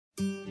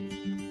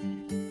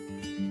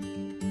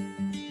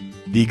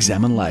The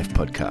Examine Life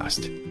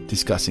podcast,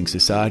 discussing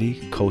society,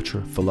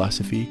 culture,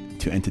 philosophy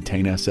to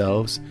entertain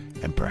ourselves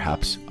and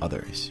perhaps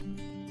others.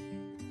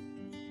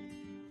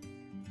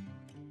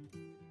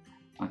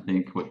 I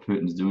think what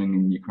Putin's doing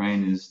in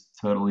Ukraine is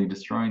totally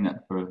destroying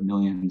that for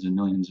millions and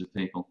millions of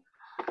people.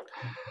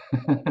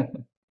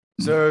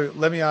 So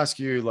let me ask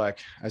you,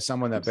 as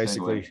someone that Good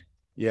basically,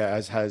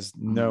 segue. has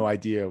no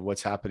idea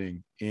what's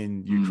happening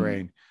in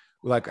Ukraine,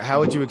 how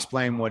would you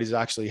explain what is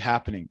actually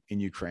happening in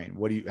Ukraine?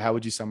 How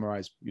would you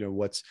summarize,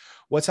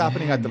 what's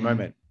happening at the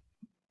moment?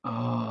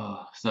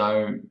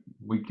 So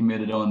we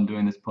committed on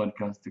doing this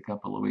podcast a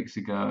couple of weeks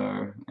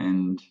ago,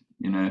 and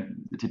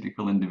the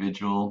typical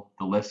individual,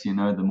 the less you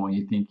know, the more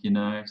you think you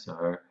know.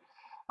 So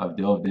I've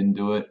delved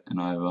into it, and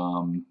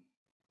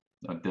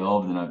I've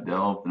delved and I've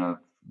delved and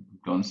I've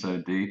gone so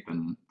deep,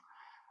 and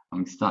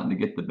I'm starting to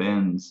get the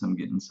bends. I'm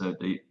getting so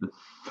deep.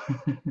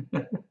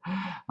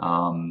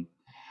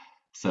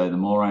 So the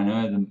more I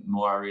know, the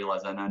more I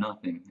realize I know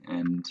nothing.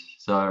 And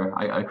so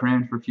I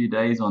crammed for a few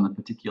days on a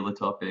particular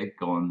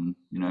topic on,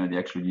 the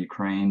actual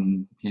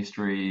Ukraine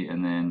history.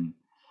 And then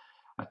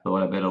I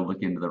thought I better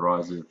look into the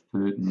rise of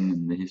Putin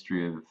and the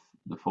history of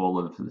the fall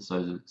of the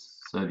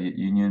Soviet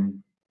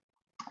Union.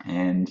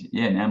 And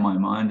yeah, now my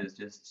mind is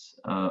just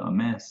a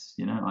mess.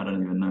 I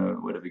don't even know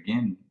where to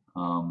begin.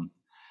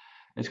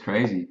 It's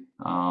crazy.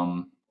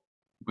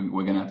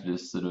 We're gonna have to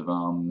just sort of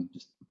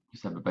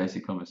just have a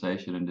basic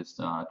conversation and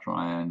just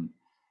try and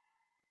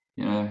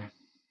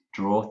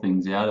draw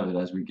things out of it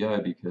as we go,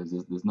 because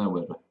there's no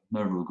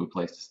real good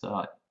place to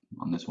start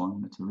on this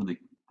one. It's a really,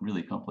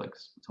 really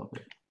complex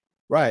topic.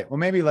 Right. Well,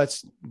 maybe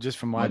let's just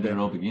from my Where did it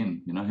all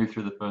begin? Who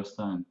threw the first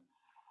stone?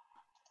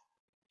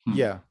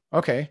 Yeah.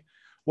 Okay.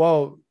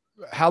 Well,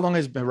 how long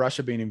has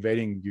Russia been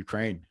invading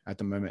Ukraine at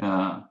the moment?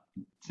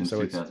 Since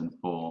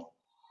 2004.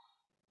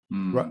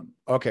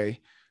 Okay.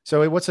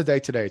 So what's the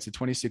date today? It's the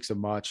 26th of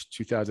March,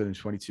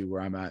 2022,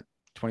 where I'm at,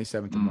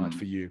 27th of March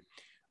for you.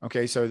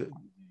 Okay. So,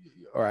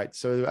 all right.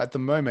 So at the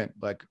moment,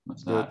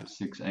 what's that?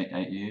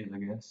 8 years, I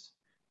guess.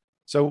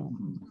 So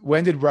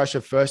when did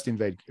Russia first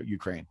invade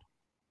Ukraine?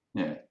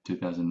 Yeah,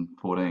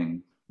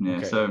 2014. Yeah.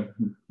 Okay. So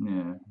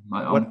yeah,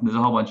 there's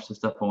a whole bunch of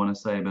stuff I want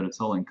to say, but it's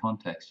all in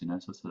context, so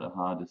it's sort of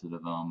hard to sort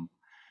of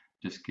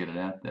just get it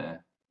out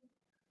there.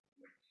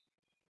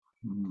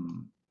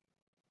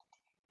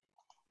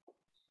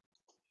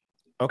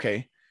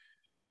 Okay.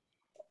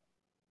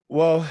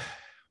 Well,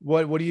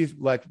 what do you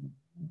like?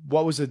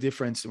 What was the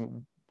difference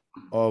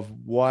of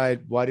why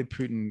did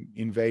Putin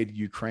invade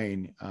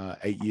Ukraine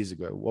 8 years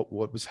ago?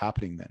 What was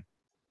happening then?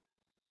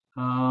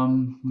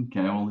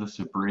 Okay, well, just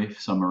a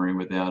brief summary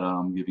without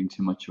giving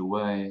too much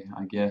away.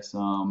 I guess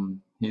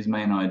his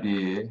main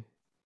idea.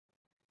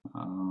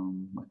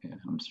 Okay,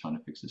 I'm just trying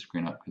to fix the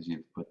screen up because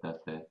you've put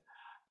that there.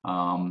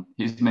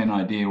 His main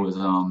idea was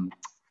oh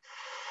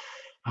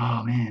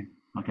man.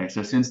 Okay,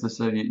 so since the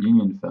Soviet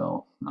Union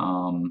fell,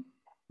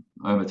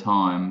 over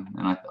time,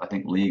 and I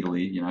think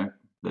legally,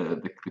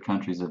 the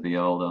countries of the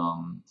old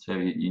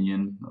Soviet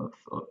Union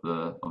of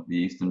the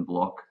Eastern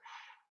Bloc,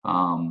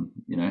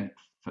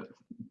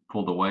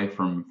 pulled away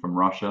from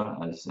Russia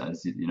as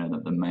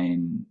the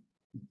main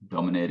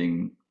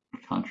dominating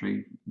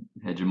country,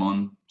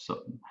 hegemon,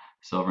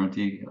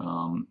 sovereignty,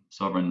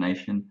 sovereign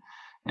nation,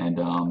 and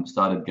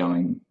started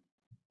going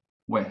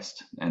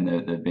west, and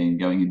they've been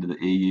going into the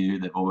EU.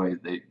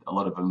 A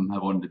lot of them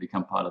have wanted to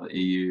become part of the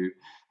EU,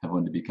 have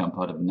wanted to become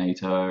part of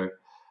NATO.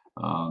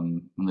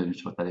 I'm not even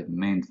sure what that even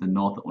means. The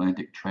North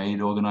Atlantic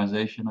Trade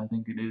Organization, I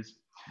think it is.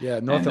 Yeah,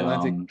 North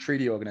Atlantic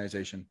Treaty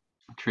Organization.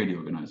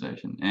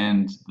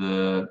 And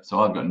so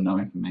I've got no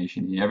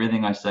information here.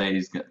 Everything I say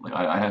is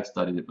I have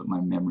studied it, but my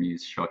memory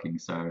is shocking.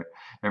 So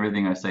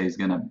everything I say is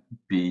going to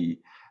be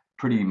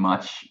pretty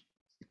much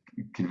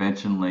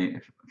conventionally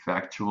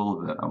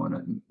factual, that I want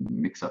to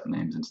mix up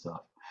names and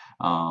stuff.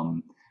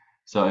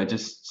 So it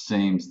just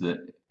seems that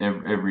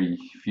every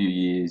few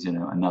years,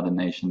 another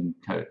nation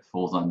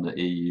falls under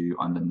EU,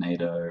 under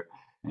NATO,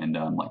 and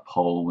like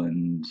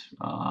Poland,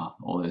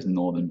 all those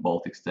northern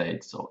Baltic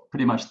states, or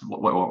pretty much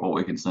what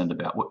we're concerned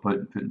about, what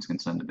Putin's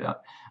concerned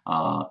about.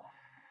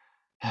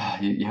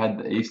 You had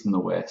the East and the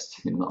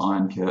West, the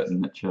Iron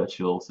Curtain that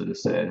Churchill sort of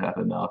said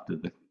happened after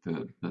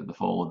the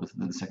fall of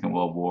the Second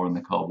World War and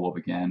the Cold War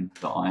began.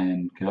 The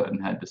Iron Curtain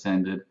had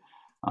descended.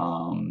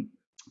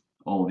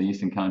 All the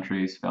Eastern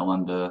countries fell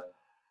under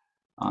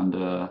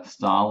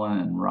Stalin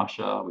and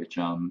Russia, which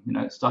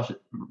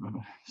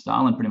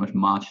Stalin pretty much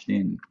marched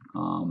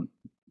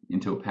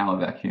into a power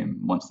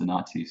vacuum once the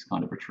Nazis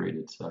kind of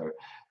retreated. So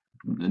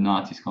the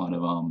Nazis kind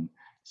of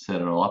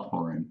set it all up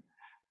for him,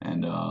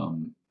 and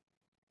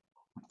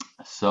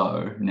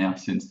so now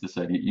since the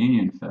Soviet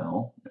Union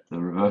fell, the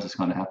reverse has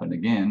kind of happened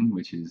again,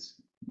 which is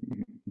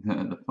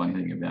the funny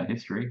thing about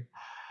history.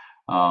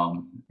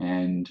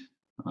 And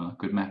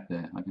good map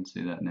there. I can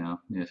see that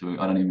now. Yeah, so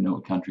I don't even know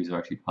what countries are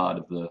actually part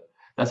of the.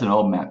 That's an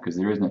old map because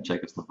there is no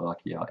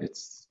Czechoslovakia.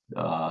 It's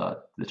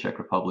the Czech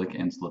Republic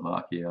and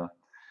Slovakia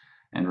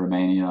and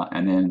Romania,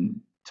 and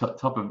then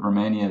top of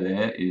Romania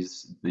there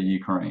is the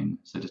Ukraine,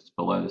 so just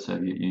below the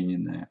Soviet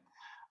Union there.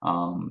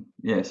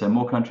 Yeah, so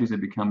more countries are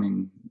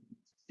becoming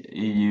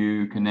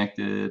EU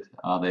connected.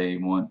 They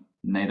want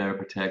NATO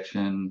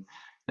protection.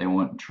 They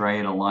want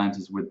trade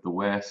alliances with the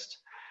West.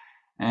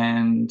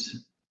 And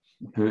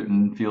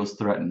Putin feels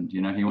threatened.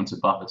 You know, he wants a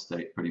buffer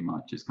state pretty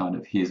much, is kind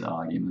of his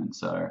argument.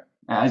 So,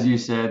 as you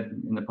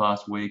said in the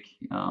past week,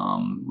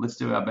 let's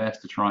do our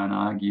best to try and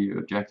argue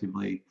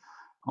objectively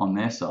on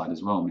their side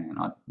as well, man.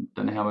 I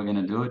don't know how we're going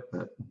to do it,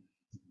 but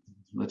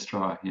let's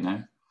try, you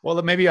know?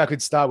 Well, maybe I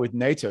could start with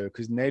NATO,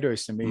 because NATO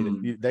is, to me,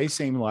 Mm, they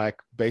seem like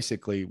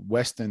basically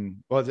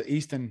Western, or the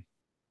Eastern,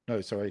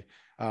 no, sorry,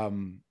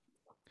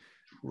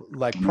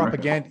 like America.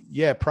 propaganda.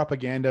 Yeah,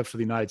 propaganda for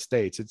the United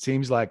States. It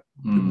seems like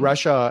Mm,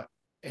 Russia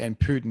and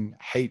Putin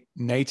hate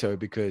NATO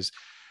because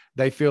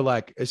they feel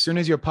like as soon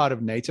as you're part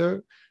of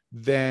NATO,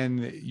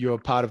 then you're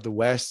part of the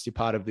West. You're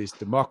part of this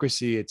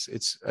democracy.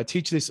 I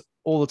teach this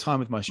all the time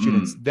with my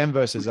students. mm, Them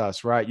versus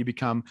us, right? You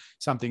become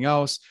something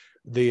else.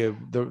 The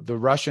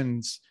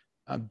Russians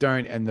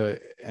don't, and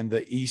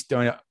the East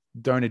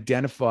don't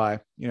identify,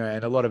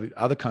 and a lot of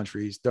other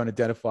countries don't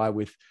identify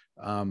with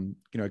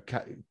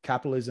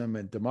capitalism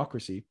and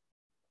democracy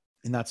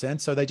in that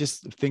sense. So they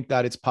just think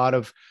that it's part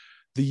of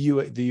the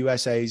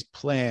USA's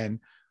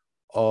plan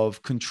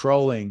of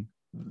controlling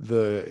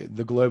the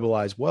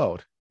globalized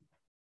world.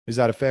 Is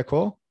that a fair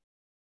call?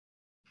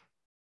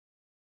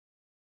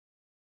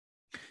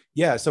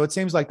 Yeah, so it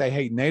seems like they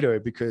hate NATO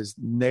because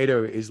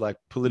NATO is like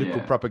political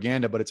yeah.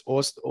 propaganda, but it's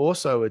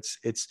also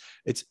it's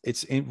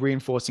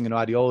reinforcing an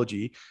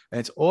ideology, and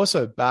it's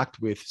also backed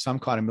with some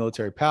kind of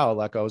military power.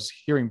 Like I was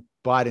hearing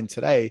Biden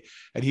today,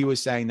 and he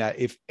was saying that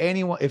if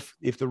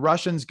the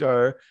Russians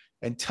go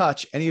and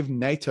touch any of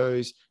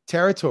NATO's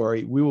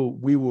territory, we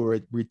will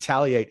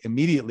retaliate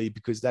immediately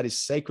because that is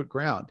sacred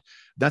ground.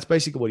 That's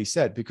basically what he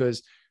said.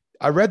 Because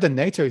I read the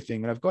NATO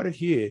thing, and I've got it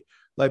here.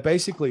 Like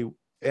basically,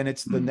 and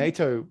it's the Mm,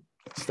 NATO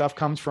stuff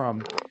comes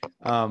from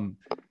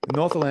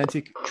North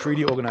Atlantic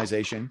Treaty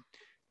Organization.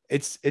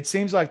 It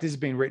seems like this has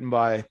been written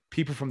by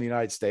people from the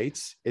United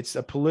States. It's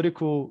a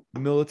political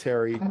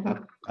military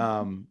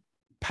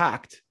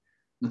pact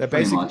it's that pretty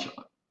basically. much,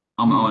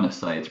 I'm going to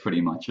say it's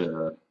pretty much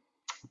a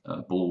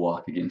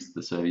bulwark against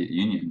the Soviet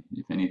Union,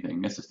 if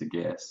anything. That's just a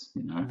guess,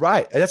 you know?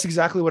 Right. That's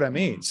exactly what I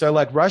mean. Mm, So,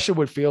 like, Russia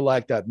would feel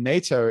like that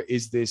NATO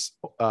is this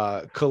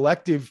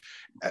collective.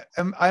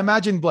 I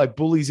imagine like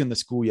bullies in the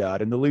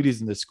schoolyard and the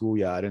leaders in the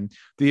schoolyard, and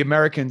the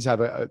Americans have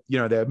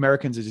the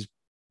Americans are just,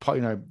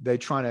 they're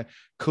trying to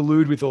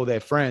collude with all their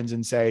friends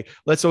and say,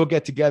 let's all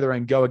get together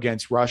and go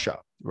against Russia.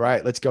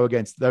 Right. Let's go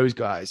against those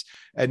guys.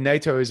 And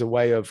NATO is a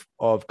way of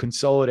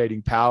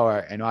consolidating power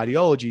and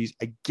ideologies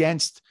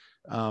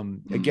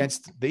mm,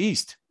 against the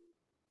East.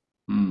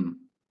 mm.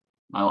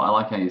 I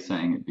like how you're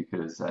saying it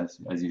because,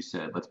 as you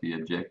said, let's be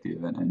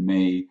objective. And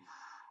me,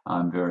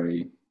 I'm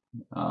very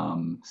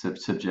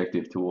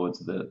subjective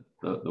towards the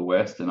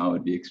West, and I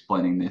would be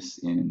explaining this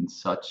in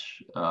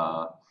such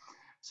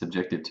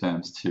subjective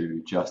terms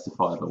to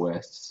justify the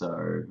West.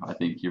 So I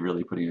think you're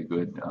really putting a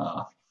good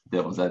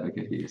devil's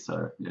advocate here.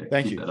 So yeah,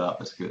 Thank keep you. that up.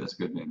 That's good. That's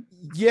good, man.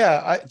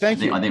 Yeah, I thank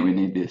think you. I think we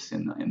need this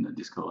in the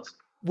discourse.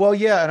 Well,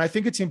 yeah, and I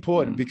think it's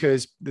important Mm,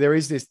 because there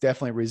is this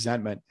definitely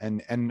resentment,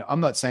 and I'm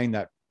not saying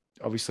that.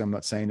 Obviously, I'm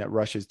not saying that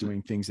Russia's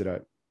doing things that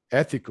are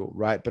ethical,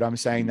 right? But I'm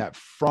saying mm, that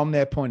from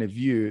their point of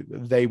view,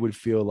 they would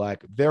feel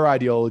like their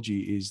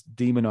ideology is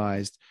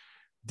demonized,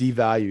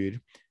 devalued,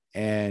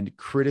 and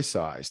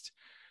criticized.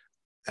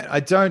 And I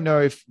don't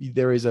know if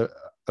there is a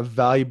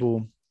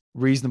valuable,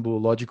 reasonable,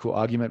 logical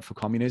argument for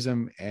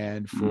communism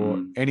and for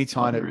mm. any Oh,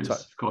 kind there of. is.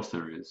 Of course,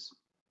 there is.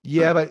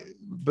 Yeah, So,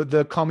 but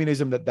the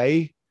communism that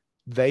they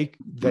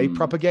mm,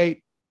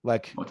 propagate,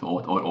 like,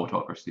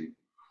 autocracy.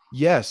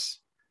 yes,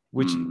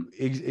 which Mm,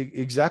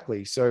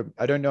 exactly. So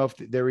I don't know if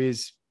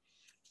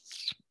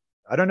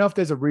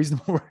there's a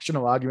reasonable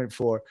rational argument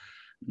for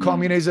mm.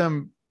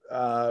 communism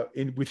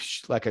in with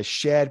like a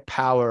shared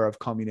power of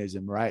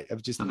communism, right?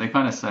 Of just. So they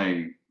kind of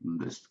say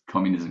this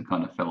communism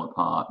kind of fell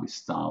apart with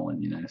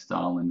Stalin. You know,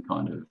 Stalin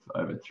kind of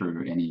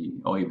overthrew any,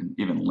 or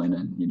even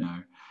Lenin. You know,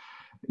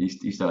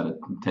 he started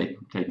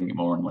taking it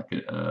more on like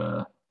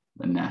a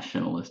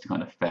nationalist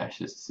kind of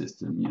fascist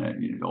system.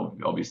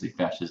 Obviously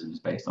fascism is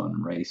based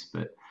on race,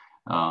 but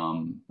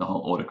the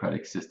whole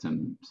autocratic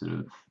system sort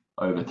of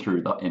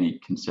overthrew any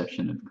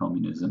conception of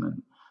communism,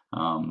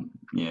 and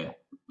yeah,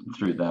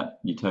 threw that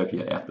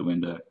utopia out the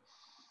window.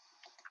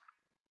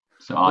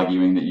 So Well,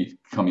 arguing that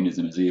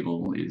communism is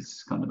evil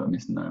is kind of a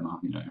misnomer.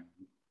 You got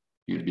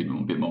to be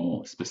a bit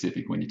more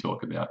specific when you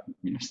talk about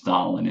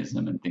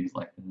Stalinism and things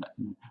like that.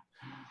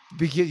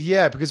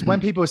 because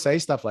when people say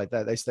stuff like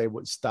that, they say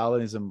what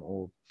Stalinism,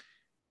 or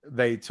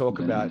they talk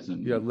about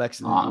Leninism,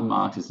 Lex.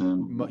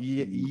 Marxism.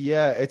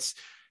 Yeah,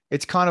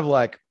 it's kind of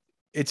like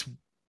it's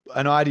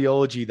an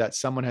ideology that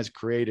someone has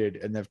created,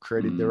 and they've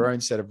created their Mm,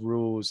 own set of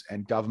rules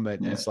and government,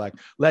 and yeah, it's like,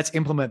 let's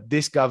implement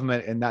this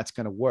government and that's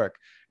going to work.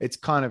 It's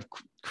kind of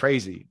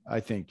crazy, I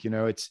think.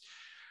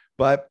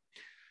 But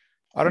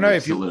I don't know they've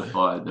if you.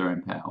 solidified their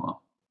own power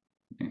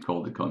and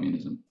called it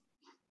communism.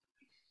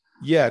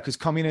 Yeah, because Or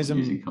communism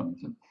using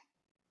communism.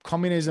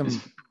 communism It's,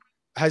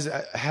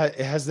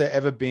 has there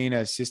ever been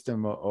a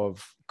system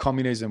of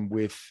communism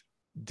with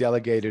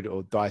delegated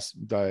or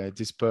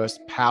dispersed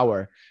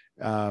power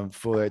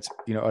for its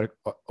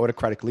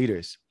autocratic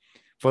leaders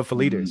for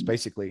leaders Mm,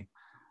 basically?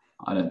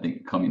 I don't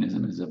think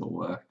communism has ever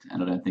worked,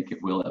 and I don't think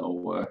it will ever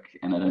work,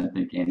 and I don't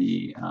think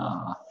any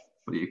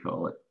what do you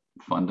call it,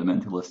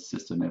 fundamentalist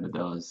system ever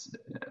does.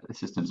 The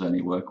systems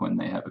only work when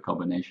they have a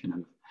combination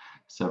of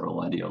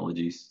several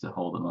ideologies to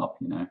hold them up.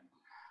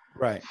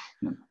 Right.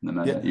 No Yeah.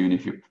 matter, even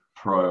if you're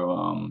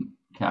pro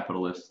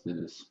capitalist,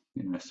 there's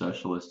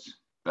socialist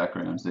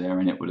backgrounds there,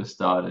 and it would have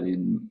started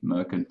in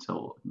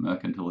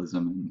mercantilism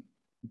and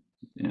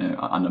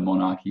under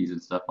monarchies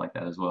and stuff like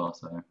that as well.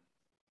 So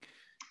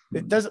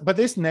It does, but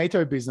this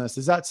NATO business,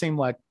 does that seem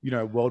like,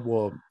 a World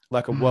War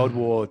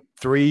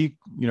III,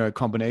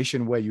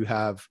 combination where you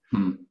have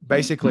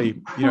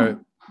basically,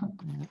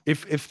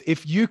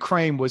 if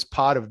Ukraine was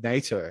part of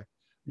NATO,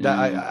 that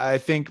I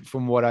think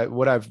from what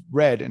I've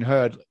read and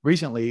heard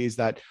recently is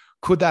that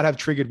could that have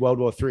triggered World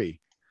War III?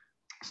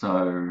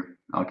 So,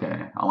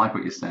 okay, I like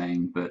what you're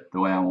saying, but the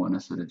way I want to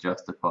sort of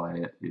justify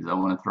it is I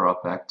want to throw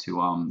it back to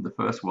the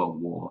First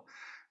World War,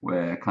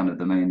 where kind of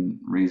the main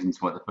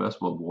reasons why the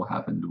First World War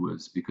happened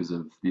was because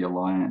of the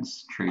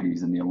alliance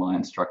treaties and the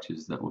alliance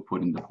structures that were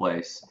put into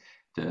place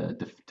to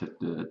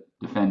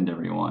defend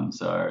everyone.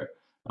 So,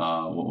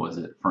 what was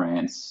it?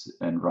 France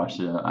and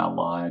Russia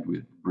allied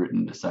with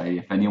Britain to say,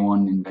 if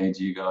anyone invades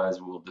you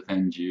guys, we'll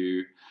defend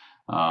you.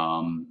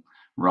 Um,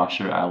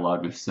 Russia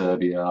allied with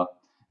Serbia,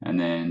 and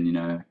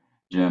then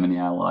Germany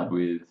allied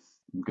with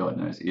God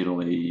knows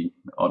Italy,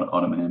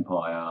 Ottoman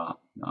Empire,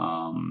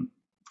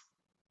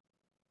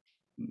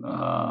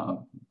 uh,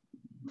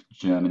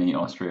 Germany,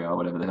 Austria,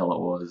 whatever the hell it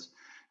was.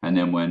 And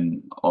then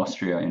when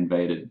Austria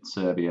invaded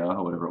Serbia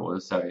or whatever it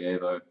was,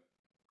 Sarajevo,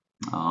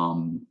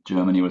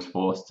 Germany was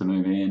forced to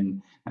move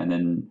in, and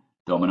then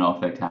domino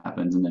effect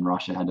happens, and then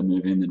Russia had to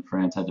move in, then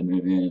France had to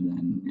move in,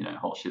 and then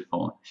whole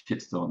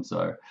shitstorm.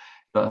 So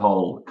that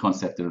whole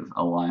concept of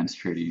alliance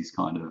treaties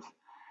kind of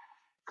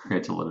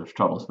creates a lot of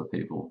troubles for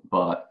people.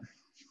 But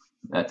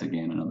that's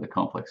again another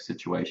complex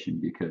situation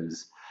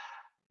because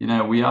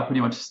we are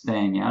pretty much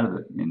staying out of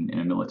it in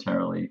a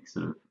militarily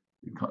sort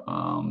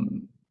of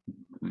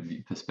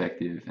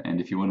perspective.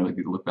 And if you want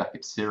to look back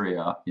at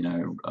Syria,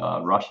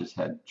 Russia's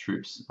had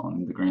troops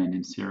on the ground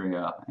in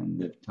Syria,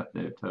 and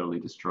they've totally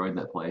destroyed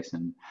that place.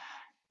 And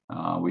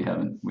we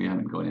haven't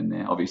gone in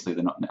there. Obviously,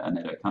 they're not a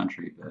NATO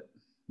country, but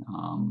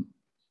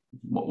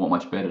what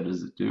much better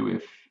does it do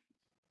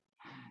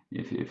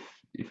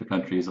if a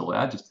country is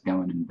allowed just to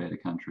go and invade a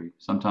country?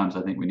 Sometimes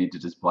I think we need to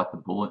just bite the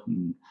bullet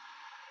and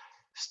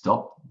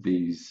stop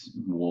these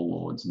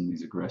warlords and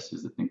these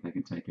aggressors that think they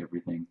can take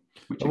everything.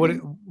 Which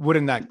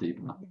wouldn't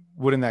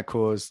that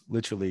cause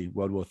literally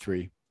World War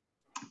III?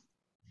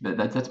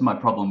 That's my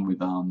problem with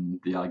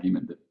the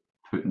argument that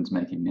Putin's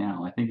making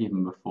now. I think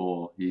even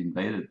before he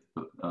invaded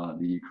the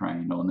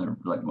Ukraine,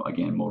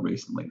 again more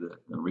recently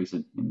the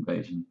recent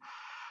invasion,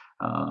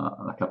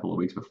 a couple of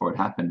weeks before it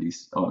happened,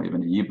 or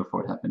even a year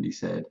before it happened, he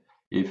said,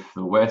 if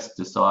the West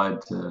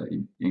decide to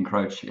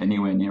encroach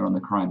anywhere near on the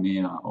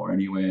Crimea or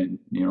anywhere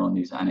near on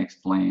these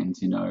annexed lands,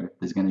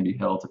 there's going to be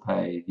hell to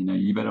pay.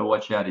 You better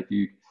watch out if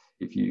you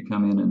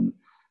come in and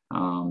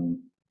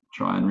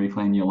try and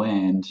reclaim your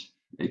land.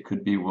 It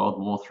could be World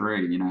War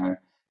III.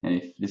 And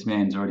if this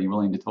man's already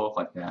willing to talk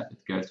like that, it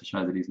goes to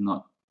show that he's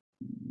not.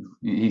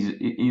 He's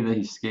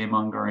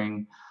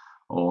scaremongering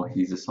or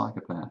he's a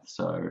psychopath.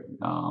 So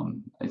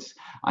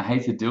I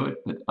hate to do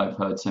it, but I've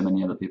heard so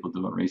many other people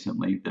do it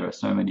recently. There are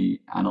so many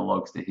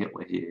analogs to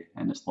Hitler here,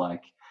 and it's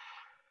like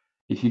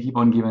if you keep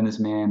on giving this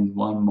man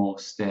one more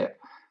step,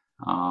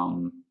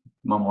 one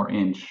more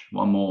inch,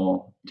 one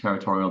more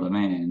territorial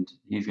demand,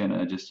 he's going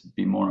to just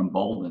be more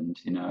emboldened.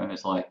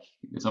 It's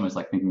almost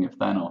like thinking of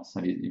Thanos.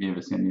 Have you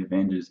ever seen the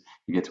Avengers?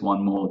 He gets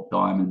one more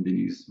diamond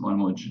one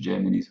more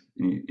gem in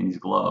his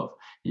glove.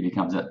 He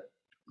becomes that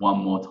one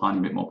more tiny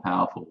bit more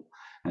powerful.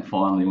 And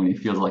finally, when he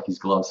feels like his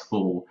glove's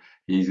full,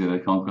 he's going to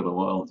conquer the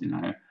world,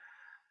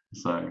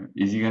 So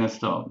is he going to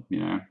stop,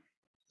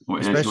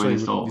 Especially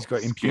he's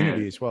got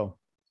impunity as well.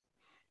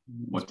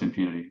 What's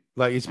impunity?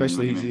 Like,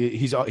 especially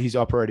he's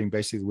operating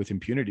basically with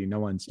impunity.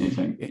 No one's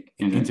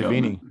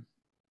intervening.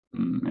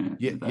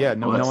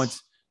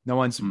 No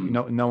one's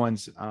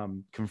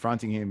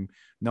confronting him.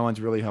 No one's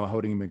really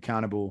holding him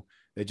accountable.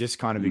 They're just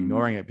kind of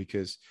ignoring it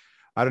because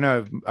I don't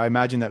know. I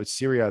imagine that with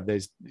Syria,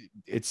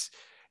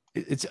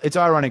 it's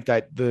ironic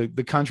that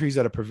the countries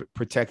that are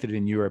protected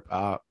in Europe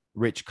are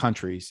rich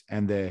countries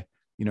and they're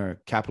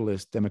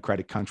capitalist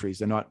democratic countries.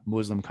 They're not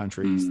Muslim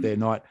countries. They're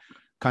not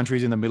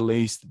countries in the Middle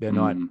East. They're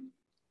not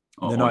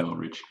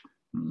rich.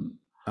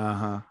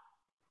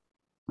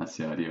 That's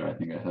the idea I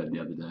think I heard the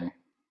other day.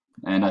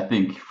 And I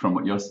think from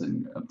what you're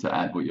saying, to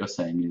add what you're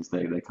saying is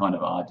they kind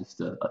of are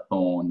just a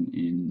thorn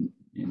in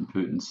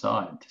Putin's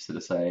side to sort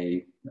of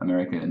say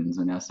Americans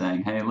are now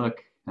saying, hey,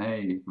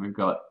 we've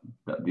got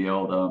the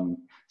old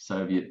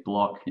Soviet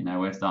bloc,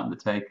 we're starting to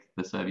take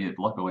the Soviet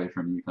bloc away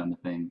from you kind of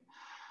thing.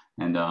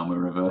 And we're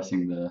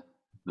reversing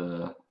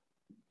the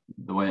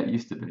the way it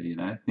used to be. You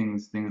know,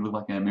 things look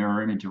like a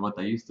mirror image of what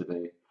they used to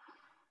be.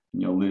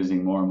 And you're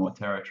losing more and more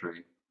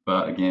territory.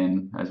 But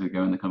again, as we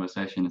go in the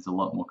conversation, it's a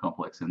lot more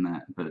complex than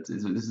that. But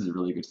this is a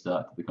really good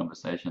start to the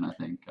conversation. I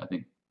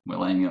think we're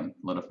laying a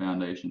lot of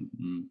foundation.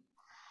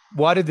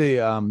 Why did the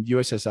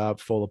USSR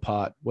fall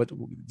apart? What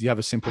do you have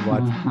a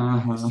simplified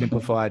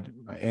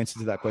answer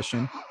to that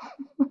question?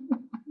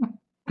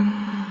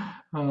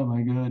 Oh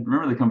my God.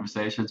 Remember the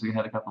conversations we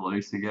had a couple of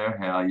weeks ago?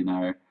 How,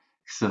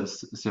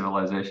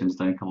 civilizations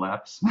don't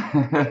collapse.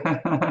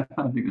 I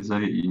think the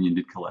Soviet Union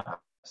did collapse.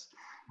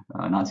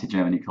 Nazi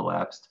Germany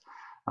collapsed.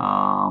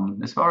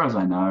 As far as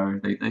I know,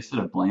 they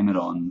sort of blame it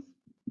on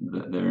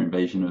their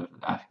invasion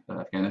of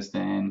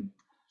Afghanistan,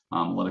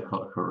 a lot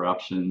of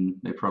corruption.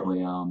 They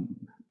probably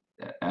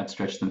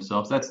outstretched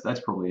themselves. That's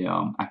probably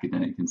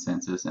academic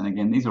consensus. And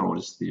again, these are all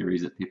just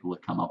theories that people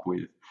have come up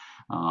with.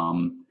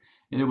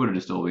 It would have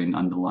just all been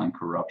underlying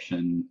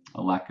corruption,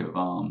 a lack of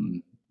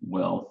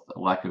wealth, a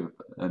lack of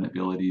an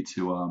ability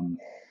to.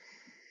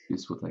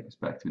 This will take us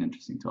back to an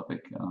interesting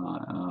topic.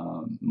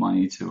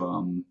 Money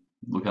to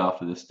look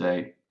after the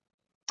state,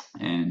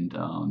 and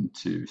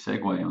to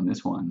segue on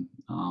this one,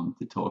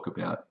 to talk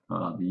about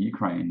the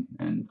Ukraine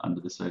and under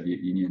the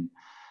Soviet Union,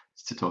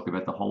 to talk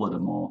about the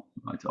Holodomor.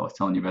 I was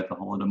telling you about the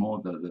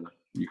Holodomor, the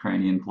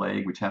Ukrainian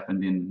plague, which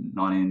happened in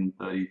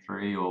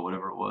 1933 or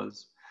whatever it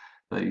was,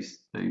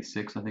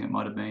 36, I think it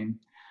might have been,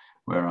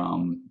 where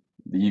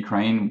the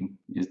Ukraine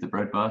is the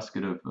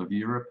breadbasket of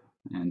Europe,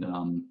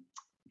 and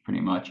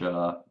pretty much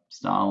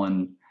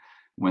Stalin,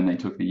 when they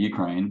took the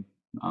Ukraine,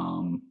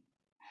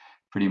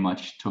 pretty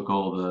much took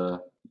all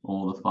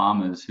the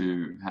farmers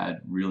who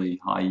had really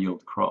high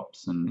yield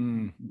crops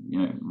and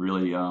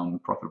really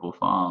profitable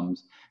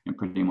farms, and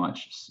pretty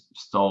much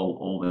stole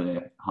all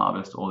their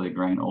harvest, all their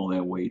grain, all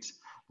their wheat,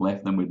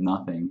 left them with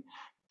nothing,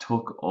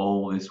 took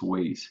all this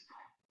wheat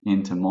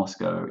into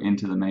Moscow,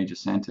 into the major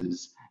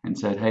centers, and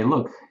said, "Hey,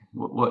 look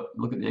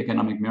at the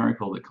economic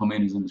miracle that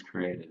communism has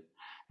created,"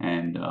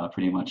 and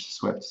pretty much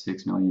swept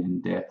 6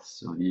 million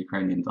deaths of the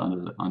Ukrainians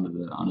under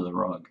the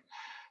rug,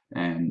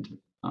 and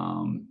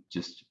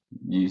just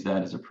use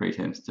that as a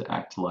pretense to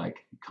act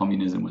like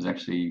communism was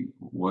actually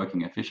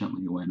working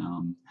efficiently when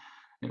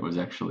it was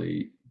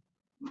actually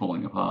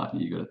falling apart.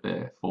 You got it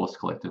there, forced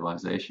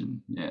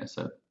collectivization. Yeah,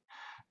 so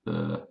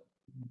the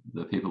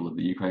people of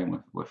the Ukraine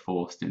were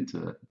forced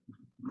into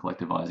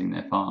collectivizing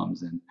their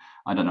farms, and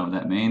I don't know what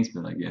that means,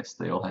 but I guess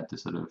they all had to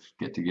sort of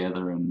get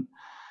together and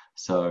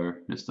sow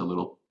just a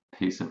little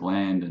piece of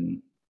land.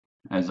 And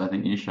as I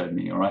think you showed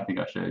me, or I think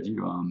I showed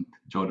you,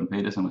 Jordan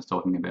Peterson was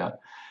talking about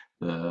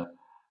the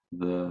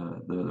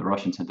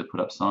Russians had to put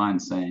up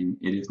signs saying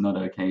it is not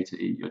okay to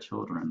eat your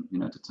children. You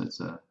know, it's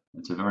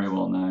a very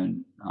well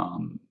known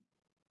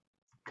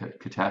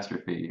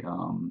catastrophe.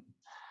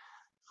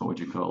 What would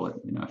you call it?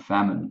 You know,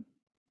 famine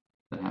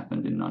that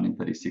happened in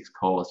 1936,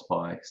 caused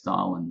by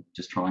Stalin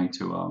just trying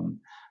to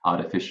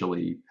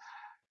artificially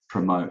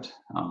promote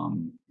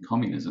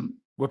communism.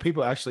 Were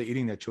people actually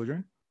eating their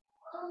children?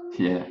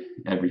 Yeah,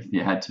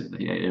 you had to.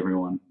 They ate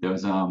everyone. There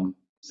was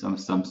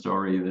some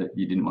story that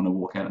you didn't want to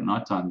walk out at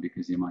nighttime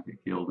because you might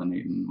get killed and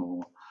eaten.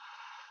 Or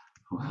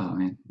wow,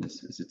 man,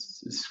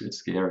 it's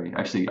scary.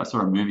 Actually, I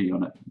saw a movie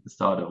on it at the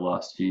start of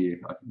last year.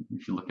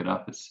 If you look it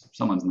up, it's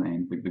someone's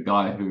name. The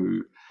guy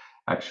who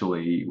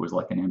actually was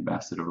like an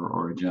ambassador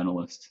or a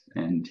journalist,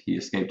 and he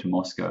escaped to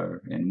Moscow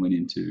and went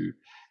into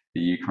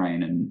the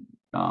Ukraine and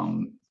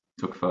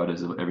took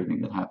photos of everything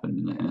that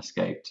happened and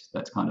escaped.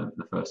 That's kind of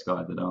the first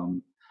guy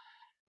that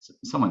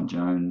someone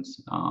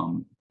Jones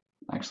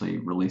actually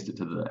released it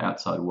to the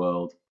outside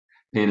world.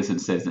 Peterson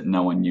says that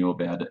no one knew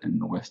about it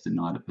and the West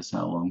denied it for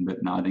so long,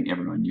 but no, I think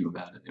everyone knew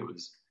about it. It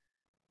was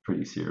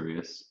pretty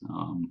serious.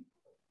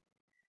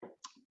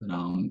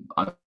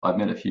 I've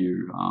met a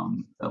few,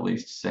 at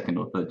least second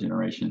or third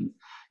generation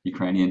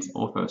Ukrainians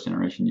or first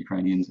generation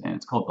Ukrainians, and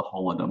it's called the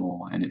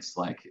Holodomor, and it's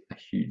like a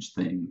huge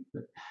thing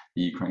that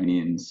the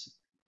Ukrainians,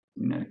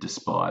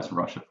 despise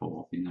Russia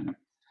for.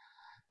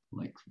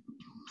 Like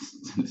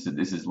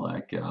this is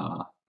like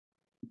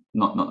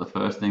not the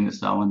first thing that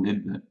Stalin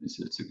did, but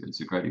it's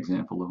a great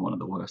example of one of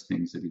the worst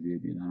things that he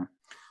did.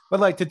 But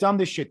like, to dumb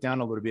this shit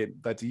down a little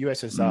bit, that the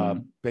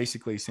USSR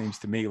basically seems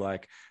to me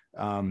like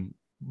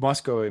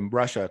Moscow and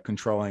Russia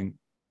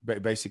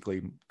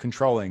basically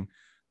controlling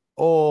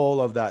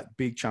all of that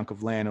big chunk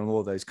of land and all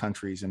of those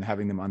countries and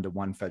having them under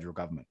one federal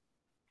government.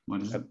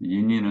 What is it?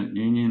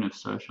 Union of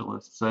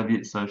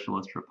Soviet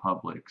Socialist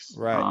Republics.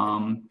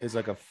 Right. It's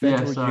like a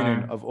federal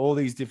union of all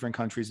these different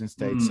countries and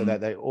states, so that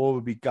they all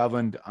would be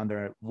governed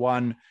under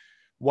one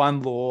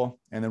law,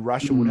 and then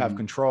Russia would have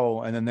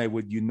control, and then they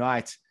would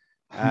unite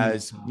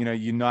as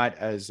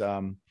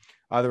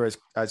either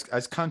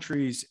as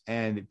countries,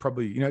 and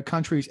probably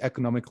countries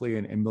economically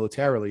and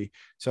militarily,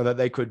 so that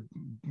they could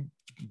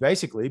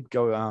basically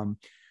go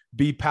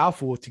be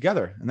powerful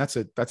together. And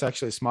that's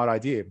actually a smart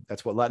idea.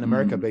 That's what Latin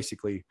America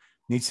basically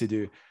needs to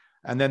do.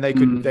 And then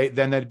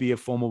then there'd be a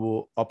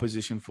formidable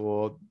opposition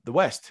for the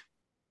West.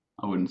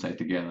 I wouldn't say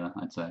together.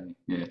 I'd say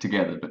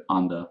together, but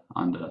under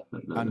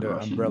the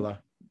Russian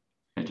umbrella.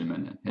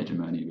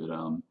 hegemony.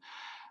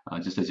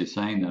 But just as you're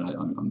saying that,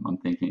 I'm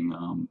thinking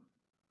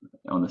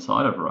on the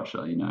side of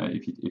Russia,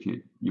 if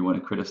you want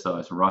to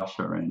criticize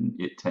Russia and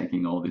it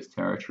taking all this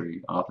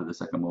territory after the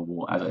Second World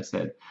War, as I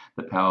said,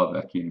 the power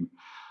vacuum.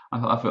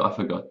 I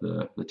forgot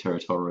the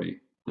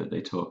territory that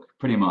they took.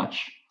 Pretty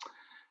much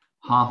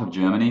half of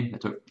Germany they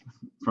took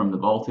from the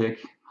Baltic,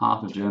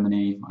 half of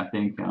Germany. I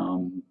think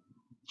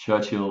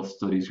Churchill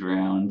stood his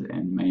ground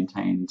and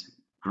maintained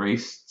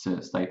Greece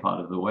to stay part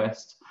of the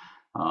West.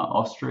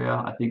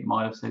 Austria, I think,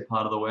 might have stayed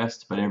part of the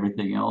West, but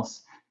everything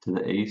else to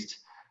the east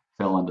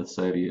fell under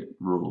Soviet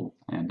rule.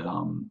 And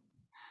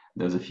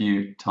there was a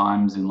few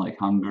times in like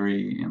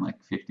Hungary in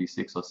like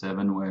 56 or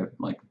 7 where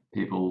like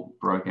people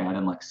broke out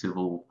in like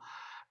civil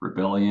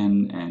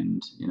rebellion,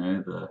 and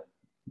the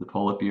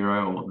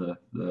Politburo or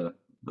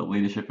the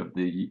leadership of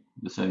the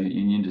Soviet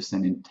Union just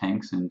sent in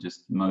tanks and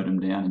just mowed them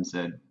down and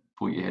said,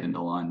 "Put your head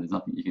into line. There's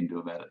nothing you can do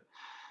about it."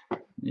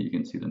 You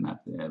can see the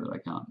map there, but I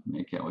can't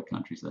make out what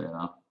countries they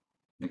are.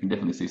 You can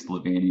definitely see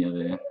Slovenia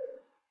there.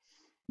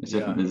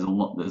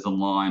 There's a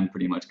line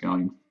pretty much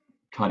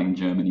cutting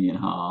Germany in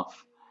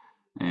half,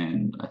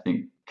 and I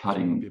think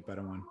Be a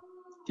better one.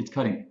 it's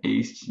cutting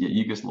east. Yeah,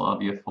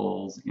 Yugoslavia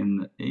falls in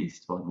the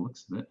east by the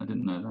looks of it. I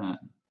didn't know that.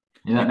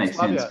 Yeah, that makes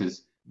sense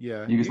because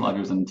Yeah, Yugoslavia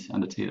was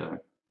under Tito.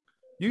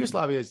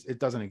 Yugoslavia it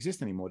doesn't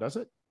exist anymore, does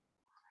it?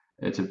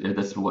 It's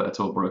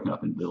all broken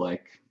up into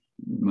like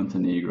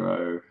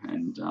Montenegro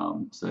and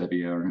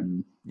Serbia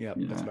and Yeah,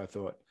 that's what I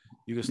thought.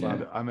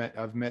 Yugoslavia. Yeah.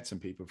 I've met some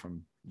people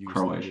from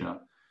Yugoslavia.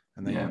 Croatia.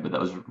 And but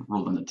that was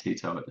ruled under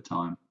Tito at the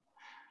time.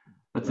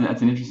 That's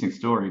an interesting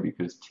story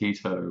because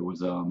Tito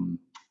was a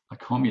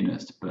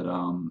communist, but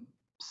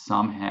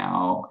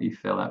somehow he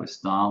fell out with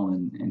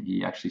Stalin and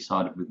he actually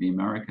sided with the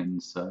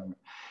Americans. So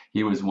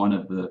he was one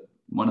of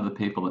the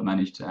people that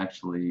managed to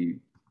actually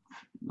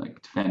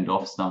like fend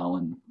off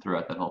Stalin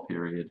throughout that whole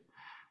period.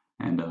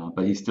 And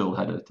but he still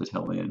had a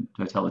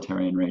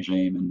totalitarian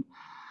regime, and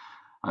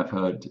I've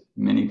heard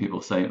many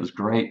people say it was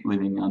great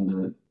living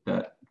under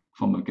that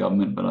form of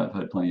government, but I've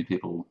heard plenty of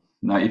people.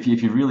 Now, if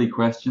you really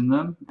question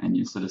them and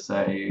you sort of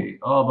say,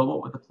 "Oh, but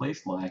what were the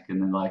police like?"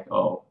 and they're like,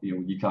 "Oh,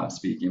 you can't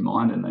speak your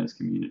mind in those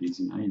communities.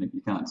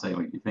 You can't say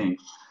what you think.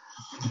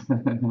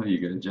 You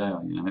go to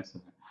jail."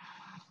 So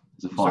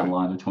there's a fine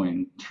line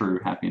between true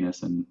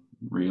happiness and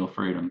real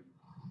freedom.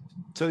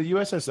 So the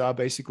USSR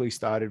basically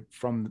started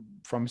from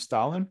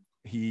Stalin.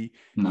 He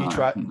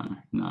tried.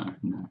 No.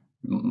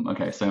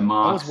 Okay, so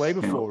Marx. That was way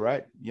before,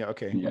 right? Yeah.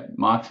 Okay. Yeah,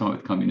 Marx went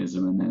with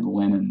communism, and then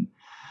Lenin.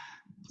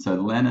 So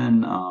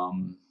Lenin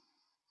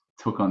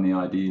took on the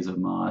ideas of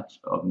Marx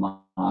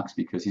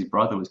because his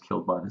brother was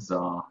killed by the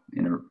Tsar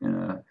in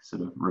a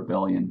sort of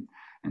rebellion,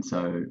 and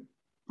so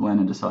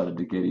Lenin decided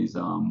to get his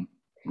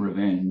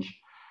revenge,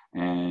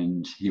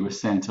 and he was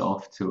sent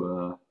off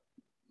to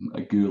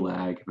a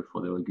gulag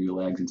before there were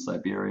gulags in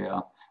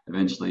Siberia.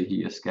 Eventually,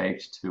 he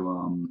escaped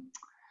to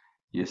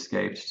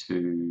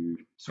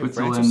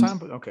Switzerland.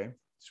 Okay.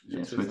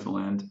 Yeah,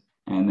 Switzerland.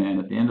 And then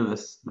at the end of the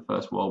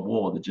First World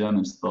War, the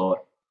Germans thought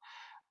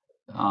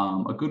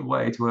a good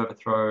way to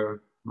overthrow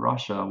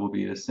Russia will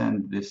be to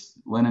send this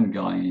Lenin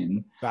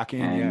guy back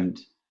in,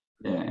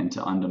 and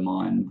to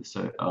undermine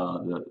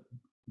the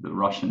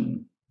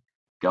Russian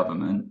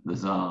government, the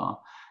Tsar,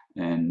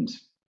 and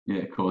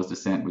caused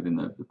dissent within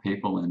the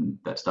people, and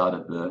that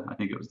started I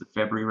think it was the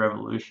February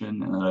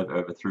Revolution, and that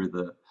overthrew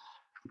the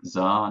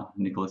Tsar,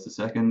 Nicholas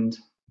II,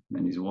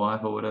 and his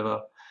wife or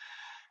whatever.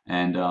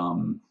 And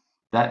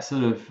that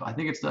sort of, I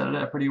think it started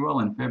out pretty well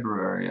in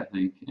February, I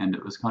think, and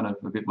it was kind of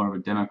a bit more of a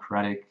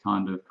democratic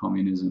kind of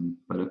communism,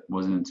 but it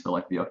wasn't until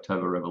like the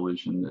October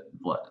Revolution that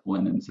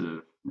Lenin sort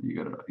of, you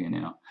got it up here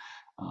now,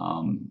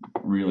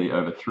 really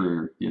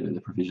overthrew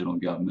the provisional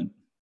government.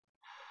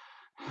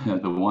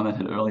 The one that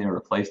had earlier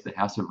replaced the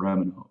House of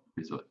Romanov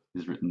is what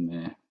is written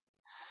there.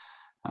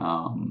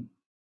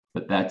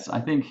 But that's, I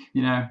think,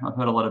 I've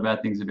heard a lot of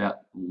bad things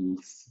about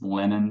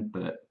Lenin,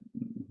 but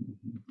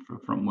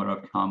from where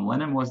I've come,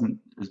 Lenin wasn't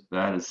as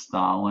bad as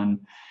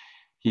Stalin.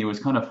 He was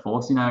kind of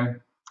forced, I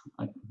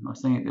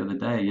was saying it the other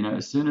day,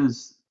 as soon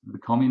as the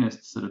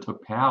communists sort of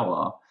took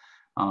power,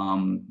 a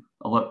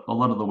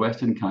lot of the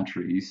Western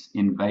countries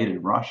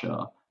invaded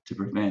Russia to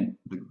prevent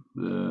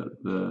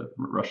the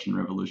Russian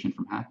Revolution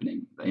from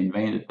happening. They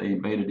invaded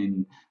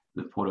in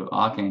the port of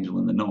Archangel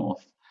in the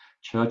north.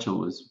 Churchill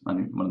was, I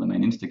think, one of the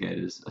main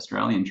instigators.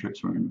 Australian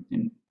troops were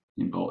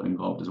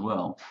involved as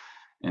well,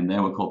 and they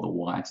were called the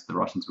Whites. The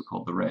Russians were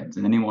called the Reds.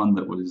 And anyone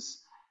that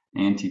was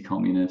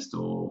anti-communist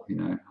or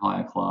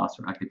higher class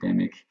or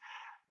academic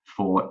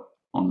fought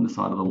on the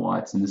side of the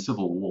Whites. And the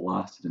Civil War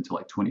lasted until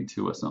like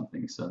 22 or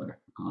something. So,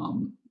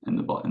 and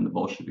the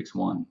Bolsheviks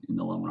won in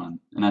the long run.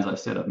 And as I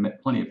said, I've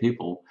met plenty of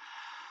people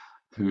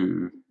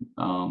who,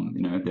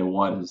 they're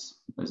white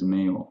as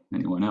me or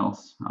anyone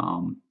else.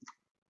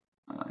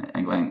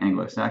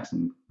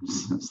 Anglo-Saxon,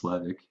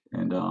 Slavic,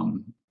 and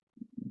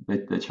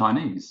they're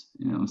Chinese.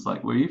 It's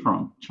like, where are you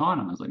from?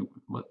 China. I was like,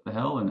 what the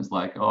hell? And it's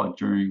like, oh,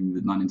 during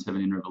the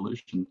 1917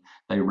 revolution,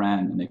 they ran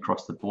and they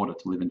crossed the border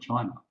to live in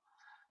China.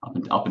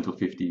 up until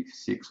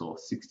 56 or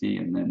 60,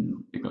 and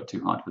then it got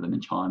too hard for them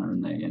in China,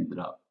 and they ended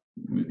up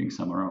moving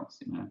somewhere else.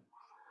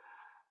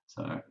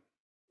 So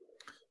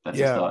that's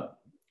the start.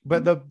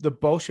 But the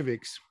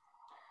Bolsheviks,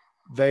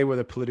 they were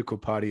the political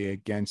party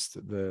against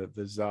the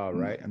Tsar,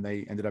 right? And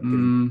they ended up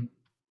getting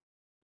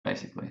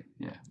basically,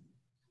 yeah.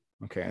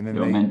 Okay, and then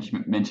there were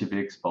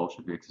Mensheviks,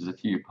 Bolsheviks. There's a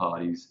few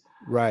parties,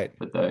 right?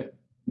 But they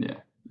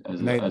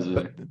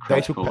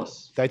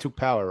took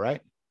power,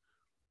 right?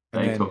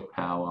 And they took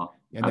power,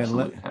 and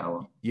absolute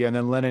power. Yeah, and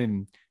then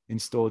Lenin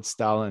installed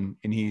Stalin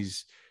in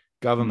his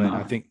government.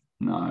 I think.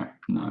 No.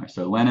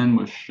 So Lenin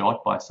was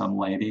shot by some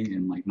lady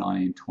in like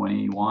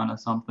 1921 or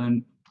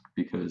something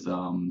because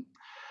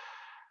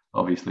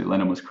obviously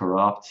Lenin was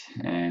corrupt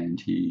and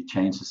he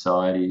changed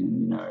society.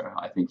 And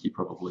I think he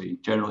probably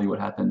generally what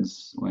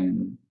happens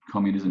when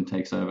communism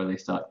takes over, they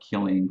start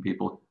killing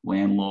people,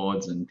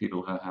 landlords, and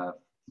people who have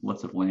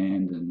lots of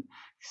land and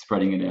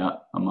spreading it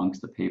out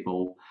amongst the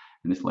people.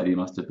 And this lady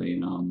must have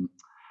been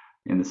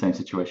in the same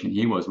situation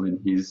he was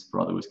when his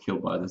brother was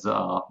killed by the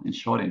Tsar and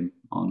shot him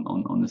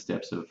on the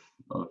steps of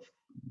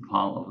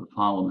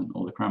Parliament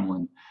or the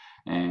Kremlin.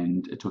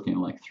 And it took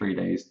him like 3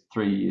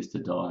 years to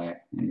die,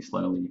 and he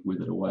slowly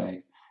withered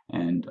away.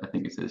 And I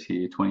think it says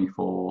here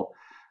 24.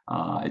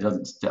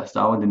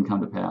 Stalin didn't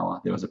come to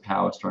power. There was a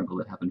power struggle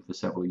that happened for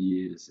several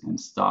years, and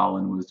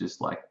Stalin was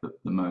just like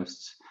the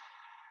most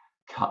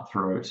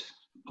cutthroat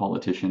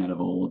politician out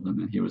of all of them,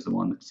 and he was the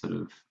one that sort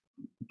of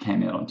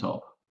came out on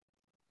top.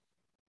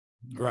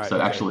 Right. So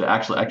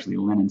actually,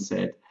 Lenin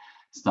said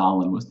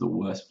Stalin was the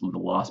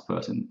last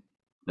person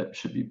that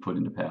should be put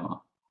into power.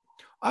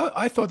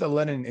 I thought that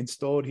Lenin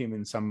installed him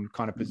in some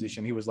kind of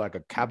position. He was like a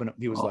cabinet.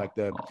 He was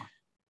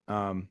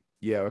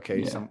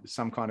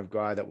some kind of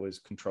guy that was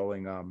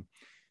controlling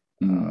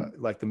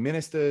like the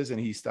ministers,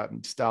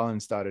 and Stalin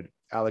started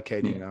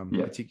allocating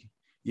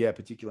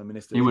particular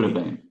ministers. He would have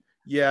been.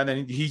 Yeah, and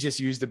then he just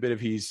used a bit of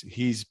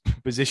his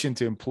position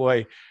to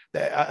employ.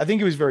 I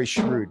think he was very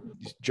shrewd,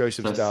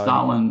 Joseph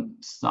Stalin.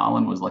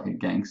 Stalin was like a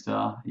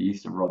gangster. He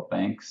used to rob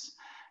banks,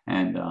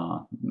 and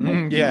so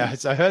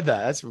I heard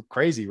that. That's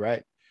crazy,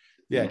 right?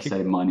 Yeah,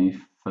 save money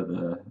for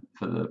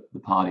the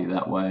party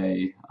that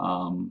way.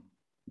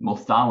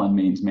 Stalin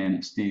means man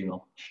of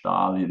steel,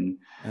 Stalin,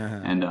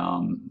 and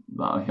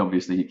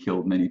obviously he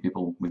killed many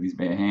people with his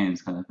bare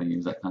hands, kind of thing. He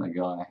was that kind of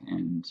guy,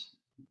 and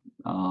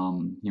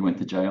he went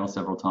to jail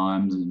several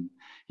times, and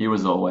he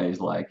was always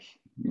like,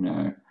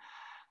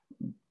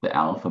 the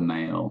alpha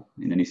male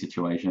in any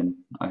situation.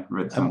 I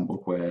read some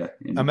book where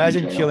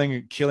imagine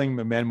killing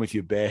the men with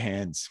your bare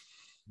hands.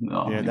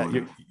 No,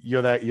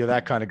 you're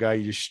that kind of guy.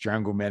 You just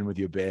strangle men with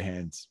your bare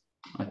hands.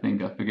 I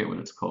forget what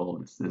it's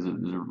called. There's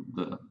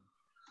the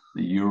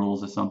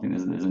Urals or something.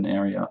 There's an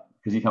area,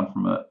 because he comes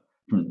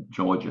from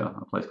Georgia,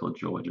 a place called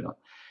Georgia,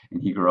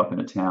 and he grew up in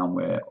a town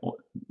where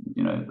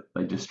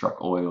they just struck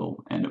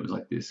oil, and it was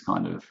like this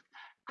kind of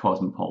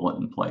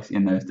cosmopolitan place.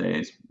 In those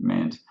days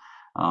meant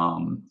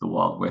the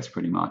Wild West,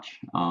 pretty much.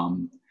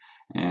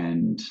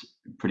 And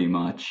pretty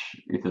much,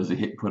 if there was a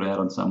hit put out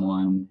on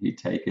someone, he'd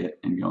take it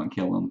and go and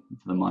kill them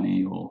for the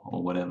money or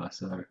whatever.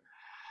 So,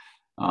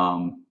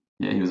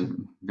 he was a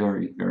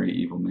very, very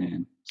evil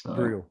man.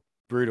 So,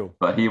 brutal.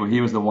 But he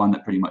was the one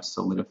that pretty much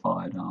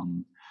solidified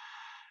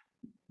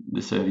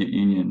the Soviet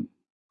Union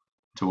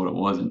to what it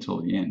was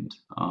until the end.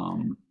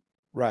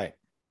 Right.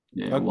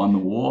 Yeah, won the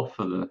war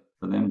for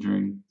them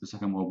during the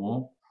Second World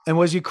War. And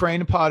was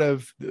Ukraine part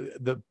of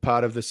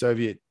the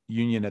Soviet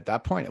Union at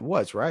that point? It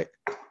was, right?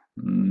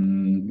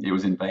 It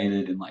was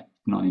invaded in like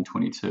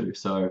 1922.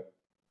 So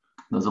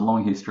there's a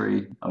long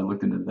history. I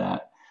looked into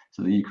that.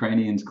 So the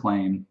Ukrainians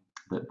claim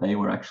that they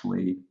were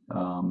actually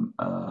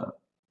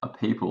a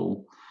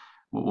people.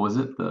 What was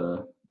it?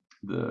 The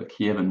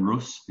Kievan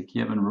Rus. The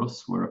Kievan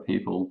Rus were a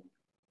people.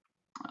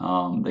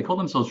 They called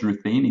themselves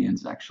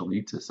Ruthenians,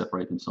 actually, to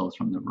separate themselves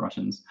from the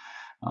Russians,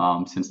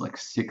 since like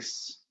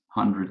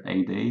 600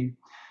 AD,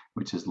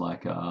 which is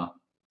like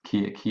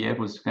Kiev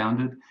was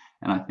founded.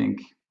 And I think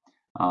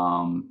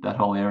that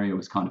whole area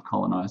was kind of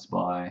colonized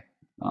by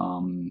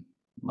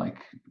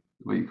like,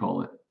 what do you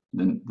call it?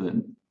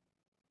 The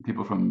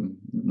people from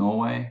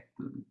Norway,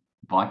 the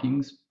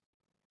Vikings.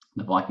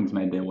 The Vikings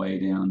made their way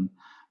down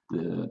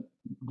the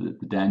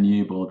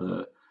Danube or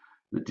the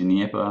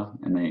Dnieper,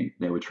 and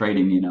they were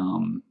trading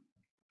in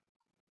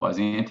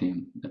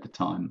Byzantium at the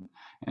time,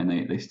 and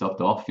they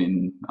stopped off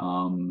in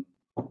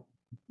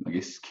I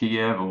guess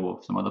Kiev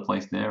or some other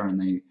place there, and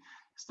they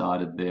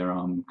started their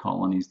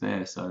colonies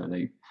there. So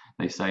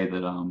they say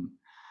that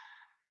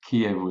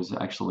Kiev was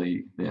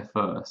actually there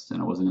first,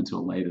 and it wasn't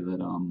until later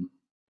that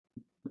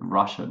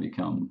Russia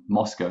become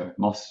Moscow.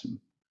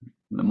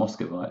 The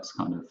Muscovites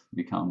kind of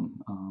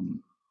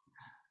become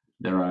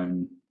their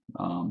own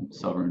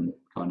sovereign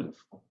kind of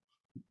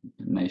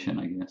nation,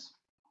 I guess.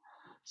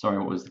 Sorry,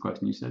 what was the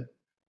question you said?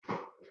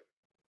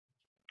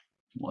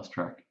 Lost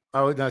track.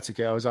 Oh, that's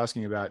okay. I was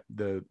asking about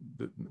the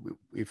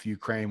if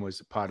Ukraine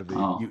was part of the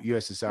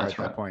USSR at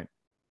that point.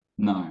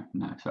 No.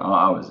 So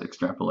I was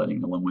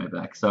extrapolating a long way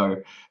back. So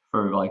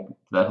for like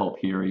that whole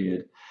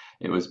period,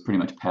 it was pretty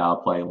much power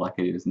play like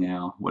it is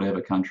now.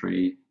 Whatever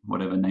country,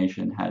 whatever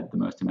nation had the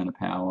most amount of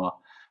power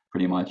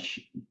pretty much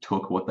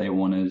took what they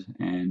wanted,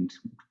 and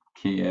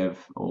Kiev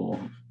or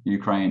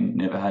Ukraine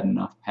never had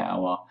enough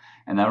power,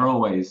 and they were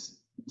always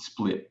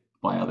split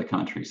by other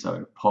countries.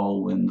 So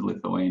Poland,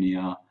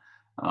 Lithuania,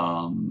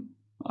 I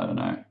don't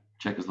know,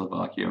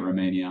 Czechoslovakia,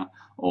 Romania,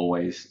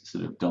 always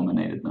sort of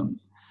dominated them.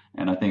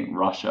 And I think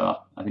Russia,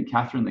 I think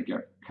Catherine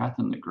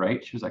the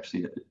Great, she was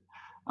actually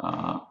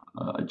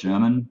a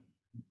German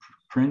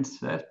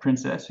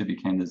princess who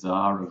became the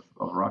Tsar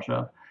of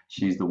Russia.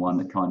 She's the one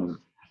that kind of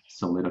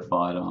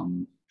solidified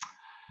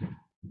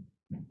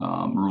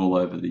rule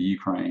over the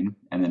Ukraine.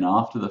 And then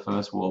after the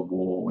First World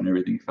War, when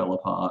everything fell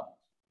apart,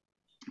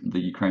 the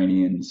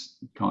Ukrainians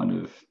kind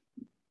of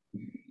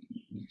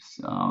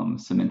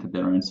cemented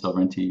their own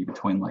sovereignty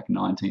between like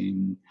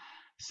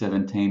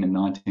 1917 and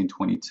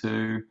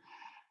 1922.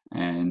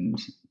 And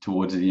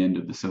towards the end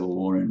of the Civil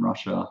War in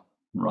Russia,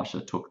 Russia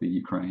took the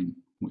Ukraine,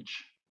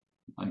 which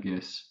I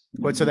guess.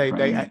 What? So they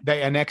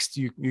annexed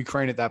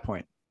Ukraine at that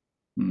point.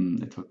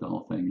 They took the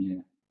whole thing,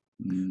 yeah.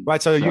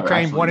 Right. So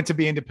Ukraine actually wanted to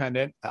be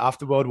independent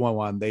after World War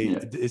One. They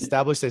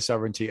established their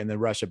sovereignty, and then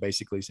Russia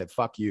basically said,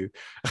 "Fuck you,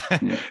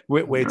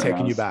 we're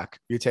taking you back.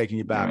 You're taking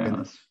you back."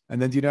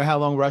 And then, do you know how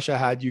long Russia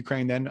had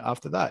Ukraine then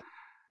after that?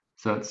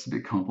 So it's a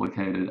bit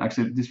complicated.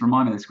 Actually, just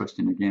remind me of this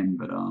question again.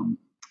 But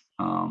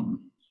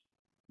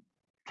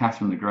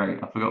Catherine the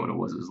Great, I forgot what it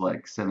was. It was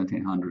like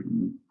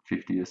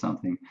 1750 or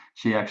something.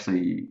 She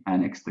actually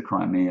annexed the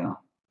Crimea.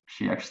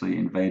 She actually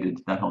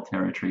invaded that whole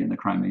territory in the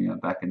Crimea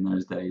back in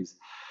those days.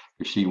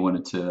 She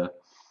wanted to,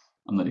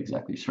 I'm not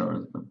exactly sure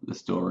of the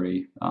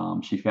story.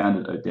 She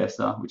founded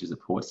Odessa, which is a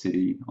port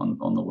city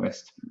on the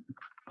west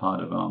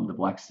part of the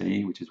Black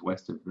Sea, which is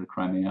west of the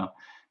Crimea.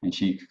 And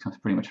she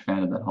pretty much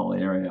founded that whole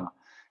area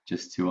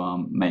just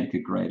to make a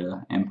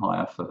greater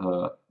empire for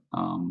her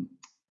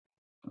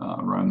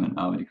Roman,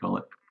 what do you call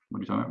it? What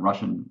are you talking about?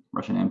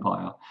 Russian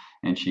Empire.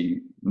 And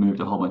she moved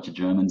a whole bunch of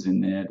Germans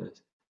in there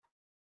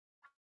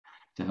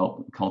to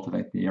help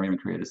cultivate the area and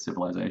create a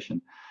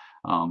civilization.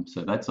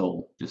 So that's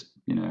all just,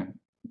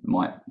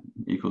 might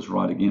equals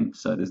right again.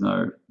 So there's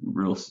no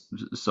real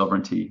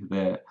sovereignty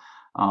there.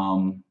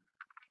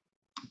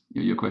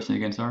 Your question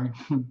again, sorry?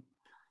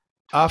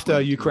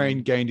 After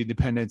Ukraine gained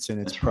independence and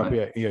its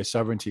proper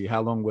sovereignty,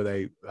 how long were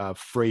they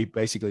free,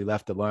 basically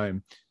left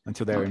alone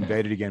until they were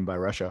invaded again by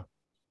Russia?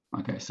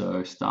 Okay,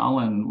 so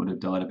Stalin would have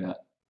died about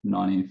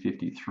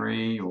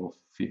 1953 or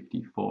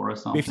 54 or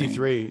something.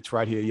 53, it's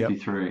right here, yep.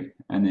 53.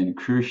 And then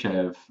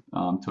Khrushchev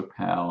took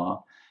power.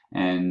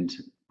 And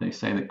they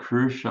say that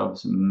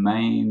Khrushchev's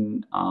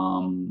main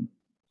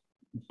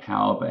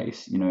power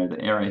base, the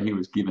area he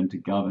was given to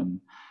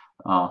govern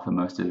for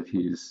most of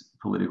his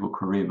political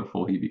career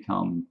before he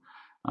became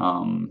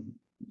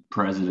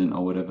president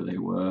or whatever they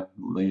were,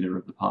 leader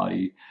of the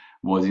party,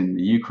 was in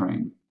the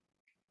Ukraine.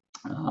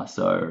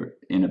 So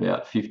in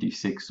about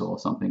 56 or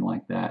something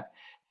like that,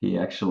 he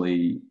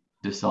actually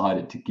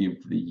decided to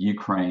give the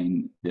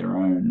Ukraine their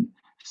own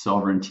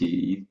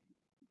sovereignty,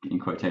 in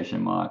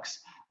quotation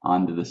marks,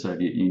 under the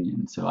Soviet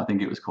Union. So I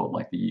think it was called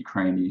like the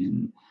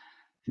Ukrainian,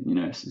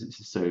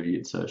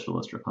 Soviet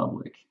Socialist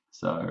Republic.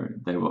 So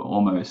they were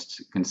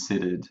almost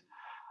considered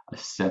a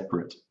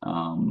separate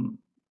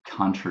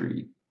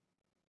country,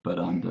 but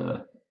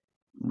under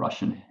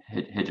Russian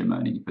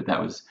hegemony. But that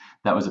was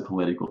a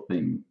political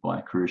thing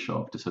by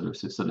Khrushchev to sort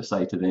of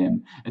say to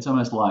them. It's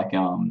almost like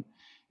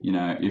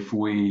if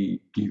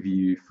we give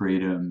you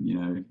freedom,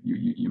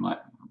 you might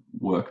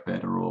work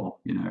better, or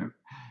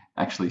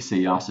actually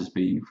see us as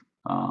being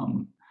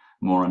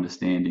more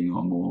understanding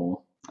or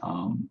more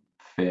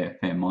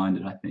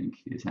fair-minded, I think,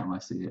 is how I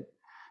see it.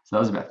 So that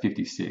was about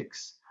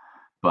 56.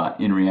 But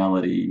in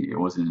reality, it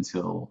wasn't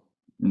until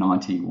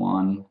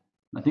 91,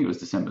 I think it was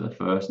December the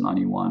 1st,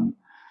 91,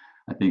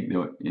 I think there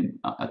were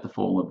at the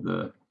fall of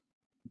the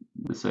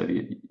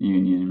Soviet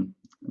Union,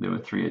 there were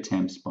 3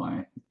 attempts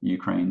by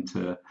Ukraine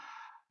to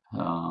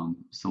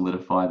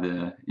solidify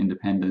their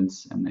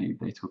independence, and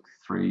they took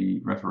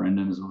 3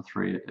 referendums or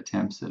 3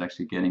 attempts at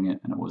actually getting it,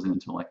 and it wasn't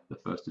until like the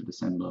 1st of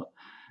December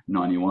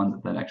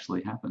 91 that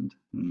actually happened,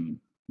 and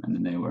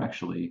then they were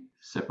actually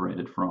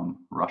separated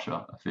from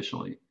Russia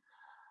officially.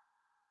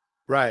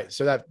 Right.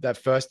 So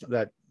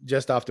that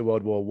just after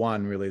World War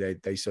One, really,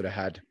 they sort of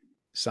had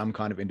some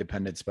kind of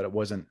independence, but it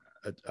wasn't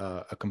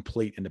a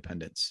complete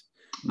independence.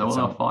 They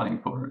were fighting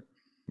for it.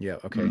 Yeah.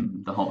 Okay.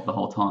 The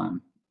whole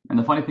time. And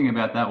the funny thing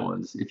about that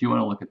was, if you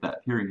want to look at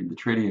that period, the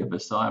Treaty of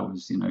Versailles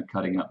was,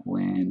 cutting up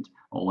land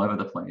all over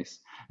the place.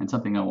 And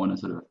something I want to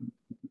sort of,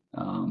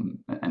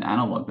 an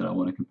analog that I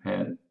want to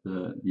compare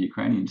the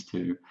Ukrainians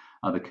to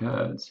are the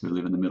Kurds who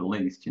live in the Middle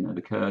East.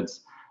 The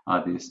Kurds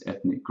are this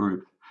ethnic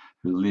group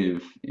who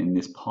live in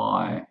this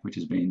pie, which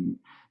has been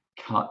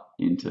cut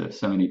into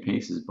so many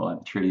pieces by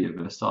the Treaty of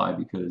Versailles,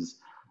 because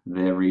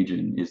their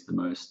region is the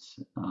most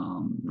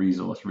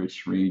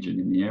resource-rich region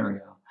in the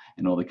area.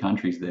 And all the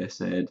countries there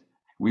said,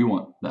 we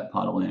want that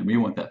part of land, we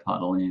want that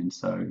part of land.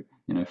 So,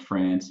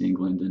 France,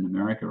 England, and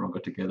America all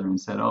got together and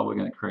said, oh, we're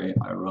going to create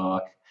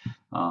Iraq,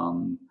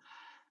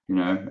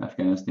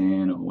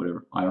 Afghanistan or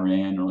whatever,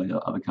 Iran or all the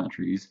other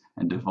countries,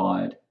 and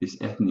divide this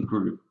ethnic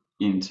group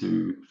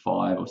into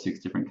 5 or 6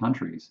 different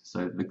countries.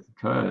 So the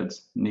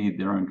Kurds need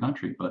their own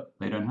country, but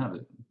they don't have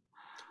it.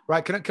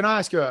 Right. Can I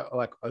ask you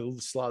a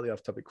slightly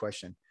off topic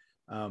question?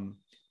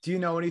 Do you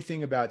know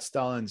anything about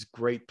Stalin's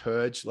Great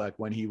Purge, like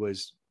when he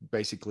was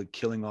basically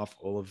killing off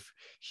all of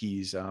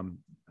his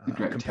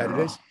competitors?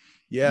 Terror.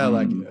 Yeah,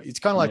 like it's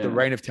kind of like the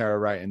Reign of Terror,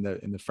 right? In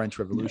the French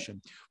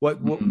Revolution. Yeah. What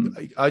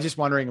I was just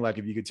wondering, like,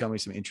 if you could tell me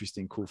some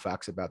interesting, cool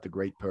facts about the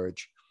Great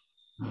Purge.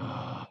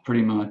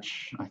 Pretty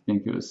much, I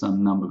think it was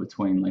some number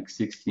between like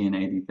 60 and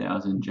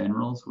 80,000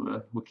 generals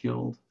were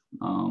killed,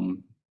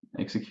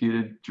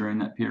 executed during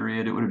that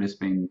period. It would have just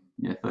been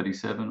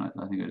 37. I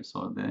think I just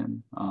saw it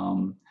then.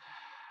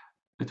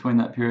 Between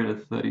that period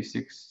of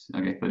 36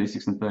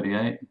 and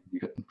 38, you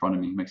got in front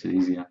of me, makes it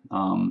easier.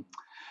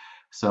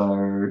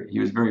 So he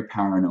was very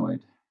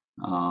paranoid,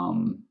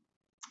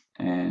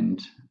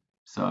 and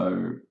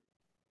so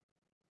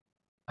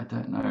I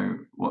don't know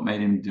what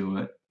made him do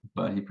it,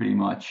 but he pretty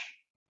much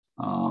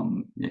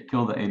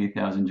killed the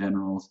 80,000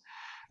 generals.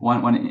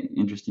 One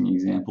interesting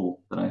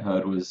example that I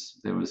heard was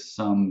there was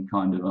some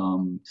kind of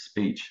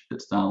speech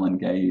that Stalin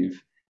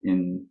gave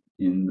in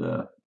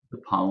the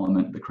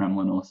parliament, the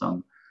Kremlin, or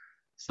some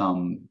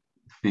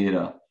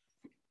theater,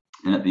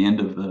 and at the end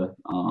of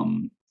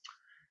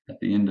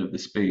the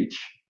speech,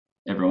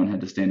 everyone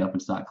had to stand up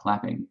and start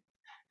clapping,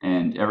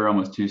 and everyone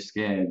was too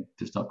scared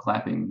to stop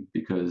clapping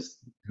because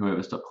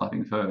whoever stopped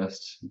clapping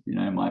first,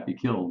 might be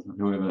killed.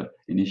 Whoever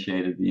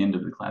initiated the end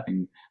of the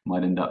clapping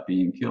might end up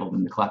being killed,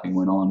 and the clapping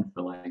went on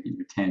for like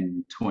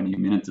 10, 20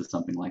 minutes or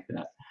something like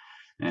that.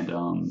 And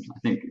I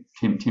think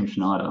Tim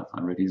Schneider,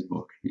 I read his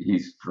book.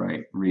 He's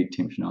great. Read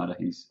Tim Schneider.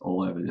 He's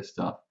all over this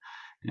stuff,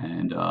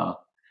 and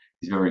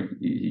he's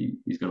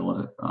got a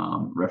lot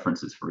of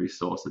references for his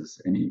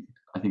sources, and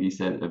I think he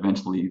said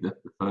eventually the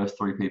first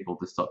 3 people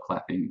to stop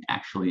clapping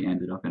actually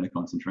ended up in a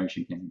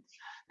concentration camp,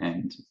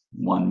 and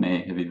one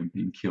may have even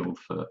been killed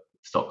for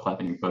stop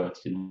clapping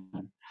first.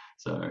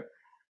 So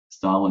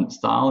Stalin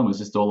was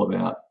just all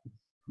about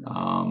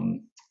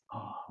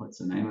what's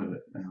the name of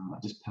it?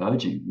 Just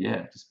purging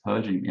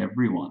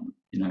everyone.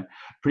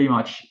 Pretty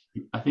much.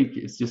 I think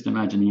it's just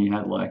imagine he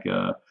had like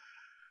an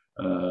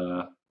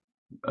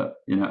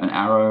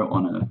arrow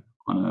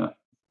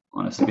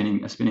on a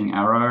spinning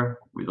arrow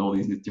with all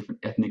these different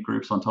ethnic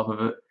groups on top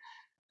of it,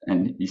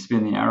 and you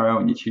spin the arrow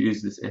and you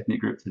choose this ethnic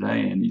group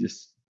today, and you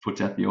just put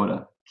out the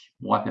order,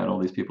 wipe out all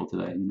these people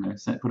today.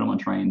 Put them on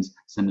trains,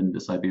 send them to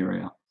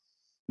Siberia,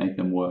 make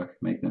them work,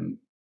 make them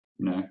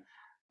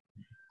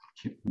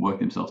work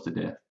themselves to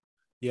death.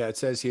 Yeah, it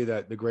says here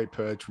that the Great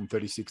Purge from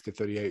 36 to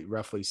 38,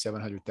 roughly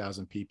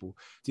 700,000 people.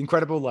 It's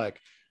incredible. Like,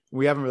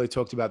 we haven't really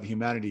talked about the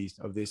humanities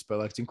of this, but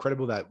like, it's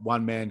incredible that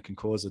one man can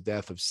cause the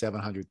death of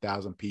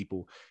 700,000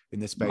 people in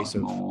the space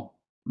of, well,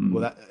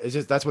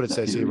 that's what it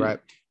says here, right?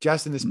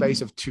 Just in the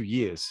space of 2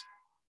 years,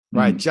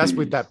 right? Just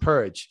with that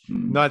purge,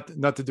 not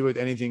to do with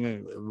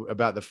anything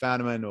about the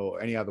famine or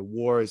any other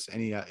wars,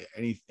 any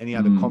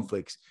other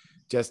conflicts,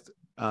 just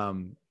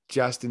in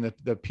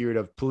the period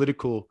of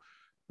political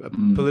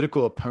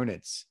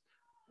opponents.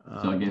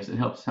 So I guess it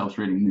helps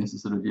reading this.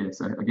 Is sort of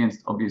so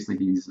obviously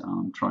he's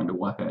trying to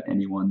wipe out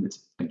anyone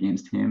that's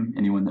against him.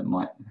 Anyone that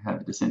might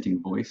have a dissenting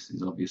voice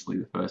is obviously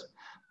the first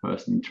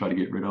person you try to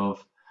get rid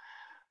of.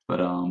 But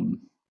I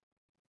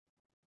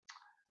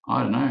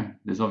don't know.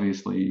 There's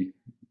obviously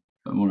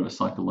more of a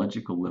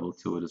psychological level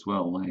to it as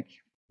well. Like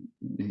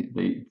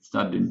they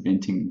started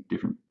inventing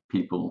different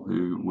people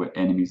who were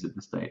enemies of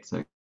the state.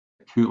 So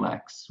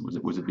kulaks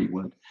was a big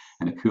word,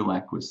 and a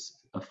kulak was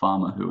a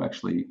farmer who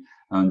actually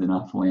owned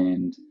enough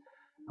land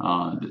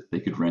that they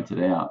could rent it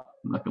out,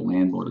 like a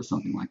landlord or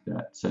something like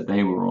that. So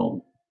they were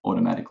all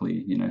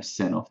automatically,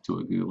 sent off to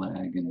a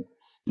gulag. And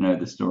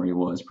the story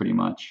was pretty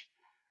much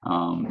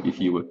if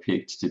you were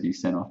picked to be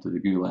sent off to the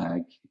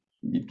gulag,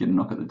 you'd get a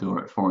knock at the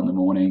door at 4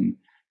 a.m.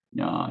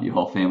 Your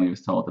whole family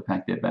was told to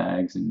pack their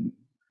bags and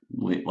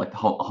leave, like the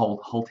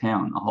whole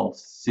town, a whole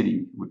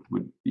city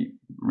would be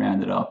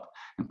rounded up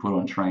and put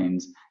on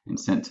trains and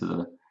sent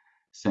to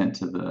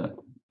the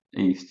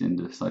east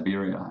into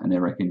Siberia. And they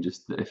reckon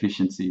just the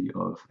efficiency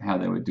of how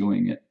they were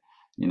doing it,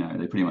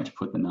 they pretty much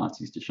put the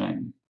Nazis to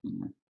shame.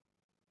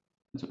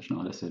 That's what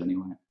Schneider said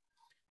anyway.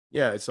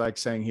 Yeah, it's like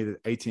saying here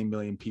that 18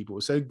 million people.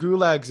 So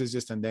gulags is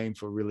just a name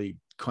for really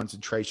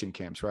concentration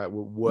camps, right?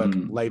 Work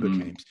labor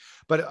camps.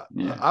 But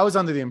I was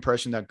under the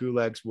impression that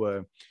gulags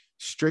were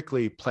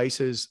strictly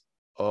places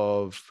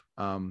of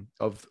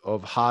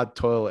hard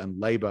toil and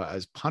labor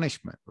as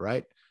punishment,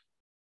 right?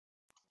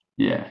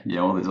 Yeah.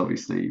 Well, there's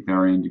obviously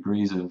varying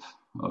degrees of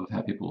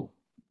how people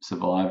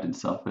survived and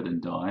suffered and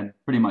died.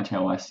 Pretty much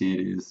how I see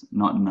it is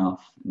not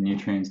enough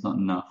nutrients, not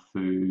enough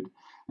food,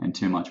 and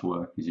too much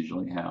work is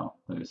usually how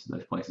those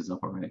places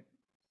operate.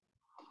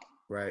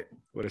 Right.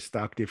 What a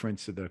stark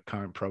difference to the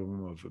current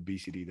problem of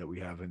obesity that we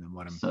have in the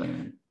modern. So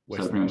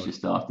pretty much you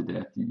starve to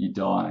death. You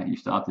die. You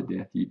starve to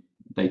death.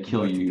 they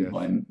kill Work to you death.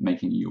 by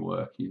making you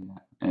work. Yeah,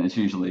 and it's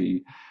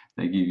usually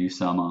they give you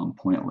some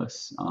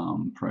pointless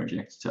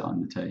projects to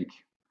undertake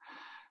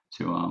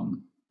to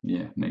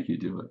yeah, make you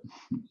do it,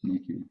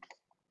 make you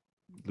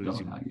Lose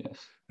die, you. I guess.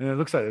 And it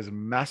looks like there's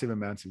massive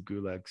amounts of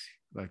gulags.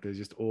 Like there's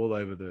just all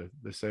over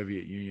the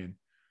Soviet Union.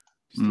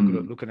 Just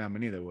Mm. look at how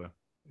many there were.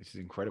 This is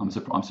I'm, incredible.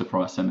 I'm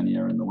surprised so many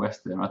are in the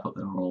West there. I thought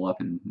they were all up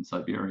in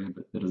Siberia,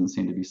 but there doesn't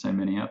seem to be so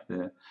many up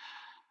there.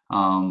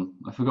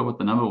 I forgot what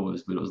the number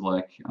was, but it was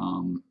like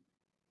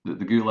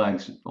the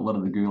gulags. A lot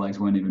of the gulags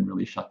weren't even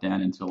really shut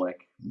down until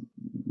like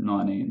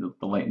the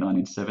late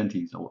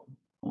 1970s.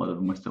 A lot of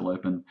them were still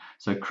open.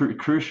 So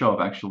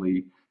Khrushchev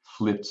actually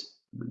flipped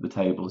the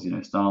tables. You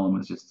know, Stalin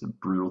was just a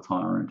brutal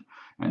tyrant,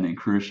 and then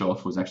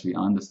Khrushchev was actually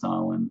under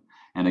Stalin.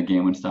 And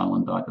again, when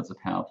Stalin died, that's a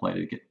power play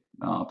to get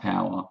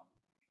power.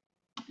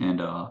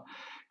 And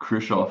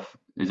Khrushchev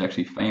is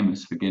actually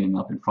famous for getting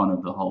up in front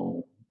of the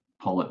whole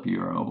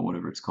Politburo or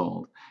whatever it's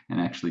called,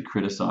 and actually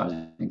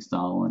criticizing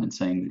Stalin and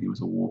saying that he was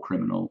a war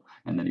criminal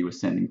and that he was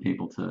sending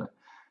people to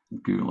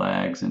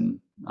gulags and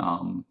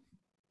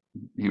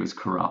he was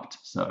corrupt.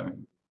 So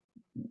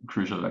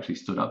Khrushchev actually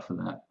stood up for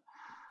that.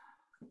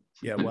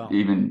 Yeah, But wow.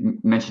 even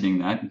mentioning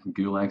that,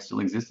 Gulag still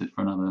existed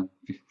for another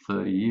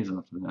 30 years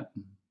after that.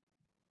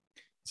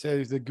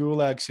 So the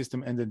Gulag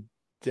system ended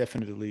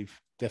definitively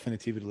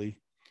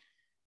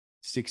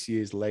 6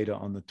 years later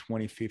on the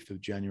 25th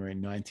of January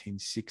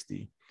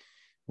 1960,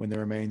 when the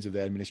remains of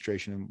the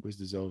administration was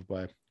dissolved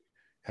by,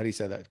 how do you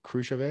say that?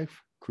 Khrushchev.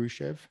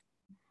 Khrushchev.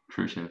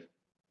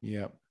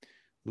 Yeah.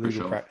 Legal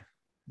Khrushchev. practice.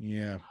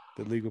 Yeah.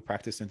 The legal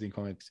practice sentencing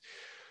comics.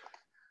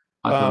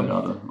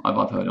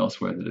 I've heard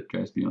elsewhere that it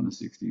goes beyond the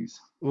 60s.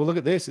 Well, look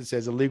at this. It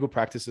says a legal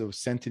practice of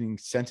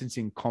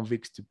sentencing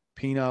convicts to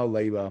penal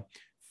labor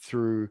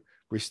through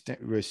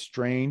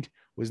restraint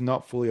was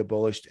not fully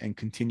abolished and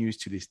continues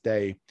to this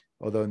day,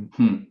 although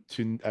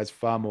as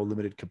far more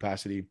limited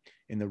capacity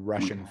in the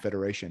Russian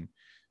Federation.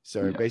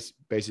 So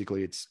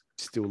basically, it's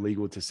still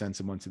legal to send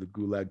someone to the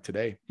Gulag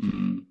today.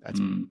 That's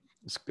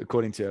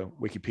according to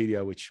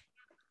Wikipedia, which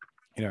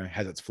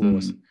has its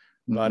flaws.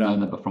 But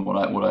but from what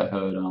I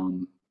heard,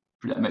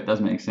 it does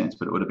make sense.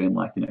 But it would have been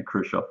like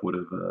Khrushchev would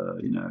have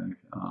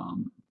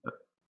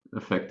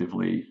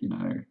effectively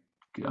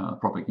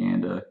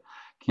propaganda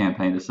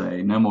campaign to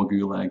say no more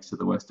gulags to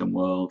the Western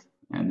world,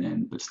 and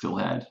then but still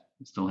had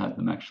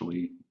them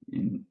actually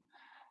in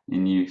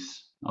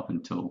use up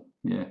until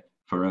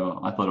forever.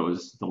 I thought it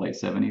was the late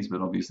 70s,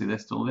 but obviously they're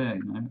still there.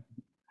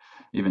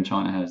 Even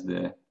China has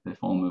their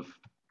form of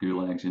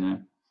gulags.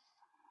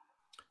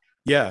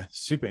 Yeah,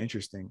 super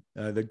interesting.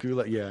 The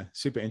gulag,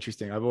 super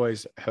interesting. I've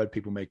always heard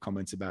people make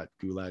comments about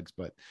gulags,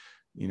 but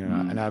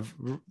and I've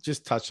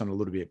just touched on it a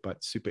little bit,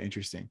 but super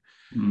interesting.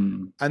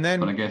 And then,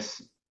 but I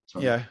guess,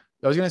 sorry.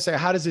 I was going to say,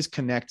 how does this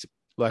connect?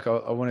 Like,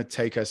 I want to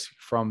take us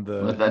from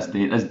the. Well, that's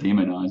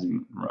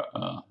demonizing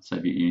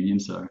Soviet Union.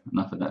 So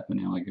enough of that for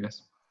now, I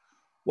guess.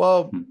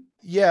 Well,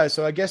 yeah.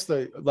 So I guess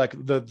the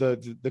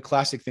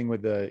classic thing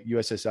with the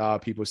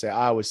USSR, people say,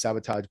 I was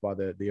sabotaged by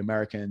the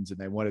Americans and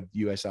they wanted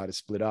USSR to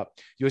split up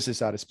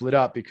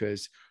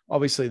because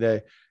obviously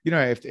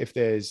if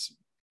there's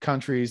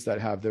countries that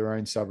have their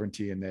own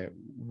sovereignty and they're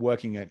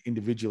working at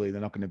individually,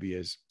 they're not going to be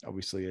as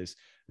obviously as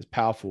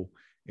powerful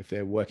if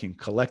they're working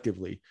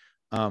collectively.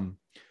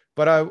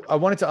 But I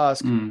wanted to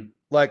ask,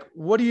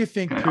 what do you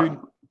think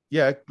Putin?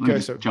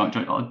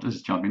 I'll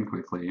just jump in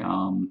quickly.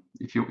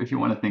 If you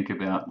want to think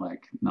about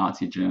like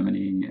Nazi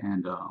Germany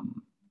and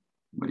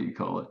what do you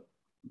call it,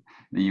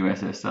 the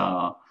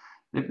USSR,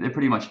 they're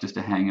pretty much just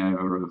a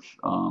hangover of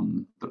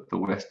the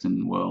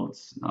Western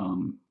world's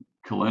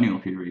colonial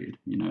period.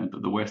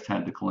 The West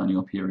had the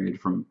colonial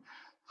period from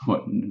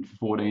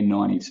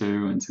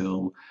 1492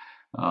 until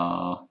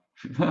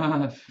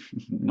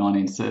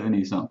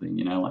 1970 something.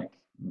 Like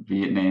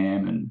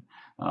Vietnam and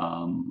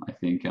I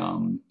think.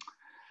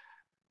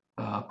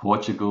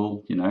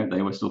 Portugal,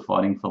 they were still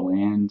fighting for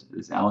land.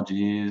 There's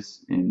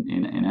Algiers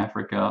in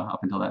Africa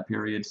up until that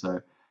period. So,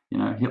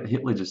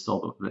 Hitler just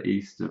saw the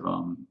east of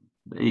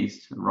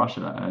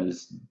Russia,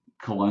 as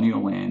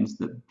colonial lands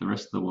that the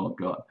rest of the world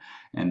got,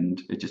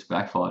 and it just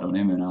backfired on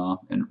him.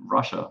 And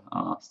Russia,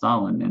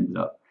 Stalin ended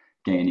up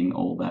gaining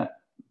all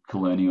that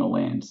colonial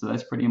land. So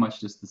that's pretty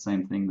much just the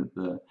same thing that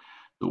the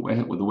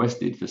West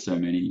did for so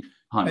many.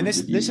 And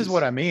this is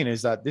what I mean,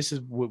 is that this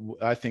is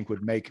what I think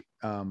would make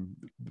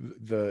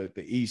the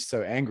East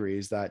so angry,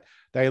 is that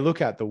they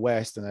look at the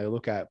West and they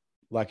look at,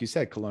 like you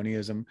said,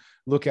 colonialism,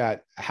 look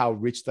at how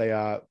rich they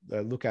are,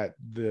 look at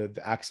the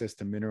access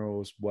to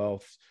minerals,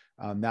 wealth,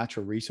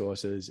 natural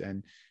resources.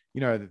 And,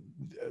 the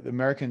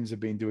Americans have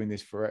been doing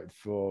this for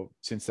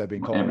since they've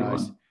been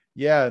colonized. Everyone.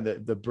 Yeah.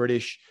 The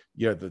British,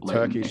 the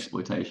Turkish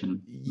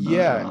exploitation.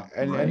 Yeah.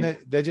 And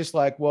they're just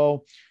like,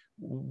 well,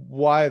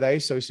 why are they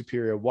so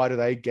superior? Why do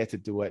they get to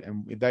do it?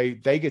 And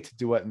they get to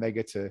do it, and they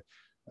get to,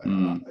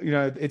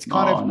 it's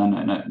kind of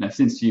no.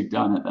 Since you've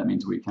done it, that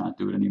means we can't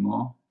do it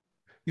anymore.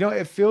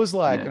 It feels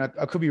like, and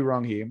I could be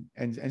wrong here,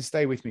 and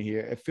stay with me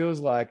here. It feels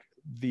like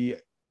the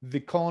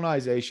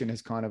colonization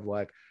has kind of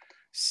like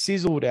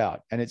sizzled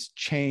out, and it's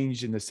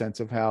changed in the sense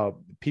of how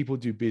people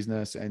do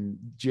business and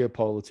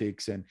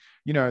geopolitics, and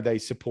they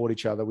support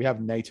each other. We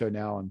have NATO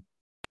now,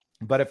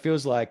 but it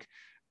feels like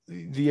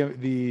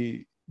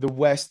the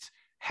West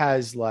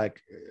has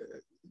like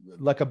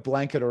a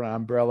blanket or an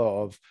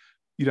umbrella of,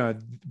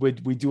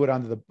 we do it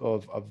under the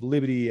of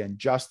liberty and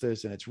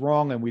justice, and it's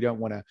wrong, and we don't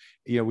want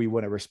to, we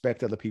want to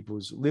respect other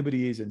people's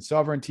liberties and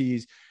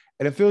sovereignties.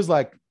 And it feels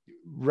like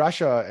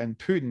Russia and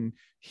Putin,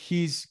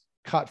 he's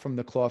cut from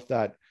the cloth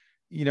that,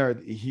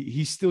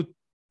 he's still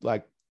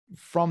like,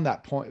 from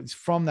that point,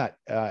 from that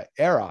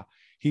era,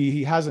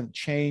 he hasn't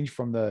changed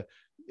from the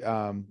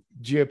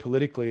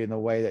geopolitically in the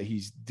way that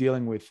he's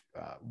dealing with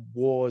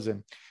wars.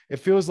 And it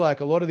feels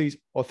like a lot of these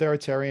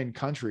authoritarian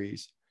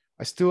countries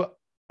are still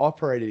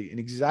operating in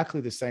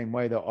exactly the same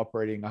way they're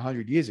operating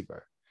 100 years ago.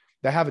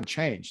 They haven't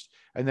changed,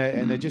 and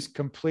they're just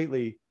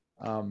completely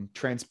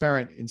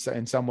transparent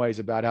in some ways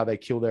about how they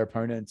kill their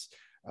opponents.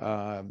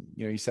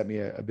 You sent me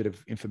a bit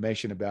of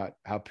information about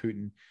how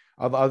Putin.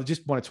 I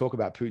just want to talk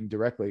about Putin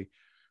directly,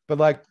 but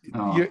like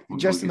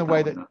just in the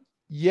way that.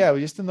 Yeah,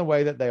 just in the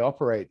way that they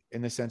operate,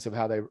 in the sense of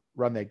how they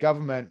run their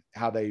government,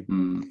 how they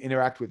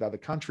interact with other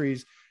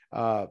countries.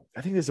 I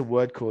think there's a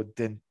word called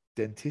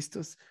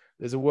dentistus.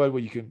 There's a word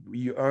where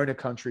you own a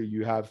country,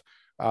 you have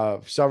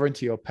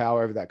sovereignty or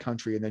power over that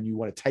country, and then you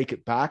want to take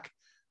it back.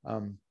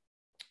 Can't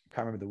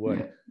remember the word.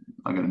 Yeah,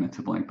 I got a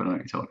mental blank, but I know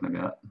what you're talking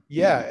about.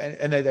 Yeah,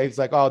 and it's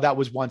like, oh, that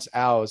was once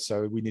ours,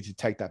 so we need to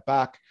take that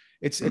back.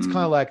 It's kind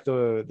of like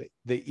the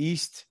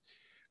East.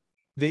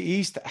 The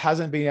East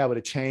hasn't been able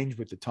to change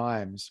with the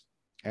times,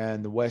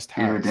 and the West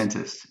has.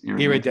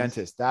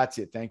 Irredentist. That's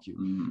it. Thank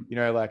you.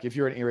 Like if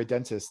you're an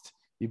irredentist,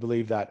 you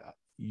believe that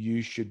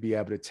you should be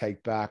able to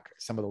take back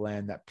some of the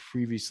land that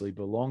previously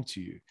belonged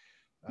to you.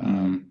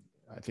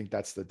 I think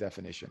that's the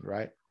definition,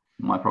 right?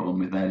 My problem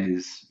with that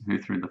is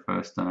who threw the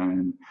first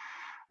stone?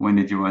 When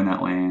did you own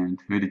that land?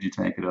 Who did you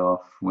take it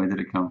off? Where did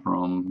it come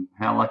from?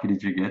 How lucky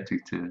did you get to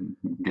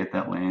get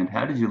that land?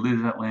 How did you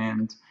lose that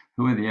land?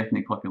 Who are the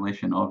ethnic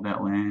population of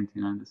that land?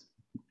 There's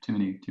too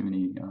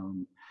many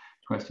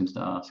questions to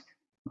ask.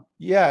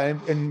 Yeah,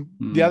 and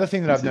the other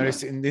thing that I've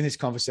noticed in this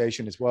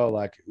conversation as well,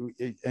 like,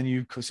 and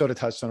you sort of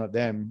touched on it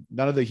then,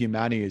 none of the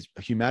humanity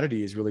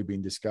is really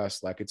being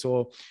discussed. Like, it's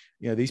all,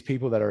 these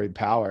people that are in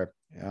power,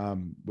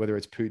 whether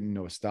it's Putin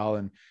or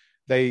Stalin,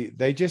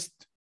 they just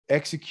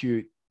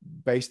execute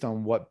based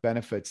on what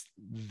benefits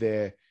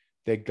their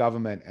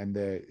government and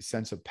their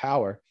sense of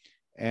power,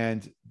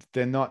 and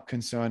they're not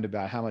concerned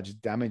about how much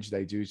damage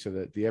they do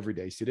to the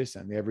everyday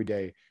citizen, the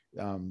everyday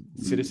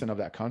citizen of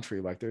that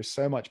country. Like, there's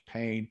so much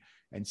pain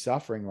and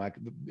suffering. Like,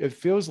 it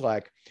feels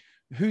like,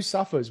 who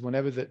suffers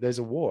whenever there's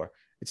a war?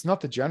 It's not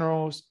the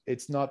generals,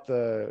 it's not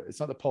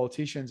the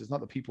politicians, it's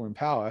not the people in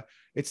power,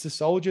 it's the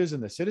soldiers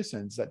and the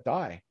citizens that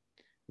die,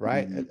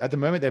 right? At the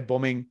moment, they're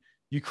bombing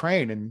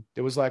Ukraine, and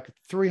there was like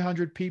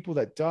 300 people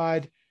that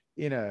died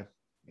in a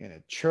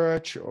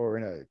church or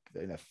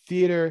in a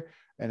theater,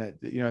 and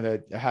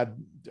they had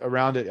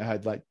around it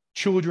had like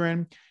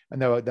children,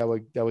 and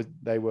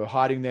they were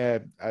hiding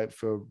there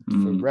for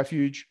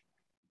refuge.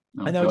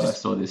 And I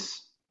saw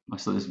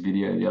this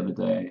video the other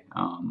day.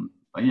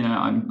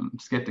 I'm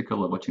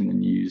skeptical of watching the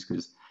news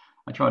because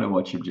I try to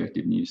watch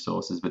objective news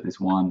sources, but this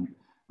one,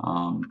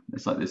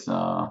 it's like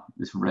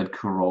this red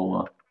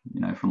Corolla,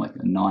 from like a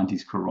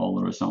 90s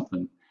Corolla or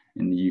something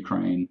in the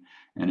Ukraine,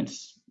 and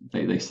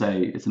they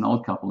say it's an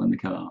old couple in the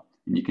car,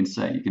 and you can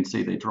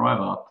see they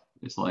drive up.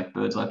 It's like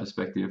bird's eye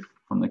perspective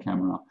from the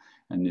camera,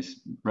 and this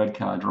red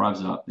car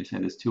drives up. They say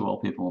there's two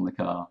old people in the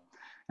car,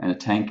 and a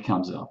tank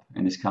comes up,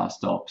 and this car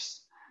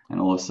stops, and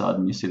all of a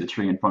sudden you see the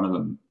tree in front of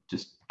them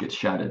just get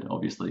shattered.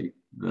 Obviously,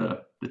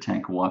 the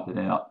tank wiped it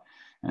out,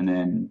 and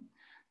then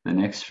the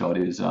next shot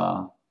is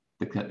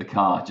the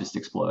car just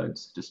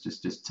explodes,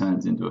 just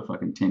turns into a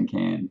fucking tin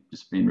can,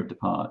 just being ripped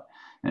apart,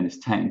 and this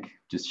tank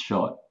just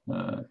shot,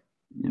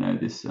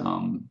 this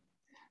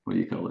what do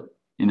you call it?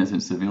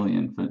 Innocent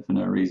civilian for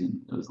no reason.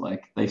 It was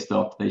like they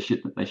stopped, they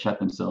shut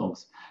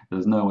themselves. There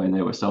was no way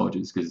they were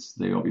soldiers, because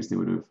they obviously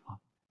would have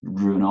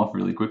driven off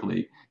really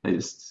quickly. They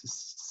just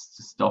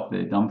stopped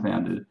there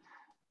dumbfounded,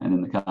 and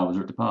then the car was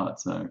ripped apart.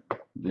 So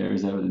there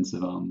is evidence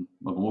of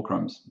war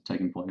crimes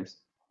taking place.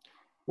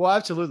 Well,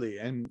 absolutely.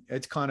 And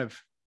it's kind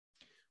of,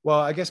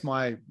 well, I guess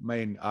my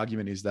main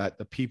argument is that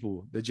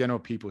the general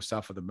people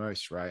suffer the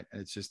most, right?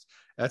 And it's just,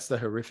 that's the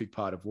horrific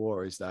part of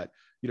war, is that,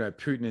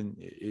 Putin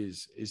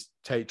is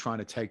trying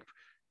to take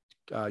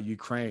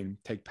Ukraine,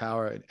 take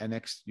power and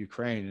annex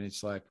Ukraine. And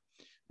it's like,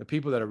 the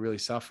people that are really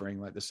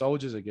suffering, like the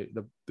soldiers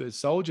the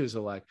soldiers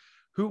are like,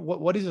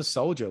 what is a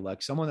soldier?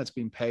 Like, someone that's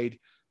been paid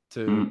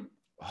to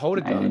hold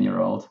a gun.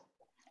 18-year-old.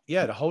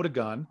 Yeah, to hold a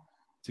gun,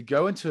 to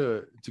go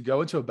into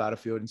a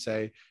battlefield and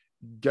say,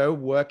 go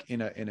work in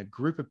a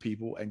group of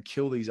people and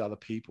kill these other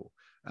people,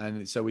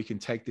 and so we can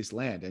take this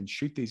land and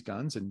shoot these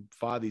guns and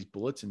fire these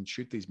bullets and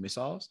shoot these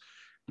missiles.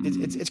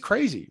 It's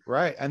crazy,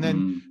 right? And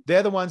then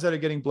they're the ones that are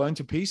getting blown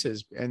to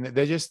pieces, and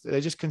they're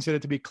just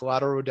considered to be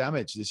collateral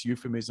damage. This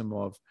euphemism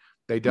of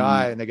they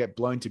die and they get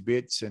blown to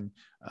bits, and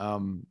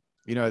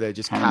They're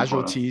just Cannon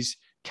fodder.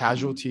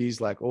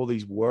 casualties, like all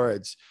these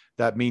words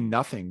that mean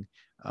nothing.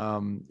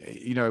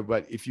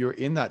 But if you're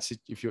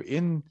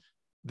in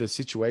the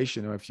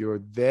situation, or if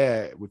you're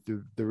there with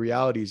the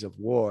realities of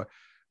war,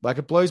 like,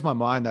 it blows my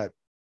mind that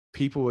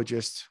people would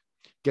just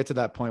get to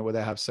that point where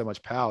they have so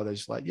much power. They're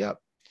just like, yep,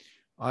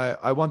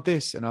 I want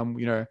this.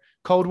 And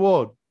Cold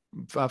War,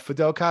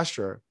 Fidel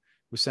Castro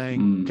was saying,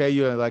 Mm. okay,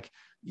 you're like,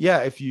 yeah,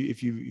 if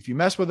you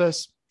mess with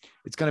us,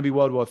 it's going to be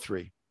World War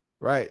III,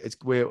 right?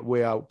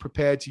 We are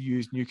prepared to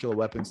use nuclear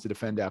weapons to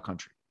defend our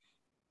country.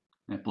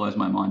 It blows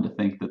my mind to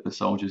think that the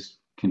soldiers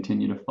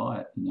continue to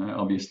fight.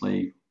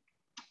 Obviously,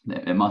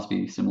 it must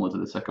be similar to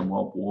the Second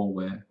World War,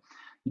 where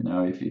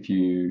if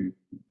you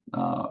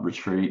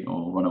retreat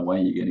or run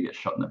away, you're going to get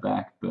shot in the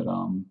back. But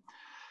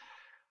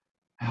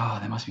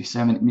there must be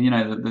so many.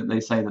 They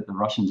say that the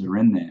Russians are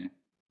in there,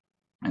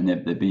 and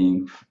they're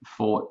being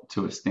fought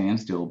to a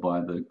standstill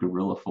by the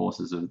guerrilla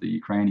forces of the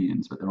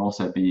Ukrainians, but they're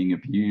also being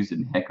abused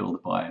and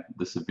heckled by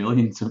the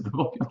civilians of the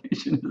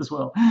population as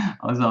well.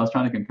 I was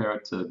trying to compare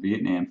it to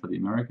Vietnam for the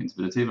Americans,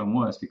 but it's even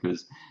worse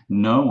because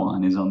no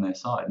one is on their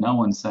side. No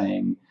one's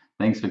saying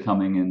thanks for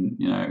coming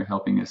and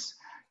helping us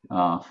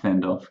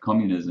fend off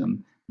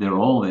communism. They're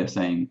all there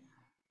saying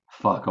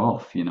fuck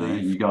off. Leave.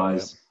 You Yeah.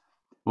 guys.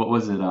 What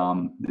was it?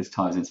 This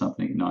ties in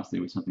something nicely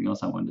with something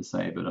else I wanted to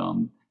say, but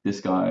this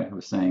guy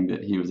was saying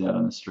that he was out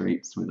on the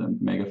streets with a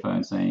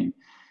megaphone saying,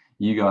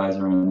 "You guys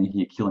are only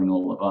here killing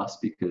all of us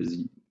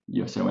because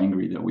you're so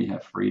angry that we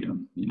have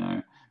freedom.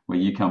 Where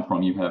you come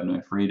from, you have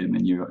no freedom,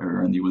 and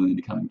you're only willing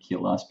to come and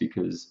kill us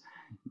because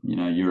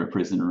you're a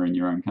prisoner in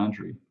your own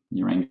country.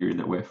 You're angry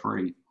that we're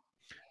free."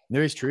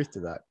 There is truth to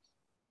that.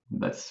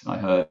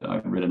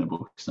 I read in a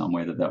book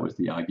somewhere that was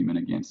the argument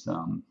against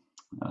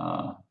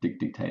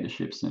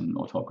dictatorships and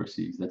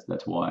autocracies.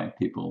 That's why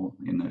people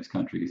in those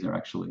countries are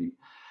actually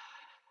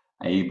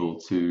able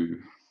to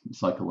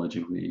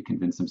psychologically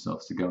convince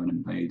themselves to go and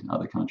invade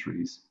other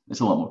countries.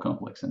 It's a lot more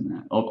complex than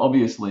that.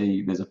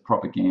 Obviously, there's a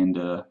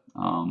propaganda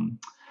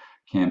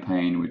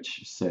campaign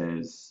which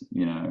says,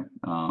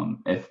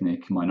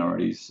 ethnic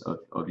minorities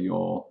of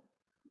your,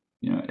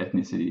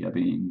 ethnicity are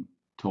being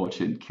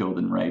tortured, killed,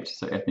 and raped.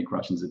 So ethnic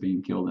Russians are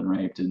being killed and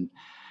raped, and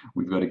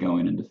we've got to go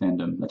in and defend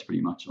them. That's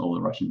pretty much all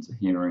the Russians are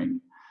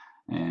hearing.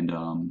 And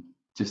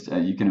just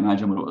you can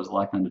imagine what it was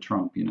like under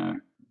Trump.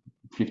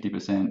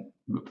 50%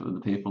 of the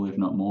people, if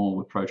not more,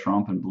 were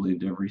pro-Trump and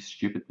believed every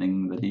stupid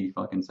thing that he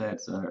fucking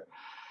said. So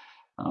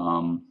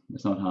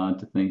it's not hard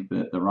to think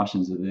that the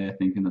Russians are there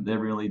thinking that they're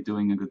really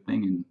doing a good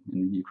thing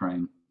in the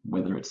Ukraine,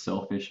 whether it's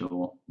selfish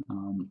or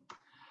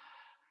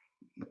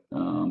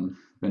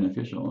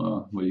beneficial,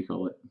 or what do you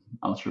call it?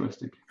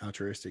 Altruistic,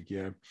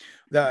 yeah.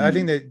 I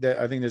think Mm. that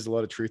I think there's a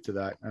lot of truth to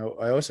that.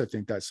 I also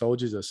think that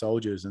soldiers are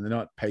soldiers, and they're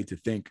not paid to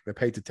think; they're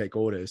paid to take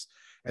orders,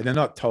 and they're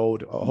not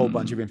told a whole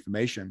bunch of Mm.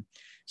 information.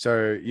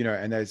 So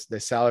and there's their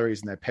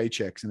salaries and their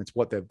paychecks, and it's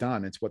what they've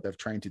done, it's what they've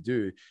trained to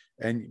do.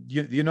 And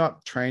you're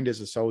not trained as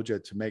a soldier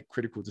to make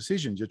critical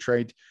decisions. You're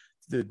trained.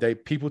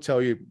 People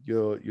tell you,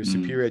 your Mm.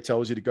 superior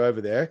tells you to go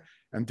over there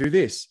and do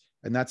this,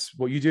 and that's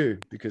what you do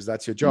because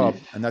that's your And job,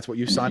 and that's what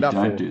you've if signed you up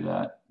don't for. do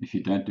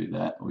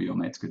that, all your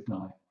mates could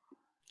die.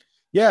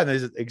 Yeah,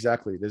 there's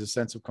a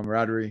sense of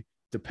camaraderie,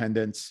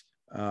 dependence,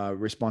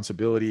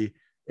 responsibility.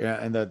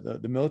 Yeah, and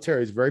the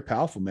military is very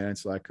powerful, man.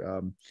 It's like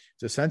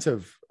it's a sense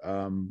of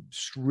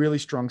really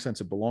strong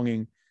sense of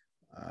belonging,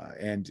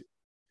 and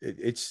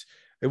it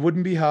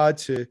wouldn't be hard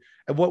to.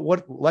 And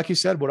what like you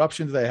said, what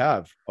option do they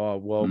have? Oh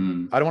well,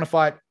 Mm. I don't want to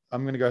fight.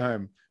 I'm going to go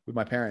home with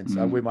my parents,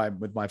 Mm.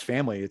 with my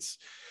family. It's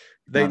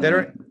No, they no,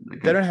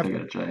 don't they don't have, they go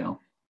to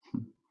jail.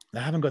 they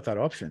haven't got that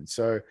option.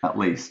 So At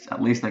least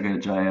they go to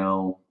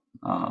jail.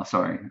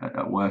 Sorry,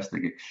 at worst they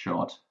get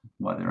shot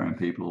by their own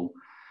people.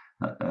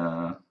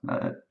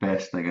 At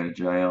best they go to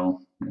jail,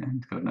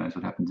 and God knows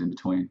what happens in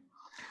between.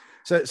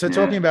 So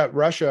talking Yeah. about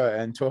Russia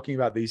and talking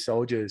about these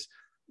soldiers,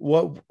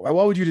 what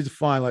would you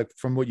define, like,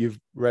 from what you've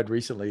read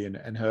recently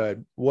and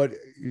heard, what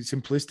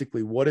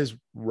simplistically, what is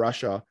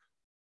Russia,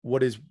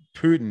 what is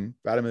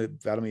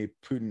Vladimir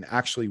Putin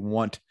actually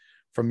want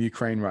from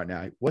Ukraine right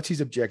now? What's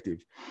his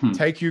objective? Hmm.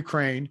 Take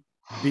Ukraine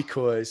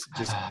because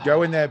just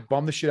go in there,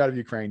 bomb the shit out of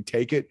Ukraine,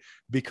 take it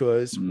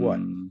because what?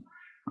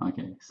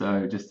 Okay,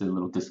 so just a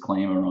little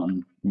disclaimer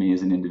on me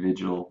as an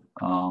individual.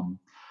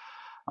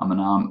 I'm an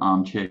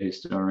armchair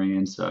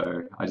historian,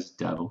 so I just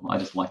dabble. I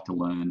just like to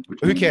learn, which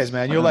Who cares, means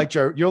man? I don't.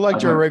 You're like I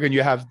Joe don't. Rogan.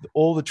 You have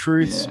all the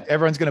truths. Yeah,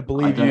 Everyone's going to I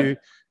believe don't. you.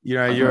 You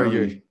know, I don't you're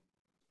really.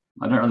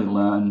 I don't really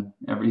learn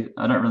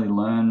I don't really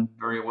learn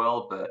very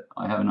well, but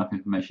I have enough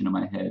information in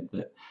my head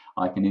that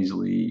I can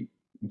easily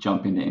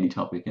jump into any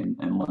topic and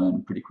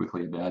learn pretty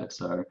quickly about it.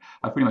 So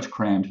I pretty much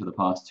crammed for the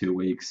past 2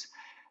 weeks,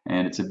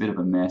 and it's a bit of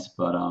a mess.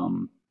 But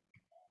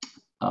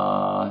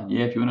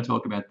yeah, if you want to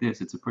talk about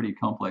this, it's a pretty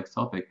complex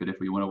topic. But if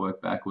we want to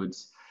work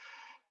backwards,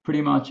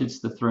 pretty much it's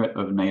the threat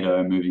of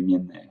NATO moving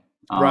in there.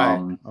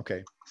 right.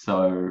 Okay.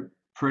 So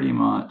pretty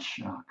much,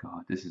 oh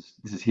God, this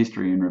is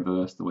history in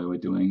reverse the way we're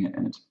doing it,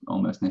 and it's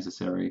almost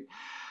necessary.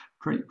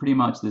 pretty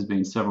much there's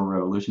been several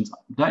revolutions.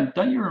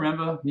 Don't you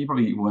remember? You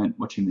probably weren't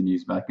watching the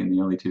news back in the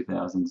early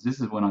 2000s.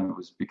 This is when I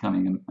was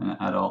becoming an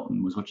adult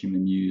and was watching the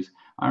news.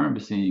 I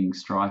remember seeing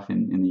strife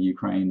in the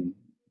Ukraine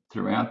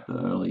throughout the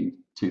early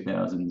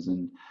 2000s,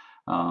 and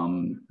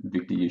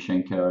Viktor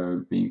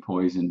Yushchenko being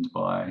poisoned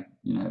by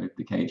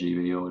the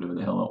KGB or whatever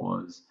the hell it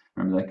was.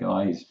 Remember that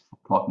guy? His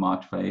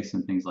pockmarked face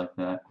and things like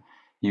that.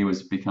 He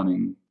was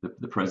becoming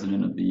the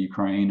president of the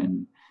Ukraine,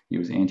 and he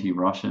was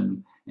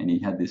anti-Russian, and he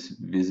had this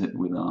visit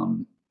with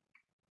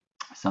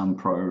some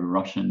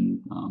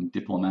pro-Russian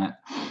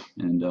diplomat,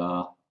 and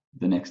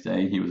the next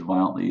day he was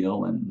violently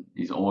ill, and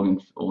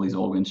all his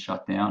organs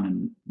shut down,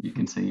 and you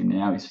can see him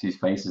now. His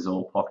face is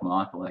all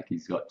pockmarked, like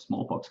he's got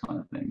smallpox kind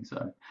of thing.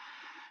 So,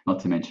 not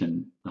to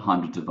mention the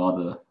hundreds of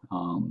other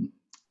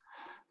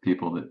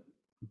people that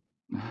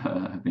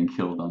have been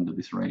killed under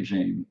this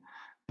regime.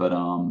 But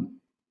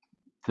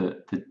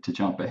to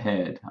jump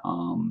ahead,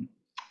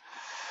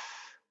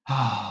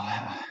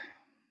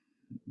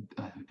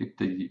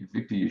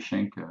 Viktor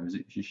Yushchenko, is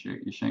it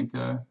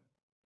Yushchenko?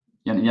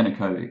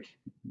 Yanukovych,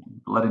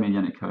 Vladimir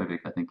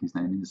Yanukovych, I think his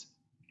name is.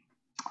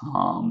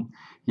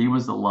 He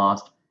was the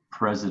last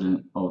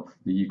president of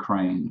the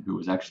Ukraine who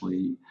was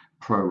actually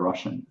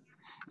pro-Russian,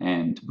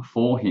 and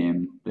before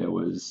him there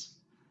was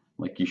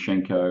like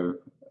Yushchenko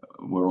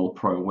were all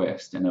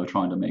pro-West, and they were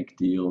trying to make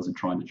deals and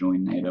trying to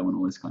join NATO and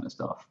all this kind of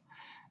stuff.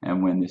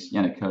 And when this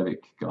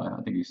Yanukovych guy,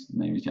 I think his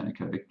name is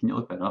Yanukovych, can you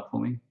look that up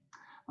for me?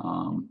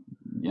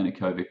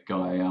 Yanukovych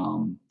guy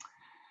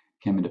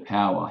came into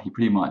power. He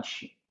pretty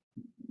much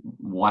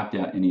wiped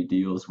out any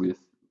deals with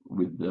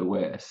the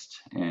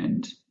West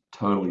and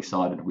totally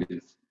sided with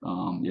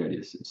there it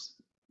is.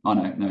 Oh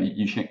no,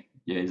 Yushchenko.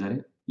 Yeah, is that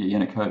it? Yeah,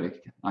 Yanukovych.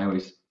 I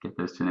always get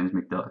those two names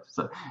mixed up.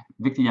 So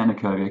Viktor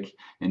Yanukovych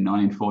in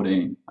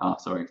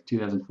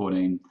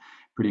 2014,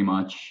 pretty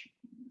much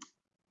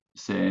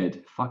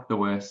said, "Fuck the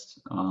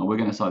West. We're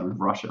going to side with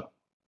Russia."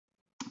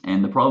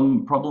 And the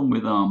problem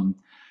with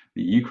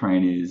the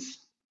Ukraine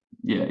is,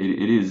 yeah,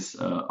 it is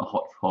a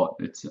hot pot.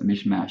 It's a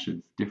mishmash of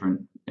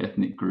different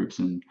ethnic groups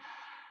and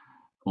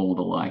all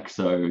the like.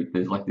 So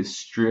there's like this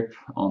strip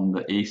on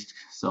the east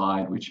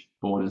side which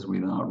borders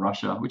with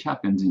Russia, which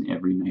happens in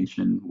every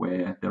nation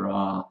where there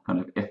are kind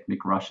of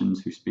ethnic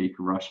Russians who speak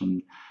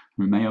Russian,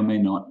 who may or may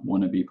not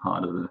want to be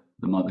part of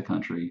the mother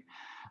country.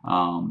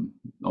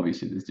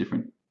 Obviously, there's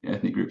different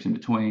ethnic groups in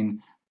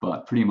between,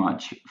 but pretty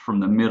much from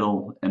the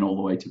middle and all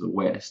the way to the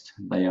west,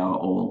 they are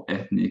all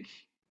ethnic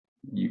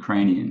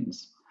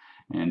Ukrainians.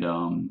 And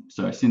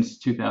so since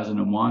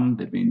 2001,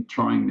 they've been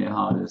trying their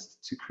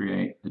hardest to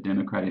create a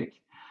democratic,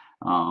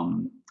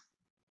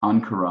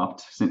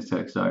 uncorrupt, so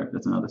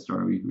that's another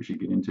story we should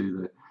get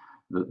into,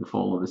 the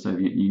fall of the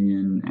Soviet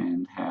Union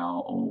and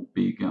how all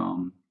big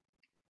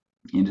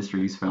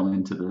industries fell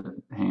into the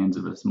hands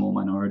of a small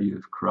minority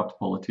of corrupt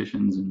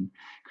politicians and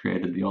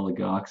created the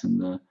oligarchs and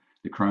the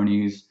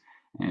cronies.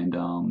 And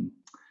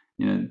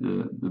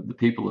the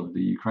people of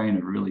the Ukraine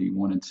have really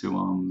wanted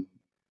to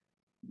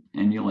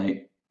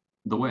emulate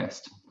the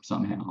West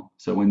somehow.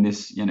 So when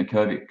this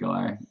Yanukovych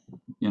guy,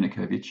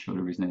 Yanukovych,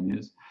 whatever his name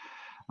is,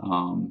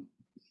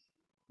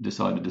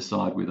 decided to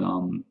side with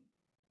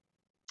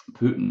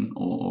Putin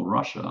or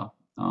Russia,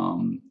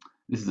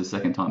 this is the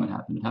second time it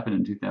happened. It happened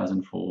in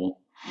 2004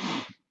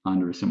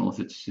 under a similar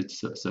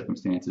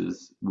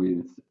circumstances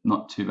with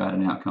not too bad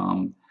an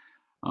outcome.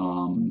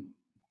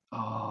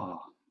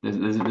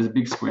 There's a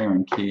big square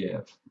in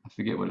Kiev. I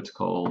forget what it's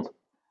called,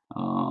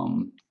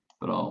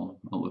 but I'll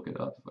look it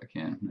up if I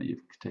can. Now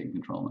you've taken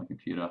control of my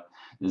computer.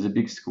 There's a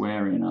big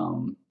square in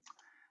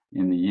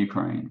the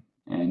Ukraine,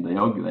 and they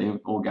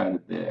all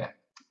gathered there,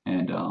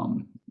 and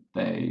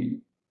they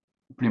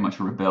pretty much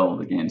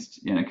rebelled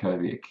against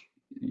Yanukovych.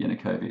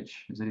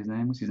 Is that his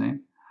name? What's his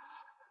name?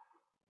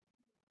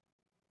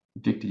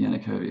 Viktor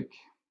Yanukovych.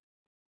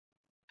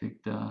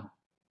 Viktor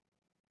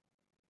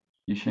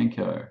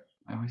Yushchenko.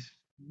 I always.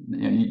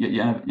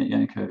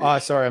 Yanukovych. Oh,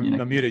 sorry,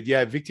 I'm muted.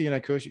 Yeah, Viktor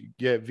Yanukovych.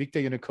 Yeah, Viktor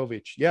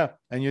Yanukovych. Yeah,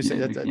 and you're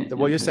saying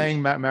what you're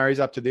saying marries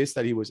up to this,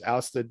 that he was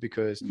ousted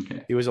because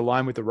he was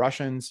aligned with the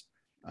Russians,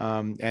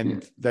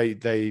 and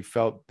they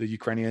felt, the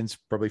Ukrainians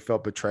probably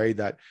felt betrayed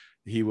that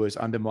he was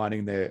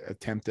undermining their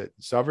attempt at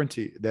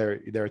sovereignty,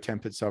 their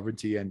attempt at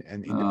sovereignty and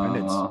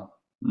independence.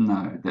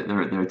 No,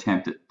 their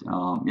attempt at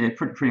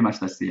pretty much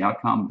that's the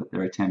outcome, but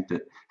their attempt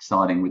at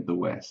siding with the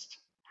West.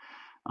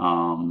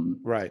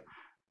 Right.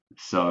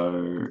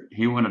 So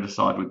he wanted to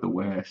side with the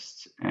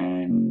West,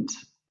 and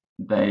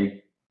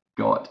they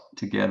got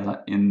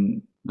together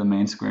in the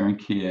main square in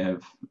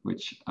Kiev,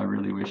 which I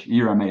really wish,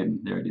 Euromaidan,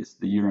 there it is,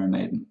 the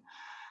Euromaidan.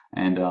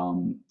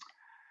 And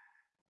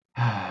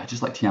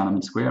just like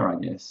Tiananmen Square, I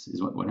guess,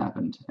 is what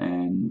happened.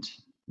 And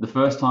the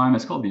first time,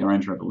 it's called the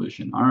Orange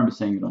Revolution. I remember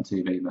seeing it on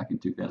TV back in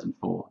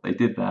 2004. They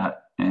did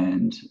that,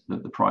 and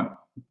the prime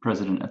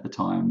president at the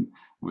time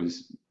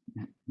was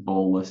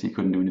ballless. He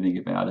couldn't do anything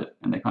about it,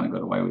 and they kind of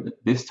got away with it.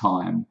 This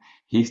time,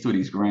 he stood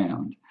his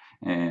ground,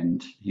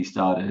 and he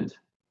started,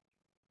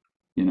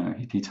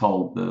 he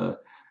told the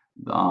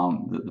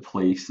the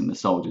police and the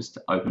soldiers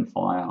to open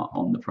fire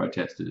on the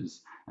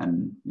protesters,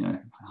 and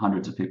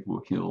hundreds of people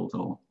were killed,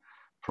 or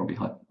probably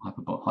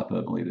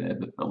hyperbole there,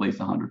 but at least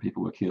 100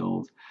 people were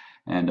killed,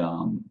 and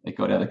it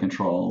got out of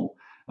control.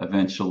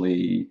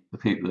 Eventually,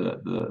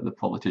 the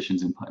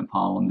politicians in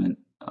Parliament,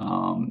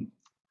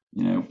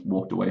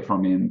 walked away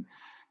from him.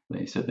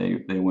 They said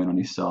they weren't on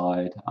his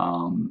side.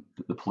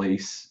 The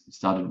police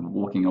started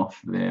walking off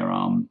their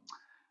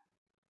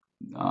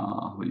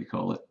what do you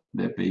call it?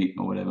 Their beat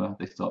or whatever.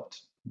 They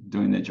stopped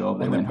doing their job.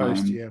 They went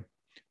post, home. yeah.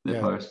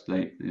 Their post.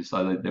 They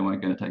decided they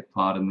weren't going to take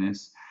part in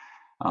this.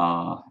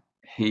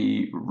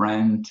 He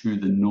ran to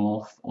the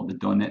north, or the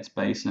Donetsk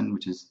Basin,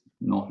 which is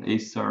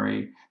northeast,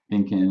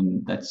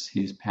 thinking that's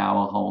his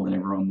power hold and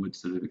everyone would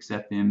sort of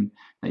accept him.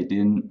 They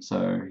didn't,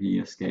 so he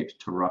escaped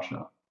to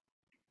Russia.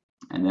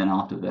 And then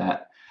after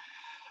that,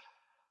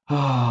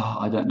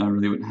 I don't know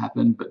really what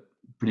happened, but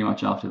pretty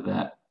much after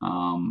that,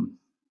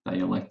 they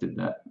elected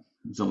that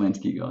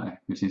Zelensky guy,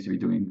 who seems to be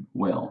doing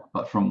well.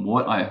 But from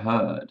what I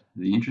heard,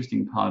 the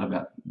interesting part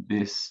about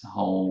this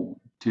whole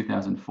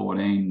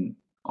 2014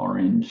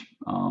 Orange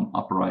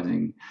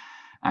uprising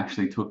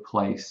actually took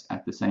place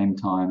at the same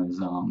time as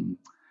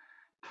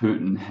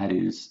Putin had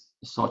his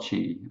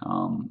Sochi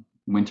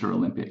Winter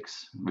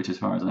Olympics, which, as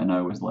far as I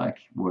know, was like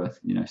worth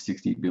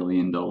 $60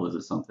 billion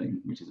or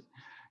something, which is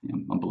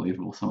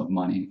unbelievable sum of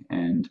money.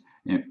 And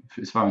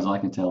as far as I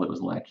can tell, it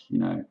was like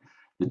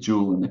the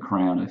jewel in the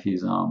crown of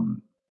his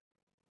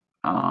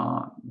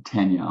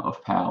tenure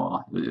of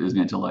power. It was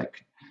meant to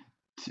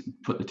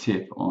put the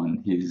tip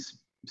on his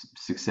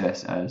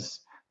success as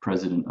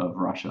president of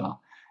Russia.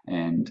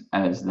 And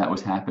as that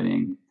was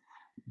happening,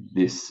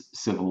 this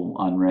civil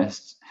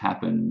unrest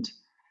happened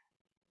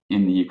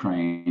in the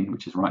Ukraine,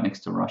 which is right next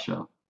to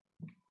Russia.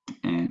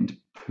 And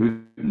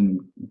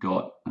Putin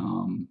got,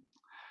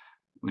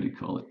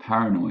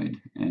 paranoid,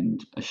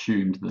 and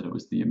assumed that it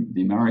was the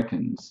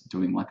Americans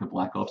doing like a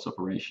black ops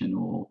operation,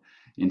 or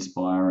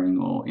inspiring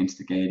or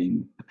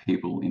instigating the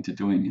people into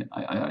doing it.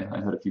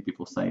 I heard a few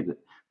people say that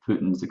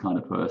Putin's the kind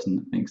of person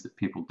that thinks that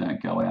people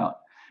don't go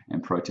out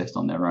and protest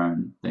on their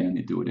own. They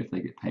only do it if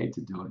they get paid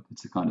to do it.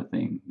 It's the kind of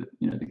thing that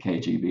the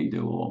KGB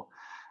do, or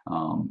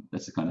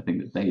that's the kind of thing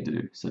that they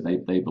do. So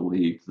they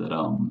believe that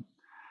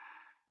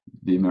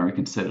the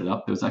Americans set it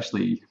up. There was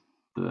actually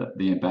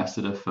the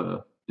ambassador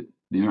for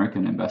the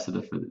American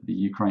ambassador for the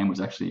Ukraine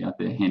was actually out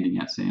there handing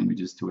out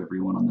sandwiches to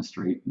everyone on the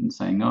street and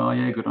saying, "Oh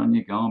yeah, good on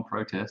you, go and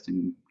protest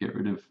and get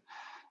rid of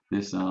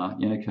this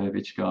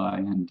Yanukovych guy."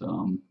 And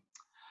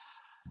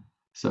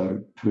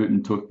so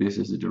Putin took this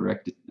as a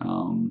direct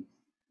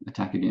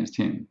attack against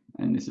him,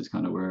 and this is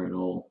kind of where it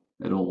all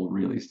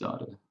really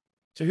started.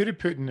 So who did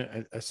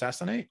Putin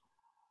assassinate?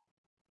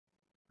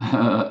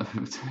 Yeah.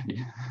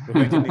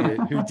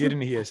 Who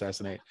didn't he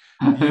assassinate?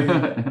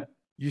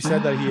 You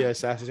said that he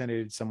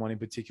assassinated someone in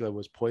particular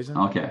was poisoned.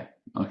 Okay.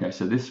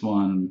 So this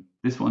one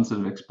sort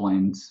of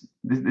explains.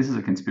 This is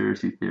a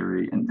conspiracy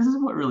theory, and this is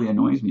what really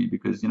annoys me,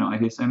 because I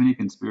hear so many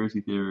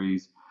conspiracy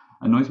theories.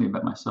 Annoys me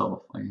about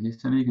myself. I hear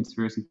so many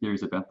conspiracy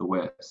theories about the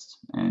West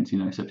and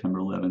September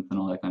 11th and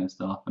all that kind of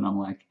stuff, and I'm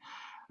like,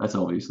 that's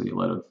obviously a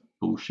lot of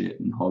bullshit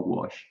and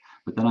hogwash.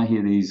 But then I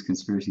hear these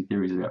conspiracy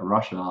theories about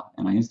Russia,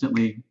 and I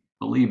instantly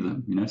believe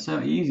them.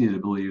 So easy to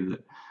believe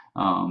that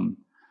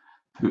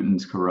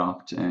Putin's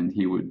corrupt and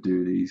he would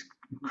do these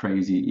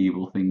crazy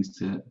evil things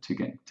to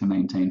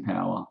maintain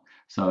power.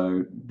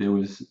 So there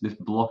was this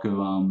block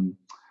of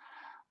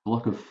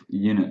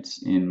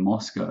units in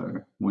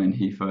Moscow when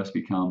he first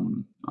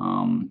became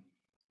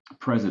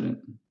president.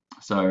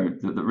 So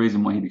the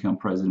reason why he became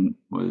president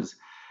was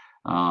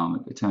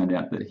it turned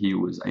out that he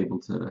was able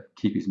to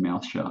keep his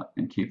mouth shut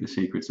and keep the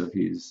secrets of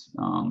his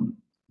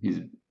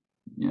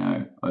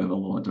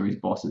overlords or his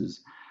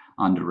bosses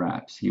under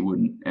wraps. He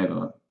wouldn't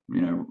ever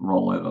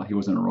roll over. He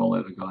wasn't a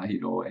rollover guy.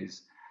 He'd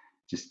always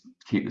just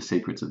keep the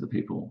secrets of the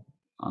people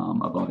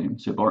above him.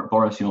 So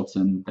Boris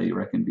Yeltsin, they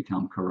reckon,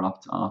 become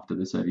corrupt after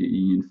the Soviet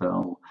Union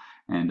fell,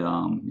 and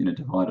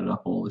divided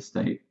up all the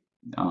state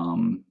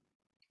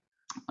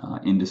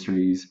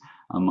industries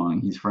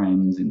among his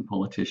friends and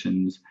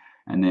politicians.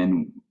 And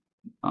then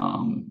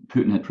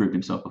Putin had proved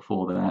himself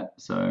before that.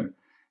 So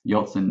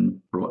Yeltsin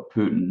brought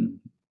Putin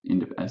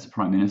as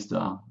prime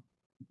minister,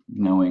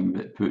 knowing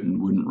that Putin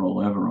wouldn't roll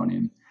over on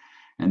him.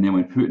 And then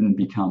when Putin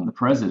became the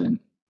president,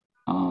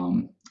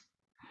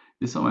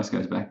 this almost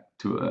goes back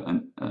to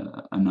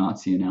a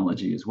Nazi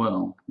analogy as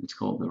well. It's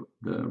called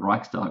the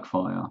Reichstag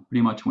fire.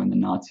 Pretty much when the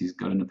Nazis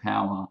got into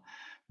power,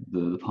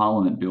 the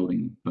parliament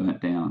building burnt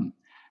down,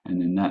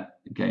 and then that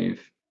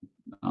gave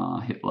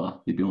Hitler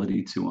the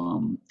ability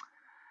to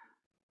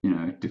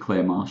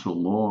declare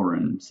martial law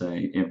and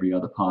say every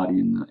other party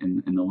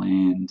in the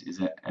land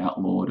is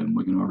outlawed, and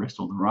we're going to arrest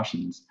all the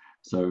Russians.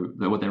 So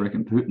what they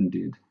reckon Putin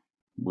did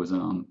was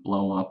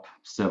blow up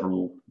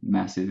several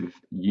massive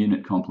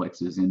unit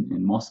complexes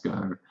in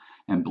Moscow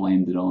and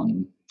blamed it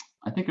on,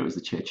 I think it was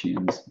the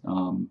Chechens.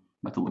 I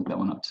have to look that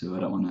one up too. I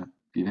don't want to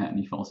give out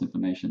any false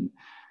information.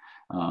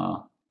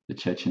 The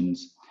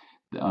Chechens.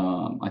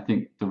 I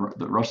think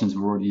the Russians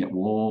were already at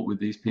war with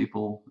these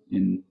people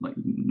in like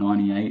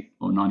 98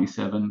 or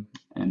 97,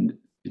 and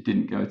it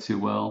didn't go too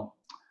well.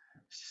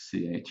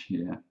 CH,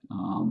 yeah.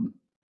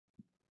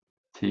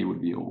 T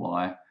would be a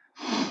Y.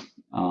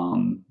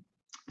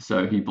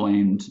 So he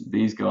blamed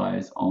these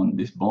guys on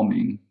this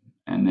bombing,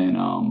 and then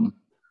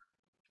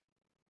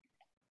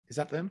Is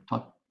that them?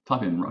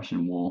 type in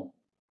Russian war.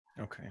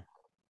 Okay.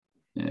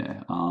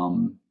 Yeah.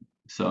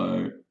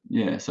 So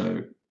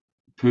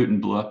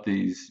Putin blew up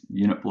these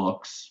unit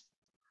blocks.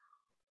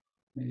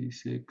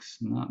 86.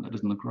 No, that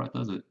doesn't look right,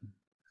 does it?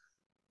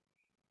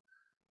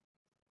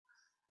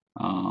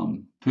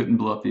 Putin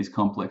blew up these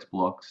complex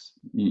blocks,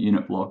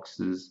 unit blocks,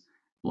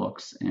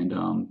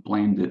 and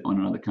blamed it on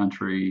another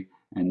country,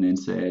 and then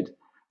said,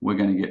 "We're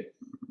going to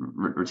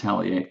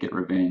retaliate, get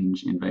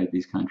revenge, invade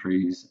these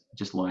countries,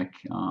 just like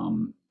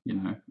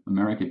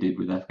America did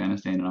with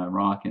Afghanistan and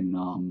Iraq,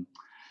 and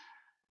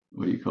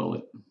what do you call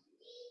it?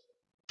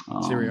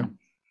 Syria.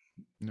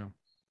 No.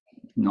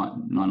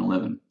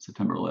 9/11,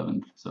 September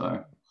 11th.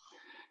 So,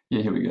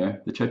 yeah, here we go.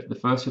 The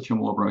First Chechen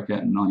War broke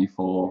out in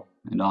 94,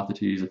 and after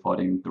 2 years of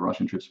fighting, the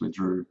Russian troops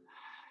withdrew.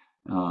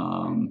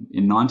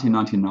 In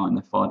 1999,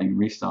 the fighting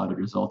restarted,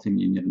 resulting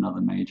in yet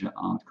another major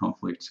armed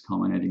conflict,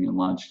 culminating in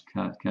large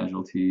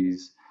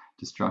casualties,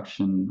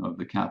 destruction of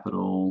the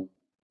capital,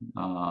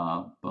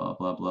 blah,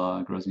 blah,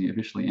 blah. Grozny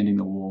officially ending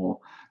the war,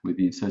 with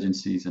the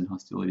insurgencies and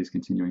hostilities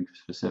continuing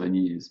for 7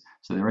 years.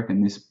 So they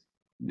reckon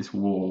this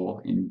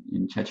war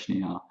in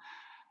Chechnya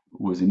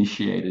was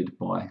initiated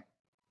by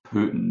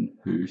Putin,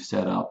 who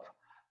set up,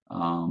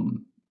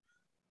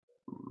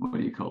 what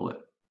do you call it,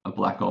 a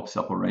black ops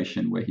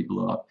operation where he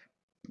blew up,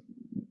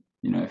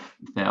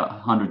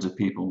 hundreds of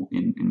people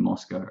in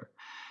Moscow.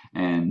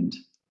 And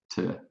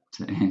to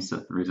answer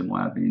the reason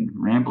why I've been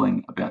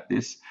rambling about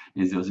this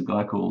is there was a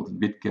guy called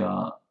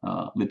Vitka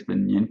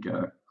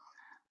Litvinenko,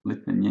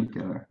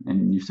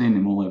 and you've seen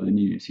him all over the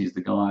news. He's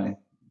the guy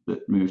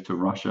that moved to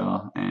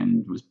Russia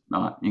and was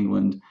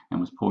England and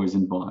was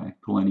poisoned by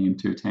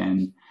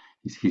polonium-210.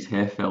 His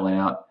hair fell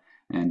out,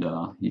 and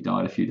he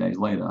died a few days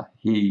later.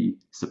 He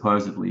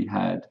supposedly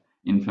had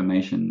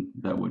information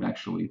that would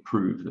actually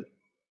prove that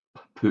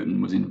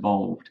Putin was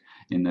involved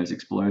in those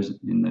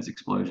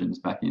explosions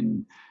back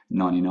in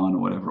 '99 or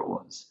whatever it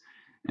was.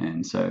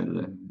 And so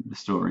the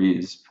story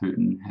is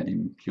Putin had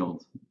him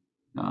killed,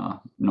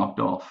 knocked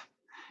off.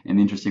 And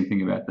the interesting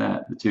thing about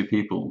that, the two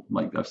people,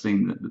 like I've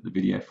seen the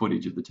video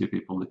footage of the two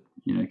people that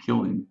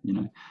killed him,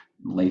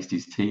 laced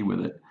his tea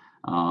with it.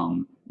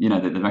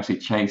 That they've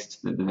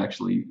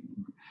actually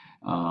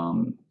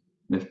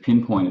they've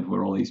pinpointed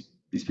where all these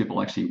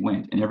people actually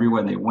went, and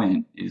everywhere they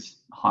went is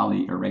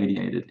highly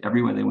irradiated.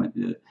 Everywhere they went,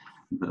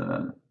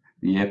 the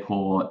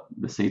airport,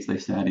 the seats they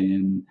sat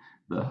in,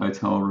 the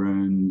hotel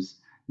rooms,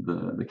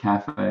 the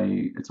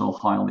cafe, it's all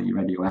highly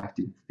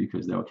radioactive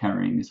because they were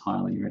carrying this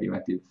highly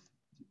radioactive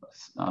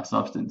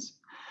substance.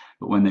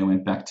 But when they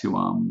went back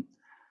to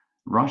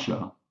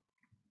Russia,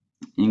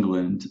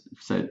 England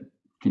said,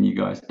 "Can you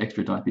guys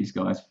extradite these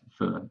guys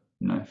for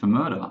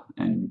murder?"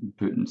 And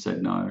Putin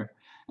said no.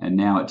 And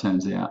now it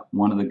turns out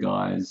one of the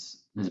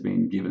guys has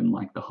been given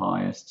like the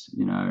highest,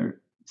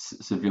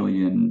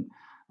 civilian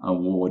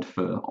award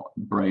for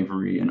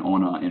bravery and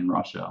honor in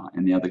Russia,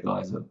 and the other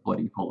guy's a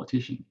bloody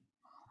politician.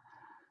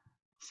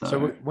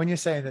 So when you're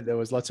saying that there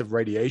was lots of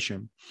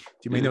radiation,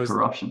 do you mean there was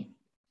corruption?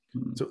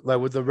 So, like,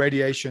 with the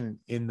radiation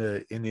in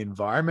the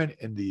environment,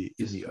 in the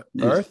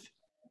earth,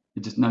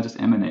 it just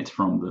emanates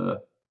from the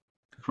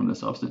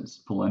substance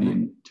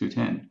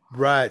polonium-210.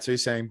 Right. So you're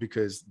saying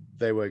because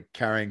they were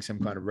carrying some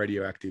kind of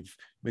radioactive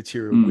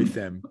material with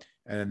them,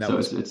 and that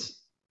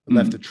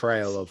left a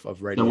trail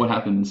of radiation. So what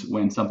happens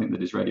when something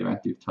that is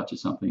radioactive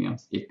touches something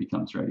else? It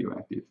becomes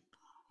radioactive.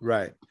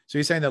 Right. So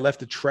you're saying they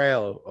left a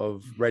trail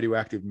of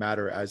radioactive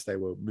matter as they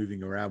were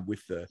moving around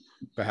with the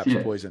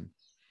poison.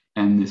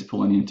 And this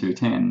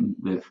polonium-210,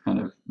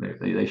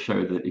 they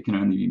show that it can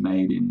only be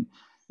made in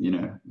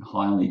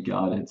highly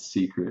guarded,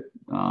 secret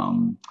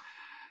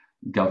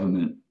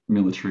government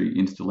military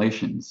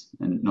installations,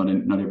 and not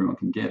everyone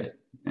can get it.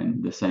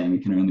 And they're saying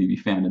it can only be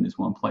found in this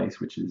one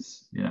place, which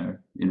is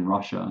in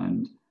Russia.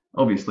 And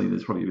obviously,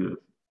 there's probably a bit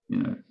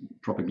of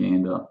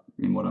propaganda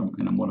in what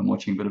I'm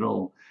watching, but it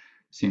all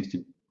seems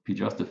to be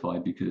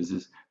justified because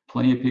there's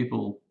plenty of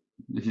people.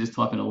 If you just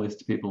type in a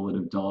list of people that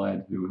have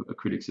died who are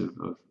critics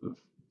of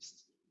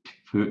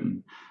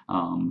Putin,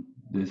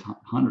 there's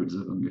hundreds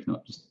of them, if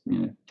not just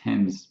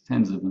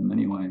tens of them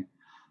anyway.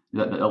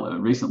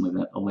 Recently,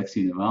 that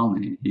Alexei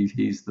Navalny,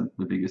 he's the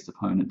biggest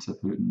opponent to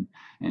Putin,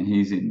 and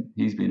he's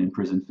been in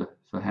prison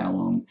for how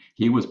long?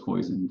 He was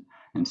poisoned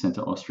and sent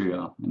to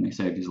Austria, and they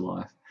saved his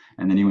life.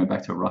 And then he went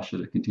back to Russia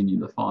to continue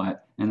the fight,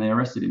 and they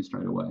arrested him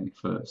straight away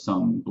for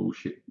some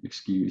bullshit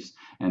excuse.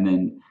 And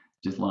then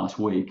just last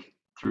week,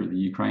 through the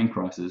Ukraine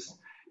crisis,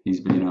 he's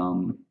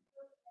been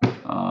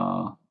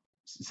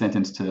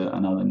sentenced to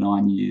another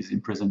 9 years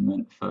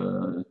imprisonment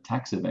for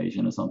tax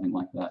evasion or something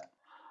like that.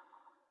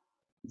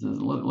 There's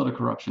a lot of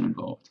corruption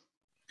involved.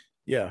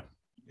 Yeah,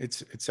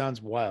 it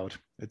sounds wild.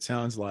 It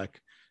sounds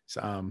like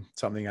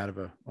something out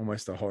of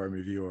almost a horror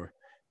movie, or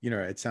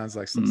it sounds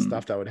like some Mm.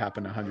 stuff that would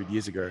happen 100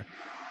 years ago.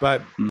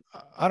 But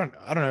I don't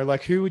know,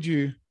 like who would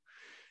you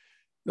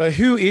like,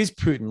 who is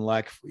Putin?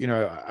 Like,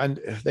 and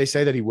they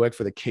say that he worked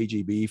for the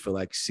KGB for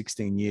like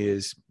 16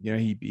 years.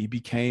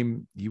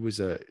 He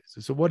was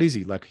so what is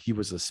he? Like, he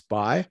was a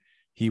spy.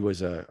 He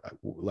was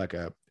like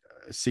a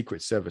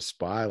secret service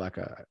spy, like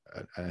an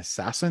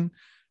assassin.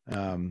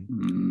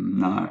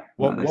 No,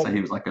 they say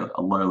he was like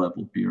a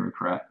low-level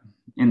bureaucrat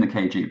in the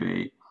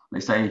KGB. They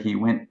say he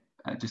went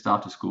just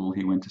after school.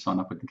 He went to sign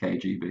up with the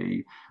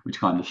KGB, which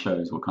kind of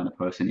shows what kind of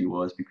person he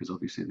was, because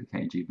obviously the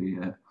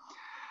KGB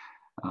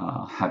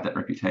had that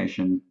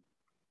reputation.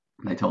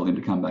 They told him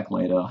to come back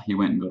later. He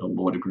went and got a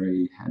law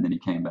degree, and then he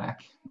came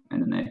back,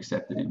 and then they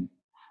accepted him.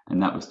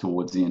 And that was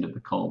towards the end of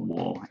the Cold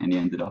War, and he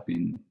ended up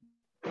in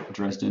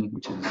Dresden,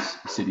 which is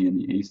a city in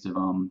the east of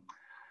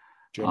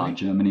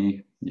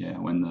Germany. Yeah,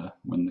 when the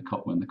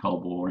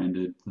Cold War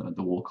ended,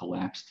 the war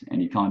collapsed, and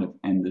he kind of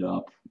ended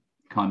up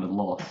kind of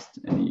lost.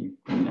 And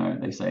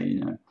they say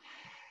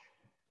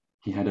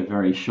he had a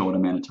very short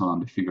amount of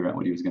time to figure out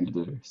what he was going to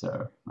do.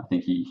 So I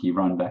think he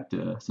ran back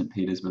to St.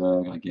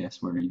 Petersburg, I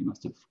guess, where he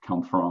must have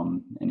come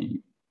from, and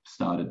he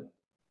started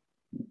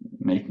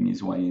making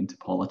his way into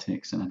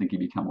politics. And I think he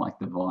became like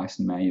the vice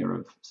mayor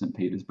of St.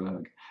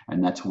 Petersburg,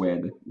 and that's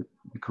where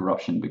the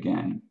corruption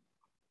began.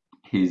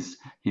 His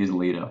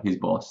leader, his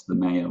boss, the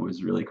mayor,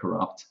 was really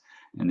corrupt.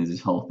 And there's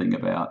this whole thing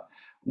about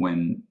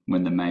when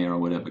the mayor or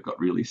whatever got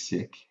really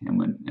sick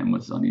and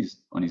was on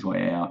his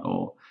way out,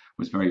 or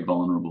was very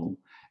vulnerable.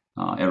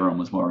 Everyone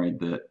was worried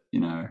that,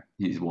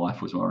 his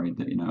wife was worried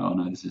that, oh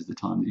no, this is the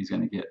time that he's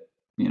going to get,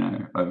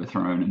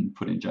 overthrown and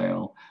put in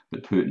jail.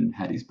 But Putin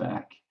had his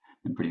back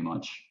and pretty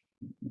much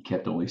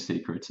kept all his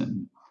secrets.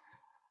 And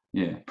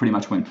yeah, pretty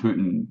much when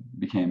Putin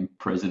became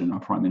president or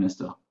prime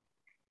minister,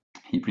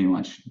 he pretty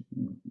much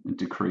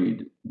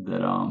decreed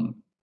that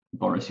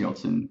Boris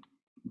Yeltsin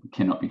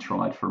cannot be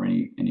tried for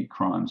any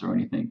crimes or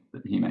anything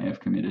that he may have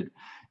committed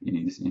in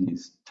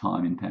his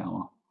time in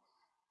power.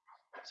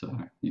 So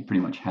he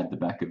pretty much had the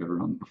back of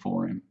everyone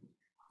before him.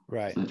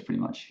 Right. So that's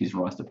pretty much his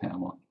rise to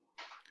power.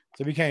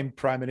 So he became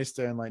prime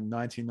minister in like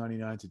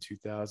 1999 to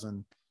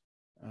 2000,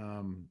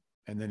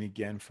 and then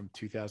again from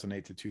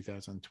 2008 to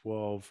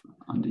 2012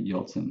 under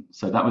Yeltsin.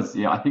 So that was,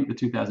 I think the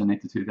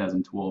 2008 to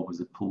 2012 was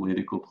a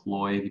political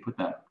ploy. He put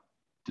that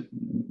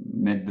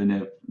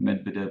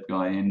Medvedev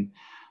guy in,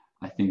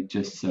 I think,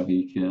 just so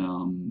he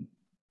can,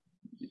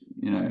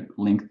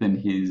 lengthen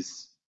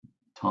his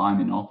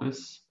time in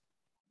office.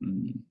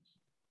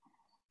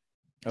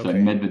 So okay.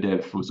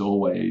 Medvedev was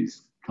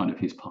always kind of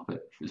his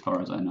puppet, as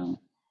far as I know,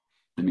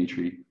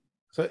 Dmitry.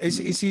 So is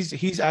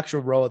his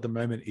actual role at the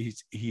moment,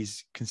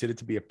 he's considered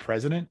to be a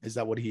president? Is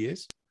that what he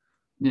is?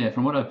 Yeah,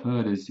 from what I've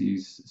heard,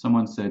 is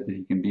someone said that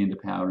he can be into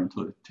power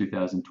until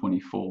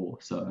 2024.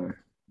 So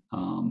I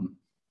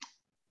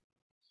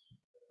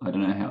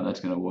don't know how that's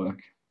going to work.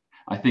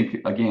 I think,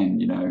 again,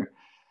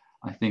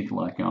 I think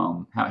like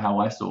how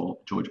I saw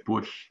George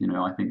Bush,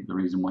 I think the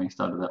reason why he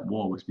started that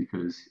war was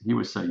because he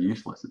was so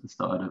useless at the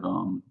start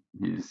of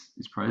his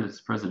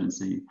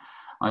presidency.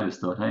 I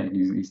just thought, hey,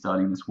 he's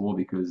starting this war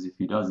because if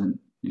he doesn't,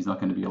 he's not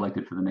going to be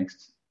elected for the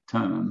next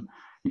term.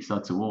 He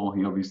starts a war,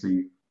 he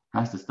obviously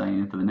has to stay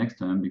in for the next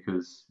term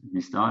because he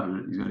started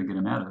it, he's got to get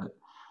him out of it.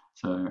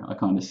 So I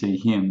kind of see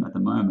him at the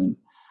moment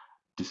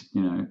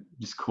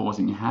just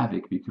causing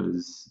havoc,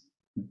 because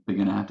they're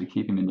going to have to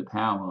keep him into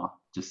power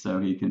just so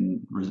he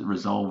can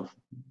resolve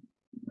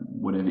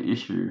whatever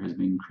issue has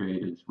been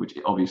created, which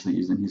obviously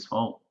isn't his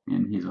fault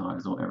in his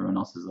eyes or everyone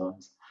else's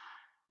eyes.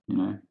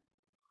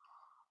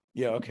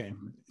 Yeah, okay.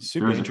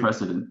 Super there is a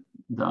precedent.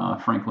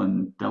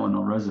 Franklin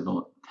Delano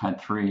Roosevelt had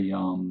 3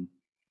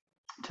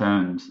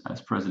 terms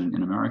as president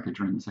in America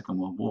during the Second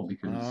World War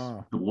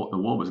because the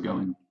war was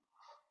going.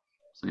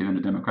 So even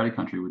a democratic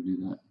country would do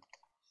that.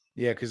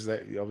 Yeah, because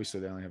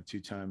obviously they only have 2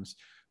 terms.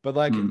 But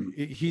like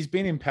he's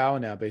been in power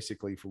now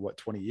basically for what,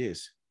 20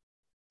 years?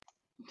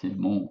 Yeah,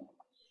 more.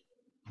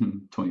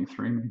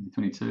 23, maybe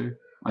 22.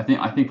 I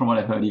think from what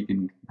I've heard, he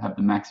can have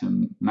the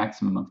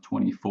maximum of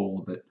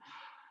 24, but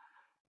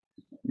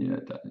yeah,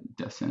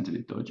 that sounds a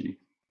bit dodgy.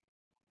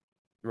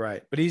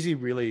 Right. But is he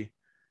really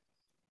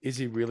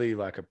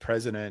like a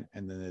president,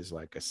 and then there's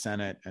like a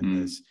Senate and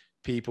there's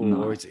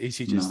people, or is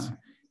he just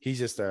he's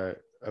just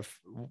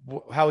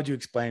how would you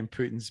explain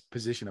Putin's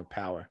position of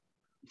power?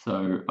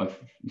 So I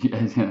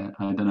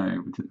don't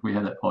know. We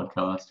had that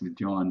podcast with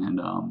John,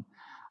 and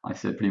I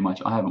said pretty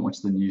much I haven't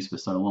watched the news for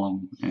so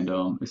long, and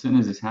as soon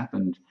as this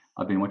happened,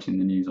 I've been watching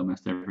the news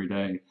almost every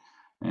day,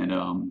 and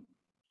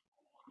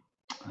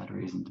I had a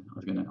reason. I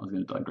was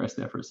gonna digress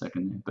there for a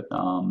second, but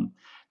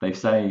they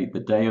say the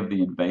day of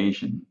the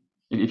invasion,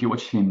 if you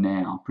watch him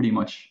now, pretty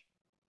much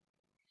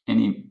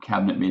any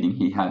cabinet meeting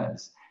he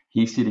has,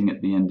 he's sitting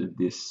at the end of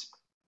this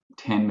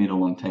 10-meter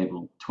long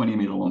table,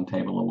 20-meter long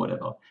table, or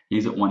whatever.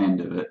 He's at one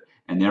end of it,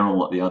 and they're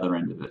all at the other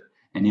end of it.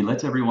 And he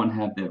lets everyone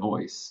have their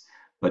voice.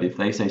 But if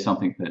they say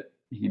something that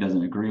he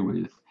doesn't agree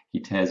with, he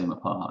tears them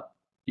apart.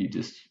 He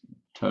just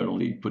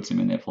totally puts them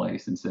in their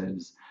place and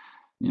says,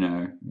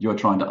 you're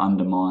trying to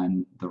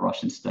undermine the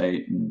Russian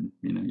state, and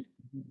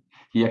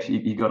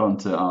he got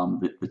onto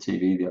the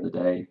TV the other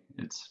day.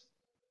 It's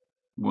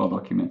well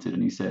documented,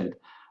 and he said,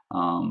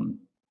 um,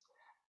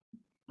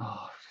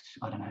 oh,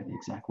 I don't know the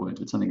exact words,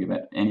 but something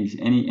about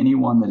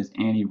anyone that is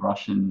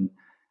anti-Russian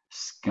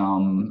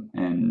scum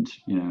and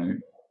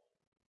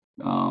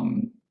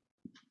um,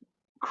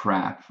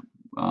 crap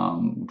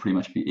will pretty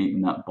much be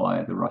eaten up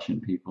by the Russian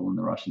people and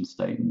the Russian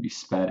state and be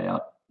spat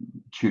out,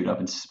 chewed up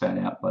and spat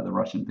out by the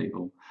Russian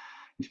people.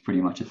 He's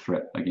pretty much a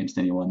threat against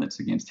anyone that's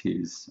against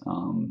his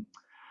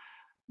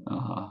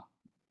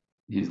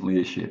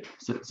leadership.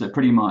 So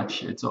pretty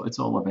much it's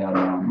all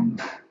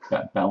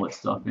about ballot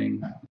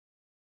stuffing.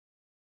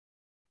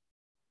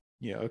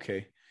 Yeah.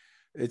 Okay.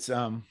 It's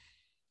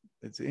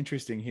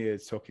interesting here.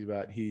 It's talking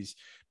about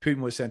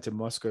Putin was sent to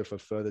Moscow for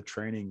further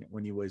training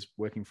when he was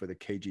working for the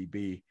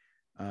KGB.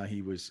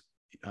 He was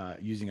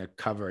using a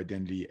cover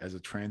identity as a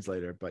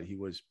translator, but he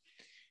was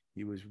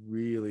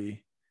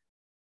really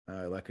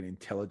like an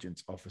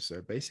intelligence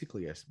officer,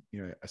 basically a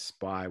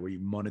spy where he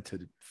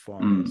monitored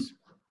foreigners.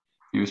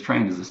 He was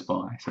trained as a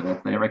spy, so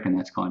they reckon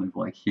that's kind of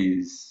like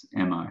his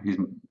MO. His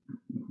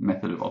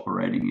method of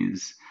operating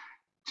is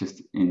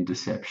just in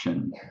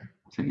deception.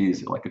 So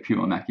he's like a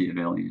pure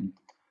Machiavellian.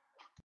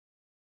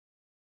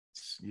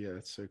 Yeah,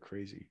 that's so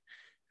crazy.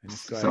 And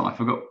so I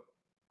forgot.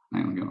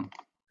 Hang on, go on.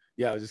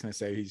 Yeah, I was just going to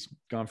say he's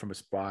gone from a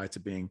spy to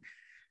being,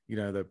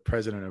 the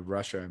president of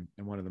Russia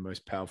and one of the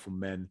most powerful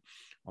men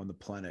on the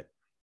planet.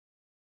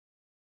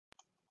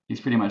 He's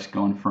pretty much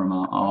gone from,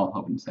 I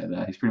wouldn't say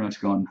that. He's pretty much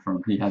gone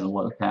from, he has a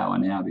lot of power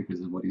now because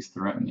of what he's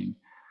threatening.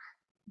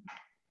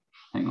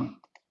 Hang on.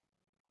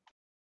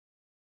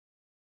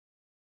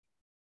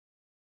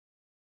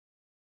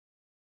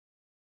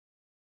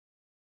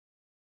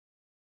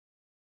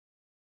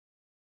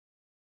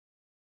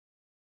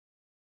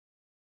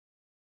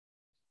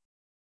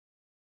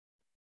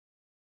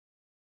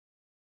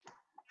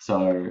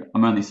 So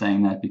I'm only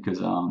saying that because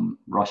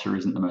Russia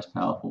isn't a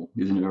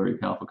very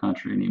powerful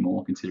country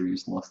anymore, considering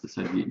it's lost the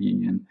Soviet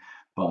Union.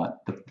 But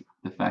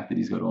the fact that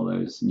he's got all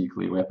those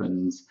nuclear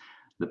weapons,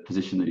 the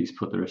position that he's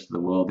put the rest of the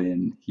world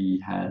in, he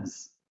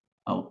has,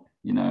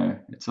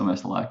 it's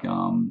almost like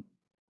a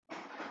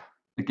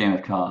game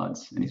of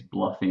cards, and he's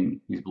bluffing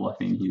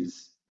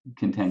his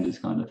contenders,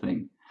 kind of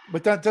thing.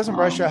 But doesn't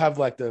Russia have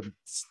like the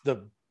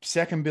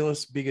second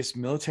biggest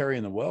military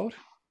in the world?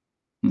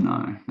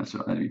 No, that's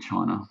right. That'd be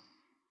China.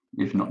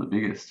 If not the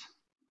biggest.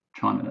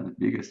 China are the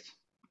biggest.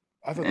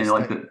 I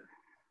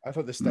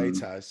thought the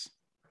States has.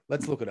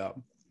 Let's look it up.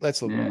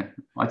 Yeah,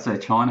 I'd say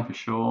China for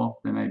sure.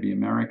 There may be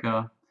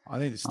America. I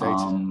think the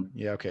States.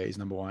 Yeah, okay, he's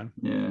number one.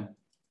 Yeah.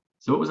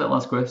 So what was that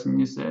last question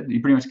you said? He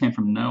pretty much came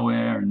from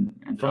nowhere and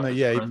from the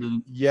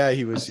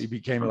he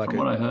became like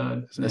what I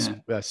heard.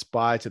 A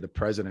spy to the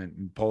president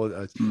and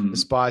a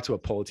spy to a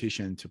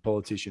politician to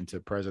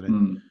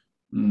president.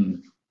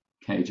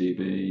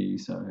 KGB.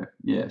 So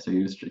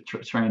he was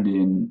trained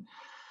in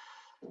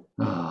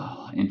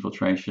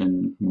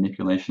infiltration,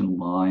 manipulation,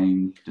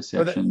 lying,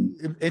 deception.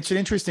 It's an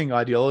interesting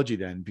ideology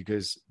then,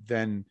 because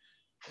then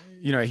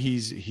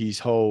his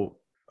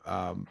whole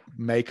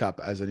makeup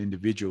as an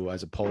individual,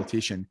 as a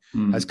politician,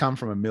 has come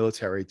from a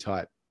military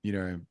type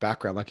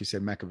background, like you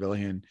said,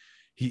 Machiavellian.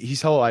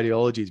 His whole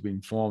ideology has been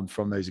formed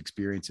from those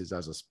experiences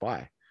as a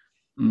spy.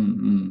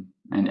 And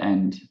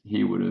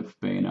he would have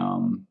been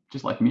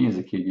just like me as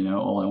a kid.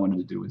 All I wanted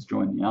to do was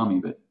join the army,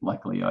 but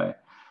luckily I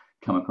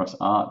come across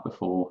art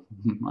before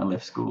I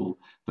left school.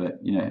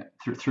 But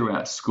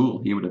throughout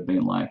school, he would have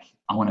been like,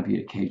 I want to be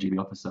a KGB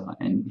officer,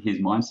 and his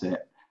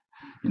mindset,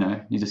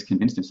 he just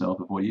convinced himself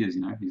of what he is.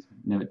 He's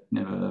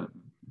never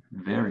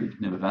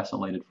varied, never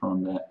vacillated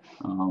from that.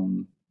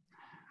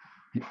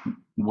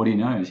 What he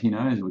knows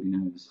what he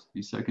knows.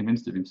 He's so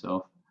convinced of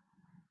himself.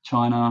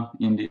 China,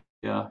 India,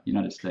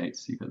 United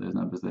States, you got those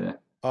numbers there.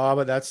 Oh,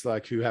 but that's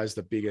like who has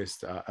the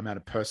biggest amount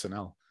of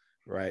personnel,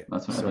 right?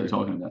 That's what they're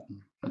talking about.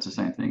 That's the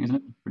same thing, isn't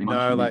it? Pretty much.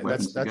 No, like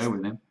that's go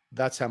with them.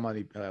 That's how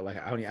many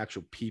how many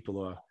actual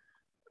people are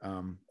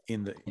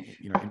in the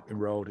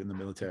enrolled in the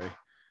military.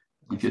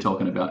 If you're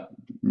talking about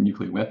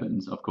nuclear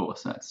weapons, of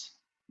course, that's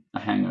a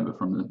hangover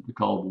from the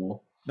Cold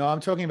War. No,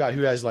 I'm talking about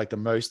who has like the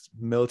most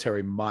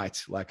military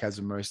might, like has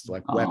the most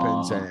like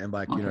weapons and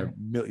like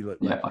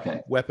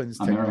okay. Weapons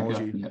America,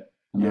 technology.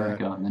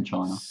 America and then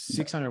China.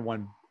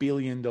 $601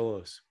 billion.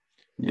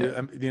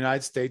 Yeah. The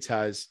United States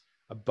has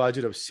a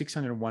budget of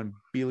 $601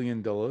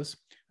 billion,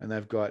 and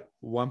they've got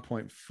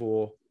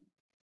 1.4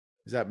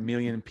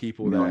 million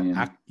people that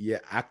are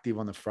active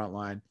on the front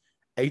line,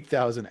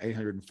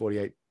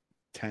 8,848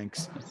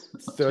 tanks,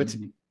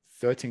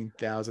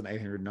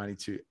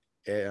 13,892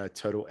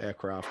 total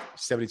aircraft,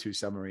 72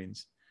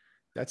 submarines.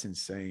 That's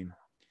insane.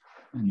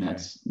 And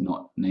that's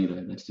not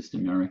NATO, that's just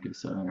America.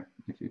 So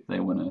if they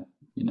want to,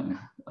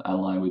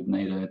 ally with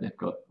NATO, they've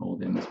got all of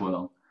them as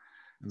well.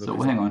 So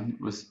hang on,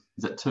 is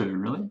that 2,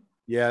 really?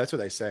 Yeah, that's what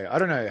they say. I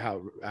don't know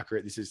how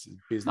accurate this is.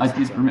 Business.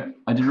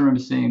 I did remember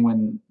seeing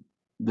when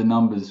the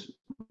numbers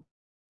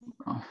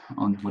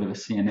on whatever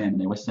CNN,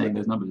 they were saying But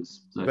those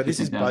numbers. So but this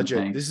is 15,000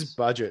 budget. This is tanks.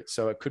 budget.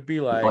 So it could be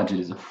The like, budget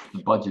is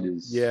the budget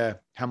yeah,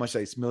 how much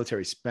it's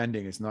military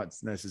spending. It's not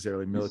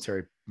necessarily is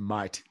military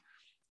might,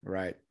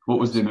 right? what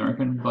was the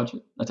American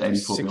budget? That's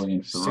 84 Six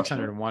billion for six Russia.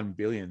 hundred and one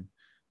billion.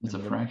 It's a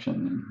And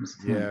fraction.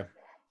 It's a yeah, tenth.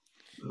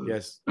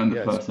 yes, And the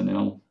yes,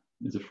 personnel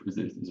is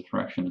a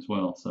fraction as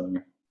well. So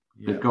yeah.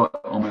 they've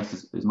got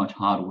almost as much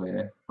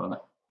hardware,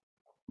 but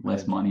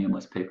less money and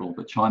less people.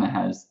 But China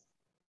has.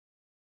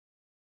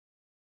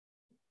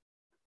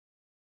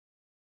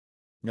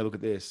 Now look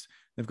at this.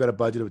 They've got a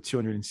budget of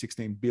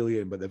 216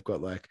 billion, but they've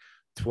got like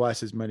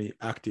twice as many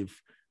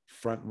active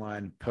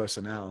frontline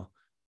personnel,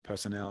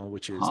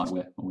 which is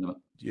Hardware or whatever.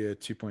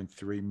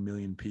 2.3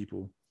 million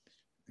people.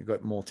 They've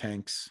got more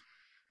tanks,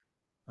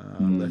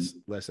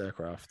 less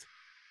aircraft.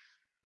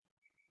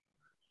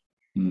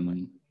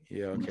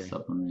 Yeah, okay.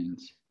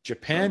 Submarines.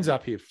 Japan's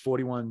up here,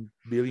 41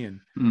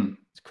 billion.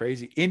 It's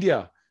crazy.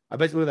 India, I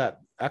bet you look at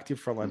that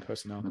active frontline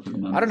personnel.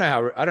 I don't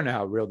know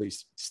how real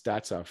these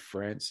stats are.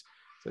 France.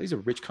 So these are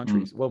rich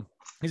countries. Well,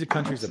 these are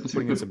countries that are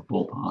putting in some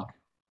ballpark.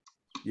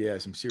 Yeah,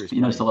 some serious.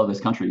 You notice a lot of those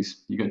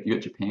countries. You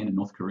got Japan and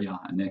North Korea,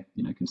 and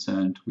they're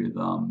concerned with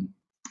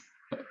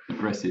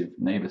aggressive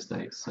neighbor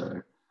states.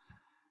 So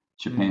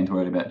Japan's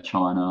worried about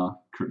China.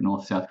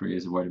 South Korea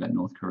is worried about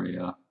North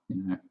Korea.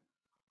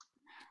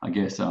 I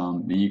guess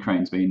the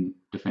Ukraine's been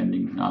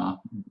defending,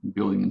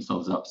 building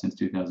themselves up since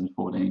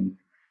 2014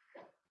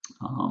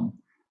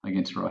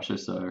 against Russia.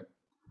 So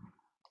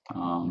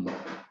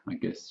I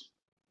guess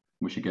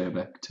we should go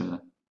back to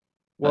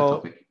that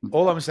topic.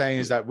 All I'm saying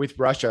is that with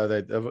Russia,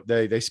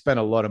 they spend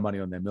a lot of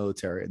money on their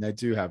military, and they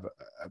do have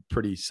a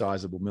pretty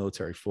sizable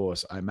military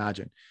force, I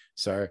imagine.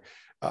 So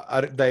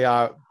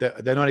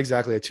they're not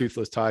exactly a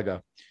toothless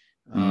tiger.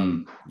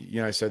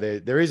 So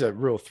there is a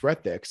real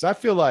threat there, because I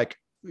feel like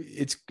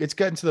it's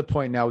getting to the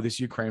point now with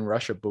this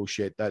Ukraine-Russia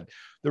bullshit that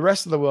the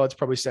rest of the world's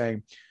probably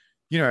saying,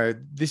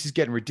 this is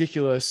getting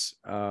ridiculous.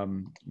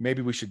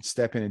 Maybe we should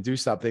step in and do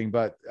something.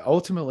 But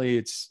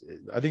ultimately,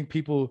 I think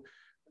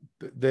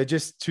they're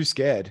just too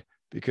scared,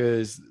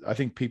 because I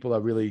think people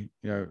are really,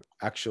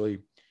 actually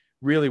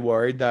really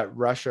worried that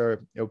Russia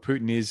or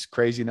Putin is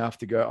crazy enough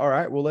to go, all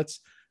right, well,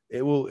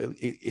 it will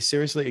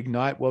seriously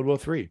ignite World War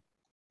III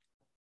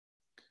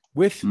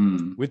with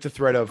the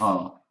threat of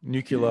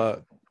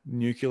nuclear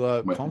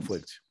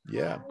conflict.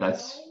 Yeah,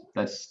 that's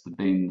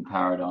been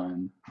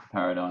the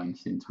paradigm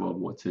since World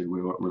War II.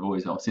 We've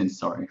always since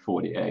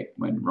 48,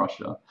 when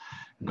Russia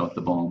got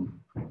the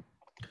bomb.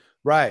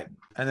 Right,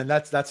 and then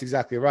that's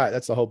exactly right.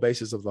 That's the whole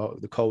basis of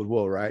the Cold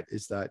War, right?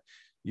 Is that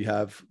you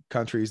have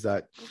countries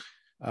that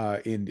are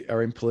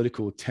in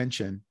political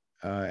tension,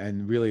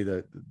 and really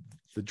the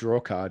draw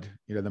card,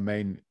 the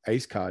main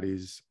ace card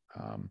is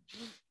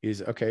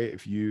okay,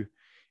 if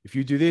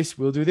you do this,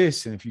 we'll do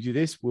this. And if you do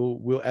this,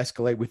 we'll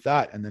escalate with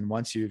that. And then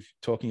once you're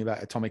talking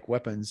about atomic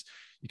weapons,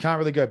 you can't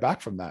really go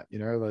back from that.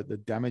 Like the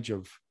damage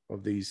of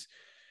these,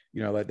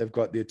 like they've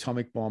got the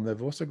atomic bomb.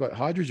 They've also got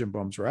hydrogen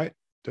bombs, right?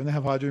 Don't they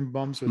have hydrogen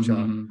bombs, which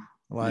are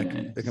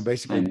like, they can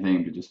basically, same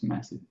thing, but just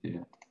massive.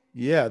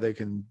 Yeah, they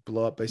can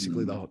blow up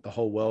basically the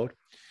whole world.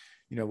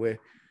 Where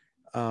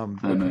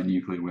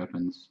thermonuclear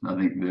weapons. I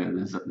think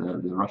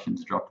the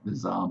Russians dropped the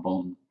Tsar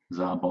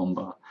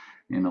bomber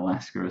in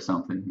Alaska or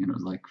something, it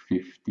was like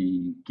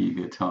 50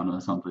 gigaton or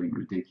something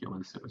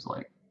ridiculous. It was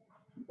like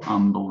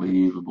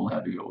unbelievable how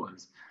big it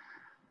was.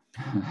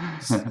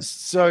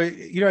 So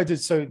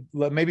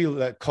maybe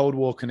that Cold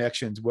War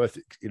connections worth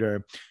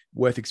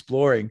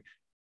exploring.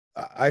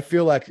 I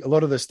feel like a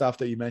lot of the stuff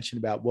that you mentioned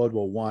about World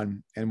War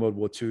One and World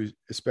War Two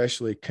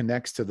especially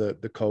connects to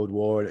the Cold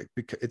War.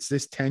 It's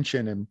this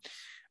tension, and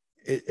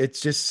it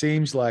just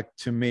seems like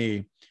to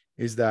me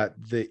is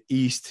that the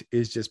East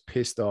is just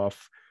pissed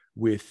off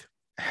with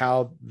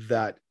how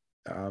that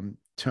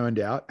turned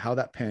out, how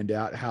that panned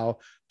out, how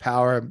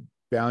power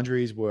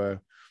boundaries were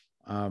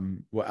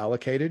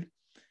allocated,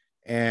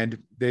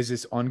 and there's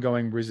this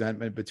ongoing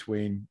resentment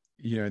between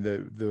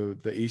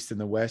the East and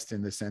the West,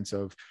 in the sense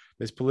of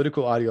there's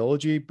political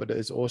ideology, but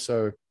there's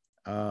also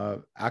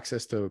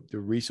access to the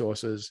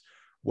resources,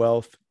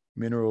 wealth,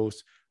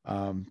 minerals,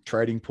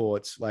 trading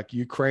ports. Like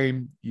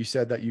Ukraine, you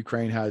said that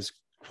Ukraine has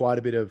quite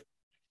a bit of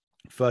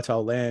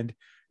fertile land.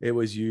 It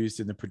was used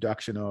in the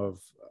production of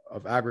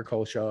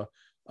agriculture.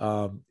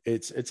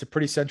 It's a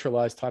pretty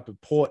centralized type of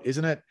port,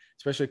 isn't it?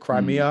 Especially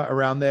Crimea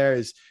around there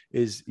is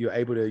you're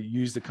able to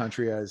use the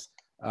country as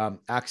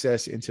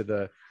access into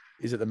the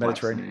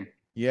Mediterranean?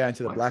 Yeah,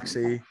 into the Black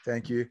Sea.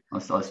 Thank you. I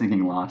was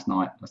thinking last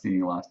night. If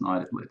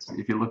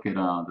you look at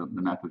the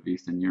map of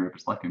Eastern Europe,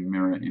 it's like a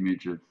mirror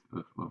image of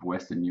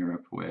Western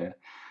Europe, where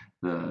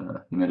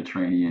the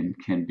Mediterranean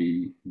can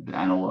be the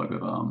analog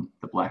of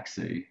the Black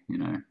Sea.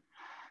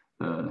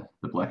 The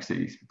Black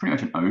Sea is pretty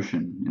much an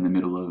ocean in the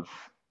middle of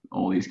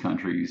all these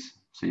countries.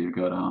 So you've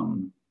got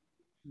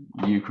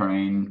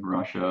Ukraine,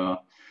 Russia,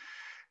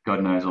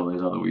 God knows all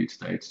those other weird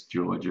states,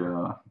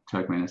 Georgia,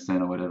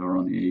 Turkmenistan or whatever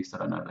on the east. I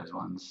don't know those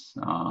ones.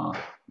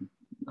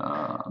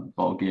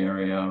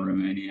 Bulgaria,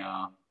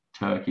 Romania,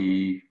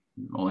 Turkey,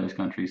 all those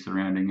countries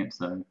surrounding it.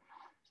 So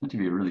it's meant to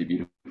be a really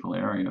beautiful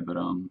area. But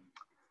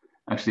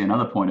actually,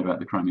 another point about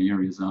the Crimea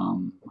is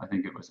I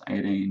think it was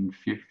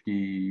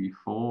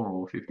 1854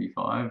 or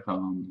 55.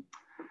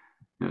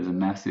 There was a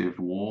massive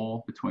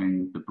war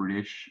between the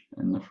British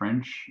and the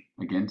French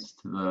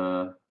against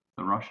the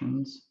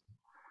Russians,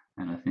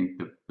 and I think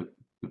the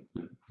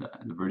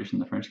British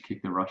and the French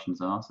kicked the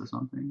Russians' ass or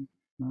something.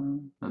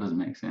 That doesn't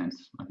make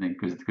sense. I think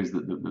because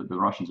the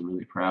Russians are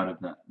really proud of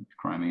that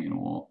Crimean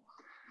War.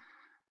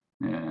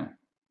 Yeah,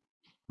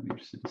 I'm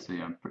interested to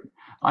see.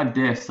 I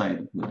dare say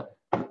that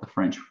the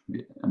French,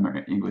 the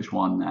English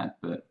won that,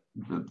 but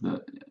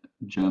the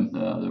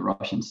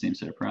Russians seem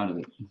so proud of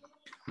it.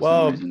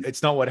 Well,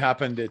 it's not what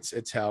happened.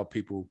 It's how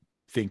people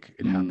think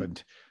it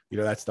happened. You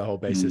know, that's the whole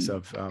basis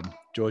of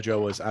George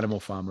Orwell's Animal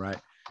Farm, right?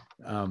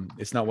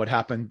 It's not what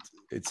happened.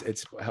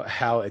 It's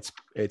how it's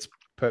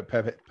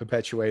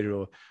perpetuated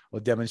or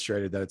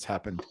demonstrated that it's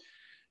happened.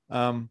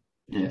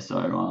 Yeah.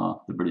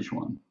 So the British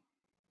won.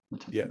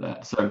 Yeah.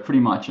 That. So pretty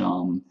much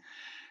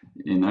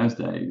in those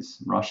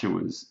days, Russia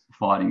was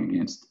fighting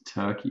against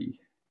Turkey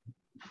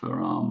for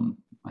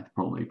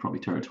probably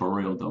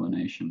territorial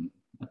domination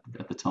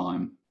at the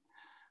time.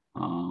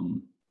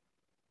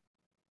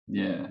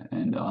 Yeah,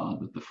 and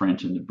the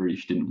French and the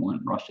British didn't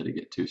want Russia to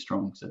get too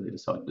strong, so they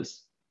decided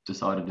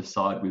to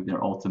side with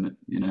their ultimate,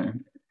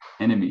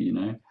 enemy,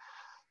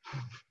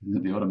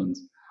 the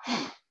Ottomans.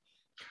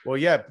 Well,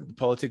 yeah,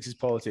 politics is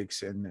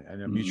politics, and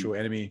a mutual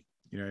enemy.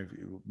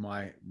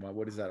 My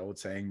what is that old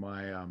saying?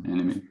 My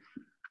enemy.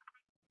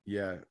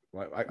 Yeah,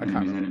 I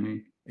can't remember.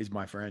 Enemy is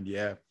my friend.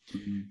 Yeah,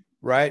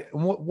 right.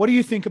 And what do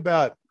you think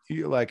about?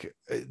 Like,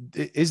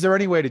 is there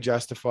any way to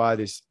justify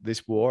this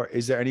war?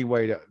 Is there any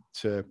way to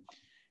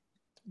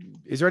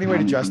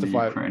justify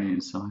the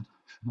Ukrainian side?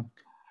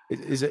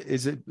 Is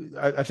it?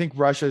 I think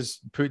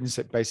Putin's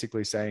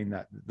basically saying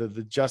that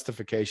the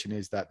justification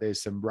is that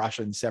there's some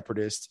Russian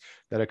separatists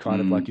that are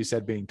kind of, like you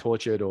said, being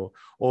tortured or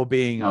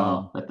being.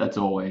 That's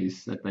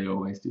always that they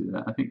always do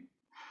that. I think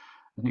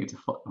it's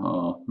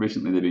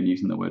recently they've been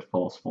using the word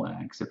false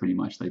flag. So pretty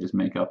much they just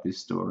make up this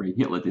story.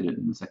 Hitler did it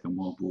in the Second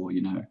World War.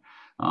 There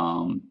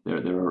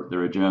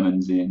are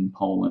Germans in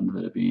Poland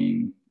that are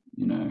being,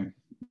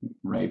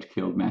 raped,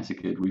 killed,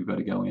 massacred. We've got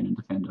to go in and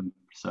defend them.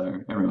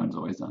 So everyone's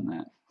always done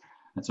that.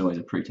 That's always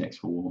a pretext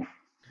for war.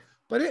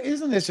 But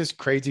isn't this just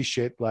crazy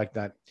shit like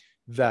that?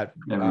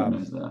 Everyone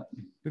knows that.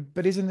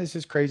 But isn't this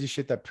just crazy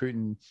shit that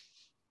Putin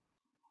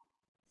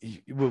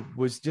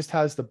just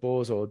has the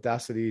balls or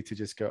audacity to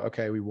just go,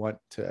 okay, we want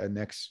to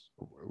annex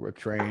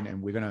Ukraine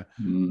and we're gonna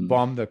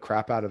bomb the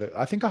crap out of it.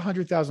 I think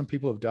 100,000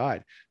 people have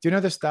died. Do you know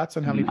the stats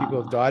on how many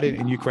people have died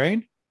in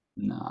Ukraine?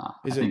 Nah,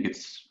 I think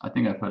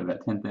I've heard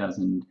about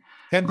 10,000.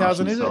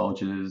 10,000 is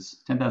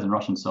soldiers, 10,000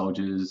 Russian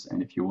soldiers,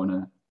 and if you want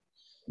to,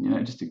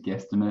 just a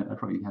guesstimate, I'd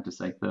probably have to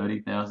say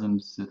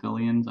 30,000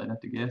 civilians. I'd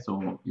have to guess,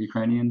 or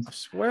Ukrainians. I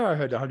swear I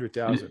heard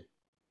 100,000.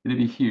 It'd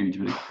be huge,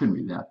 but it couldn't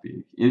be that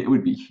big. It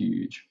would be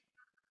huge.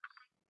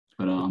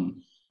 But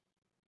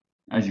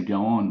as you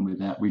go on with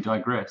that, we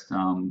digressed.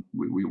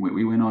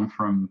 We went on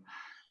from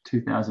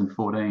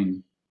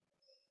 2014,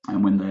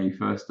 and when the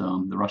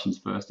Russians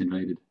first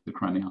invaded the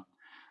Crimea.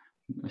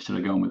 Should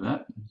I go on with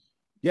that?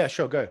 Yeah,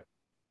 sure, go.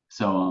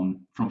 So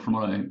from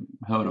what I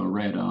heard or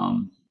read,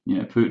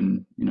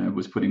 Putin,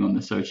 was putting on the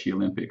Sochi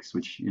Olympics,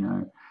 which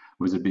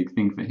was a big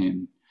thing for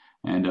him,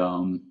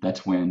 and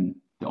that's when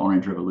the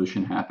Orange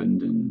Revolution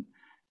happened, and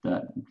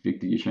that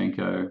Viktor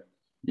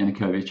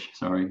Yanukovych,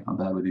 sorry, I'm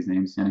bad with these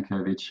names.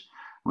 Yanukovych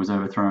was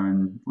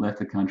overthrown, left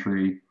the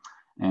country,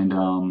 and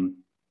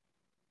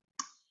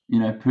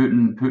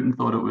Putin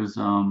thought it was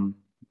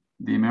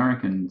the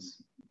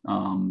Americans,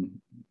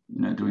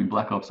 doing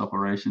black ops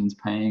operations,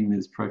 paying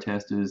these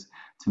protesters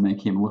to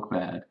make him look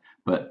bad.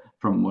 But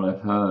from what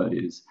I've heard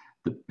is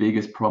the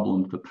biggest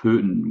problem for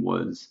Putin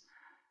was,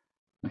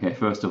 okay,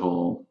 first of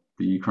all,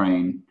 the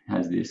Ukraine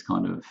has this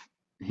kind of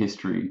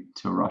history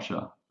to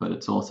Russia, but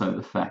it's also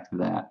the fact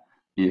that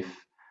if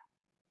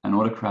an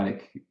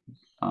autocratic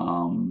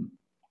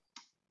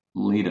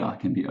leader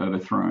can be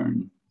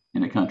overthrown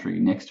in a country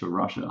next to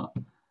Russia,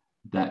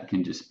 that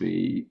can just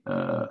be,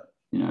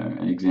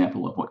 an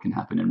example of what can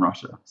happen in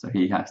Russia. So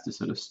he has to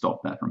sort of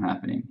stop that from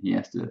happening. He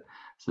has to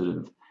sort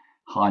of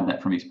hide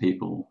that from his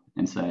people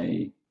and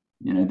say,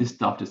 this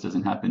stuff just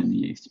doesn't happen in the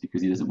East,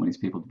 because he doesn't want his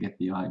people to get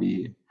the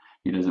idea.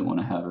 He doesn't want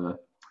to have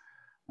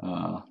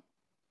I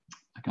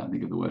can't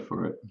think of the word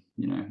for it,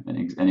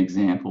 an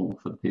example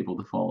for the people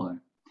to follow.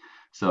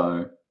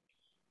 So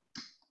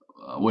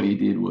what he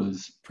did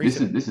was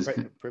precedent. This is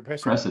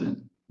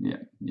precedent. Yeah,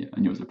 I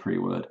knew it was a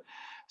pre-word.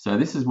 So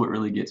this is what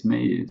really gets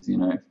me is,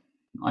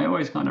 I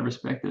always kind of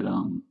respected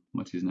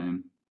what's his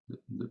name,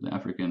 the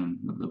African,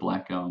 the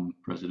black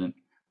president,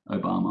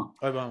 Obama.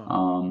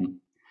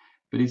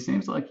 But he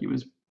seems like he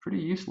was pretty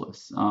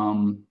useless.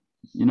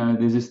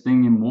 There's this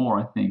thing in war.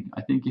 I think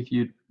if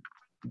you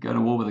go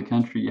to war with a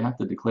country, you have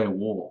to declare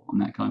war on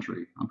that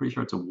country. I'm pretty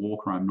sure it's a war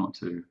crime not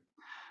to.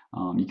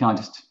 You can't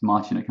just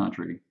march in a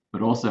country.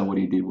 But also what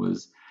he did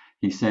was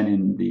he sent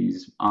in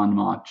these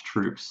unmarked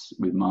troops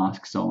with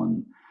masks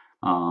on,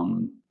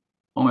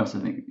 almost I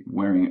think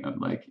wearing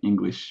like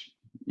English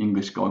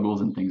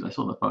goggles and things. I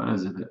saw the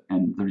photos of it,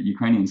 and the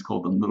Ukrainians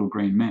called them little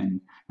green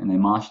men, and they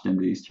marched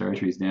into these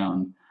territories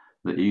down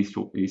the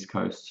east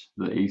coast,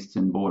 the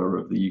eastern border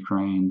of the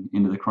Ukraine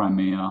into the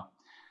Crimea,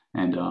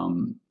 and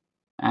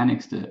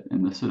annexed it,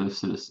 and the sort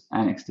of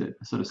annexed it,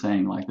 sort of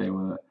saying like they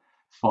were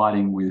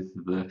fighting with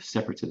the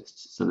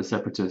separatists. So the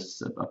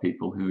separatists are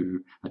people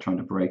who are trying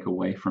to break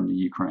away from the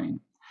Ukraine.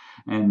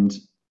 And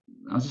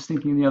I was just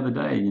thinking the other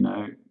day,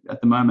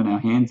 at the moment our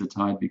hands are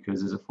tied because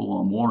there's a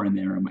full-on war in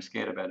there and we're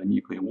scared about a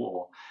nuclear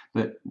war.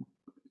 But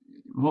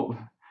what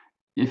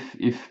if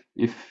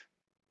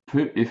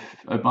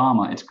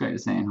Obama, it's great to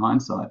say in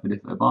hindsight, but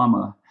if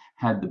Obama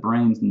had the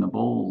brains and the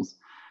balls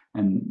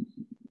and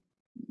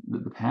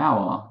the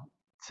power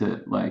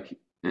to, like,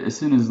 as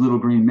soon as little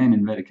green men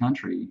invade a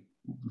country,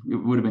 it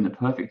would have been the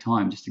perfect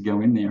time just to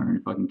go in there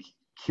and fucking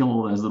kill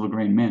all those little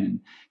green men and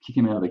kick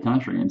them out of the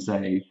country and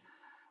say,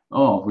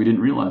 oh, we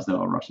didn't realize they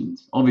were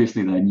Russians.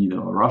 Obviously, they knew they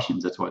were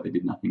Russians. That's why they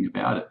did nothing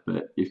about it.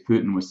 But if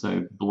Putin was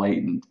so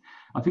blatant,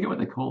 I forget what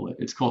they call it.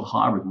 It's called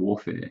hybrid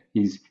warfare.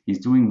 He's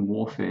doing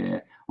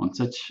warfare on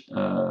such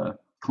a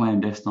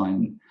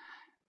clandestine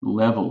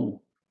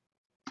level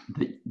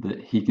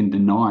that he can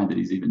deny that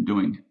he's even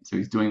doing it. So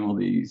he's doing all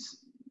these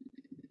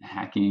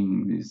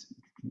hacking, these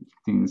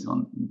things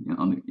on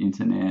the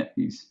internet.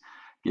 He's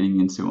getting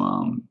into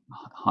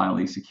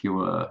highly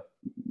secure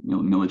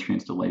military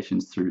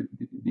installations through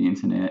the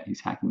internet. He's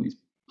hacking these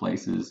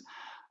places.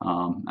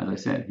 As I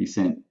said, he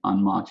sent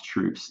unmarked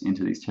troops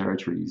into these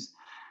territories.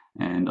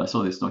 And I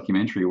saw this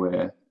documentary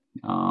where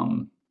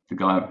the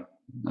guy,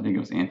 I think it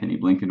was Anthony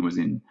Blinken, was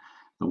in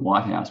the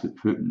White House with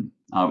Putin,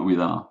 with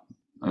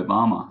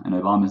Obama, and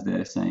Obama's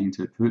there saying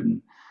to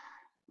Putin,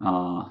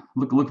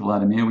 look,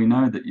 Vladimir, we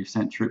know that you've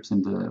sent troops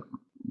into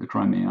the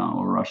Crimea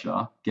or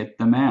Russia, get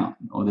them out,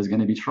 or there's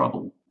going to be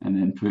trouble. And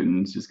then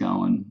Putin's just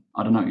going,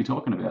 I don't know what you're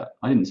talking about.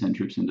 I didn't send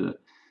troops into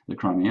the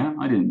Crimea.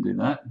 I didn't do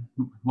that.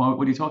 What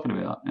are you talking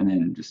about? And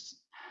then just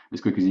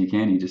as quick as you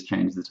can, he just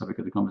changed the topic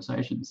of the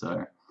conversation.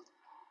 So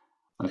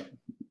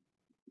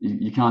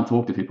you can't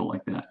talk to people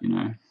like that,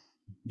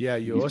 Yeah,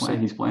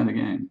 he's playing the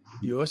game.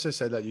 You also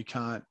said that you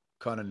can't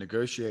kind of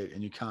negotiate,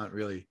 and you can't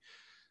really,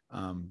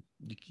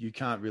 you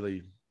can't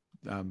really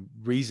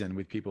reason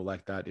with people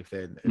like that if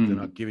they're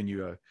not giving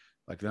you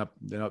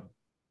they're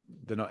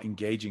not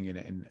engaging in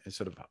it in a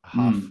sort of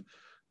half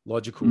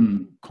logical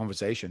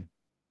conversation.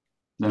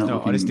 There's no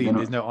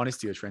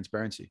honesty or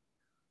transparency.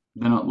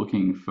 They're not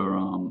looking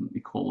for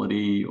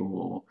equality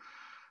or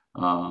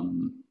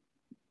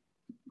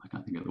I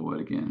can't think of the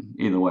word again.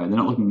 Either way, they're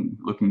not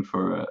looking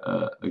for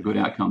a good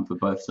outcome for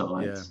both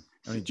sides. Yeah.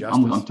 I'm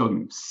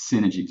talking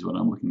synergy is what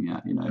I'm looking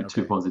at. Okay.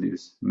 Two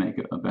positives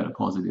make a better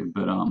positive.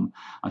 But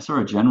I saw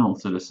a general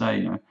sort of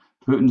say,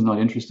 Putin's not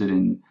interested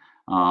in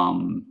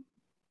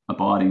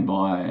abiding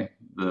by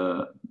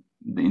the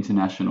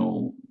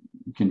international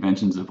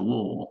conventions of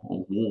law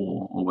or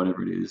war or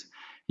whatever it is.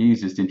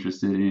 He's just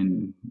interested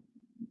in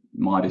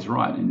might is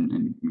right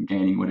and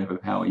gaining whatever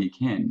power he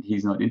can.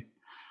 He's not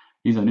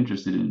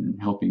interested in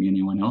helping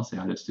anyone else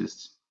out. It's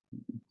just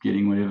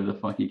getting whatever the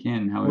fuck he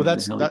can, however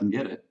the hell he can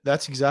get it.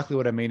 That's exactly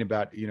what I mean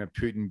about,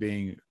 Putin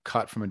being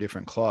cut from a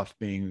different cloth,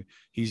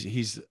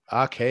 he's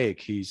archaic.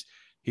 He's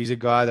a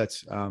guy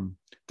that's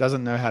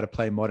doesn't know how to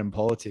play modern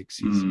politics.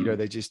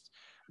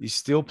 He's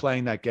still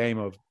playing that game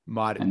of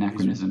might.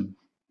 Anachronism.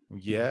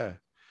 Yeah.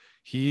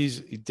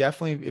 It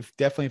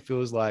definitely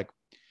feels like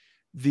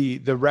the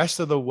rest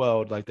of the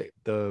world, like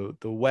the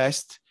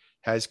West,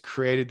 has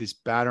created this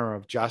banner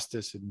of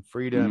justice and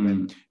freedom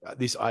and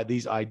these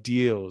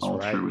ideals,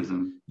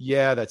 altruism. Right?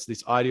 Yeah, that's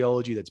this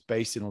ideology that's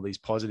based in all these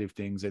positive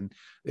things, and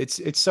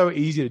it's so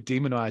easy to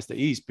demonize the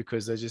East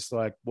because they're just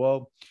like,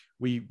 well,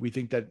 we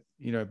think that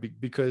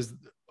because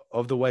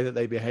of the way that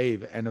they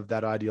behave and of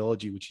that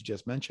ideology which you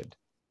just mentioned.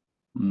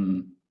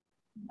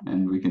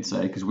 And we can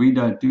say, because we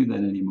don't do that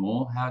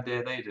anymore, how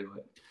dare they do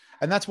it?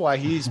 And that's why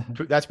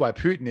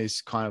Putin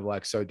is kind of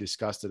like so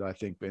disgusted, I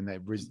think, in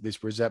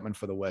this resentment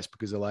for the West,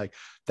 because they're like,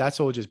 that's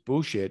all just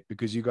bullshit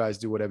because you guys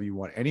do whatever you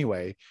want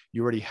anyway.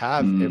 You already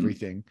have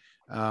everything.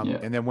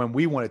 And then when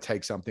we want to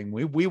take something,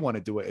 we want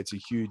to do it. It's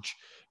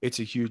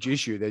a huge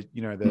issue that,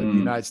 the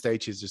United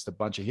States is just a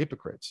bunch of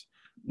hypocrites.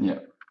 Yeah,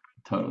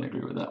 totally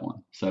agree with that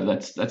one. So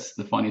that's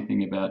the funny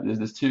thing about it.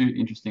 There's two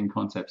interesting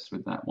concepts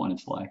with that one.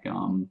 It's like,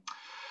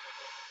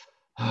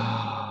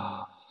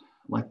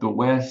 like the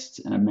West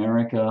and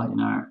America,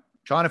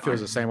 China feels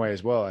the same way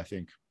as well, I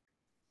think.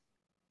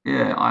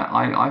 Yeah,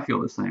 I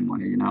feel the same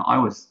way. I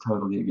was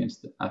totally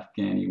against the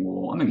Afghani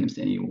war. I'm against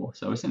any war.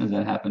 So as soon as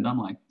that happened, I'm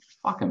like,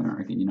 fuck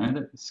America,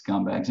 the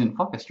scumbags, and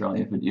fuck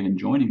Australia for even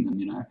joining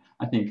them.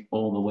 I think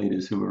all the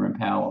leaders who were in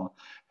power,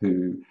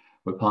 who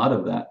were part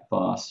of that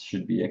farce,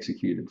 should be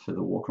executed for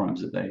the war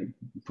crimes that they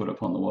put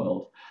upon the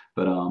world.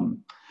 But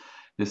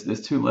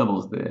there's two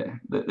levels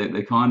there.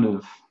 They kind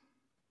of,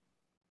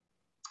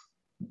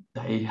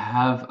 they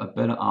have a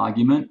better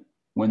argument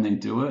when they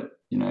do it,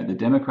 they're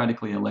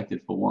democratically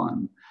elected for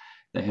one.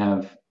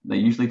 They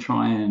usually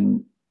try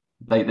and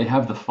they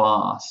have the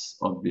farce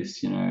of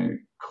this,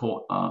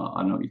 court. I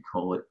don't know what you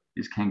call it.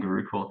 Is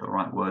kangaroo court the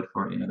right word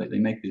for it? They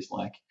make this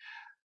like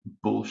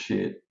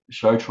bullshit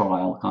show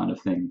trial kind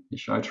of thing, a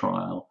show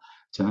trial,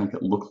 to make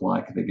it look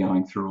like they're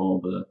going through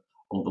all the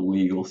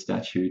legal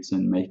statutes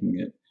and making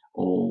it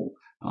all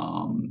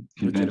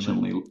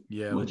conventionally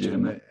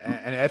legitimate.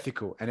 And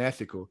ethical.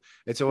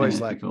 It's always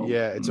Unethical.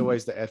 it's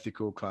always the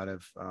ethical kind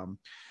of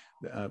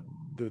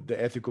the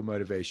ethical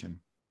motivation.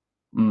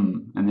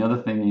 And the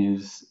other thing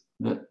is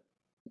that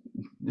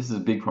this is a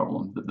big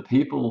problem, that the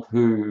people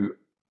who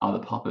are the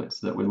puppets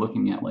that we're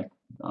looking at, like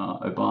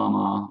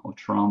Obama or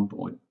Trump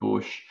or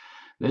Bush,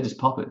 they're just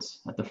puppets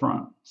at the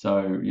front.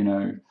 So,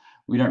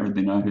 we don't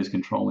really know who's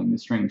controlling the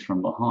strings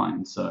from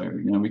behind. So,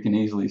 we can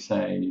easily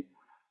say,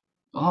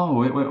 oh,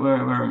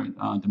 we're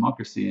a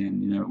democracy,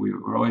 and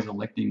we're always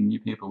electing new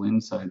people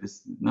in, so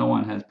no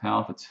one has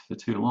power for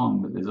too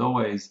long. But there's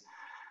always,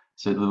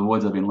 so the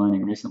words I've been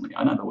learning recently,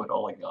 I know the word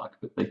oligarch,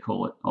 but they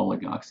call it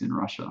oligarchs in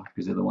Russia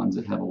because they're the ones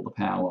that have all the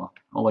power.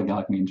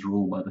 Oligarch means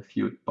rule by the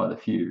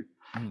few.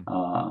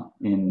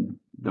 In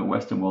the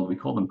Western world, we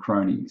call them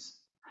cronies,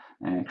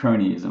 and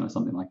cronyism or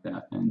something like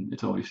that. And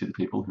it's obviously the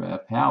people who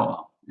have power.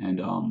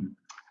 And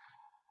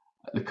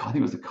I think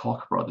it was the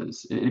Koch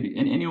brothers.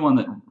 Anyone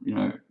that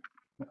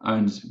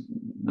owns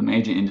the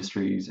major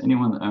industries,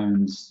 anyone that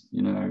owns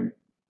the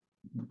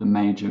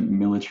major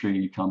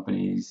military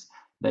companies,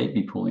 they'd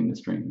be pulling the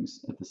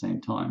strings at the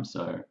same time.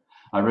 So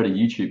I read a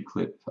YouTube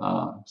clip,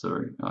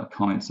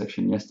 comment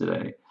section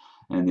yesterday,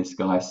 and this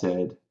guy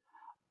said,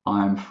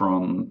 I'm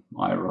from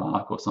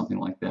Iraq or something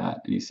like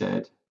that. And he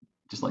said,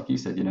 just like you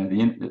said,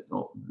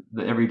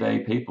 the everyday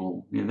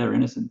people, they're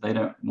innocent. They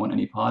don't want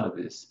any part of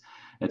this.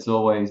 It's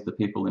always the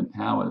people in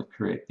power that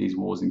create these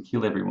wars and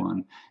kill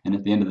everyone. And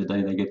at the end of the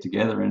day, they get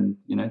together and,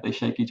 they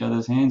shake each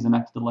other's hands and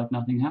acted like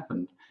nothing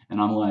happened. And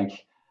I'm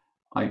like,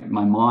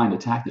 my mind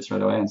attacked it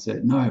straight away and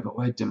said, no, but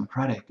we're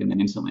democratic. And then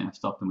instantly I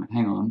stopped and went,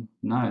 hang on.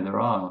 No, there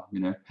are,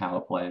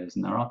 power players,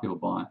 and there are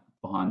people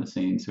behind the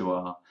scenes who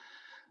are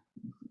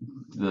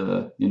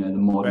the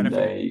modern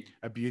day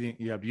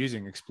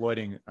abusing,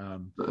 exploiting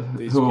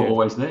who are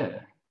always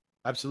there.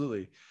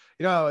 Absolutely.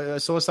 I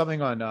saw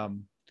something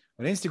on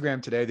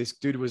Instagram today. This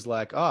dude was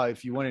like, oh,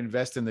 if you want to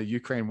invest in the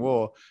Ukraine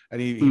war,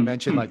 and he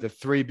mentioned like the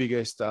three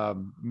biggest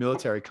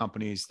military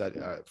companies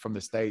that from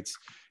the States.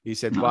 He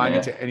said buying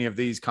into any of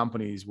these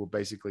companies will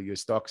basically your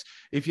stocks.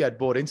 If you had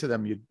bought into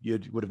them, you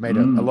would have made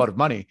a lot of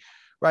money,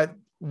 right?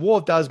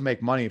 War does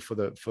make money for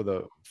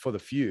the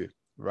few,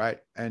 right?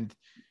 And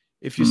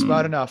if you're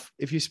smart enough,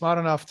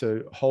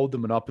 to hold the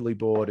monopoly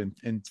board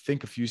and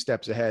think a few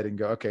steps ahead and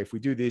go, okay, if we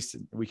do this,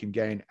 we can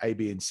gain A,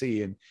 B, and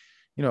C. And,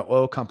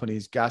 oil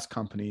companies, gas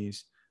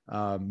companies,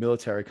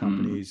 military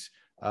companies,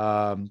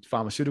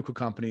 pharmaceutical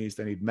companies,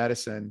 they need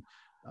medicine.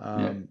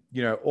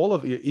 All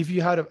of it. If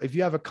you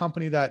have a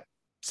company that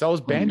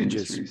sells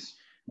bandages,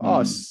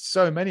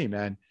 so many,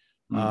 man.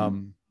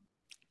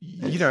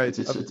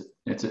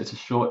 It's a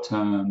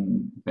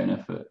short-term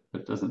benefit,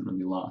 but it doesn't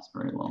really last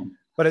very long.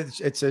 But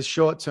it's a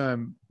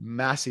short-term,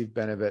 massive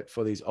benefit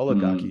for these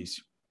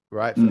oligarchies,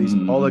 right? For these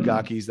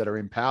oligarchies that are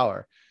in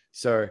power.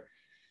 So,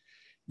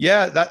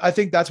 I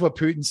think that's what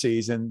Putin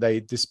sees, and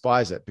they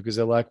despise it because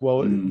they're like,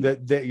 well,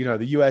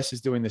 the US is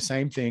doing the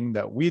same thing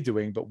that we're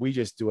doing, but we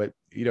just do it.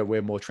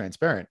 We're more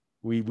transparent.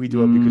 We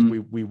do it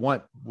because we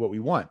want what we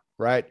want,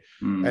 right?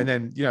 And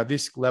then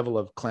this level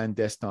of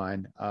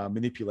clandestine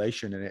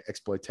manipulation and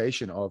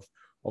exploitation of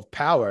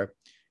power,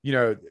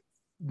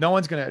 no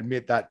one's going to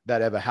admit that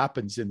ever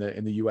happens in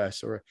the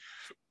US or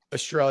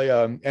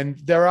Australia. And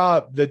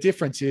the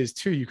difference is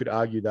too, you could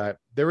argue that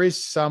there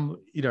is some,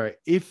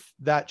 if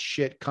that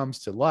shit comes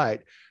to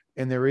light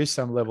and there is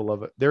some level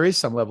of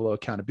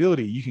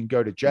accountability, you can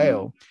go to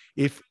jail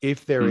if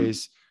there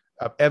is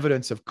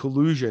evidence of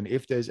collusion,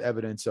 if there's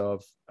evidence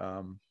of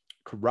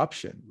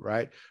corruption,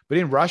 right? But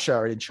in Russia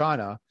or in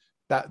China,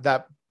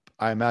 that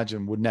I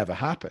imagine would never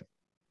happen.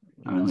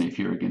 Only if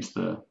you're against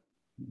the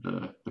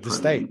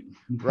state,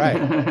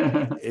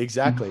 right?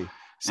 Exactly.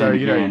 So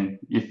again,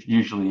 if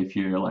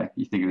you're like,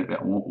 you think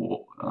about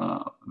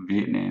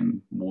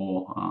Vietnam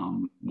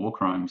war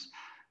crimes,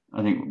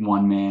 I think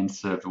one man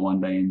served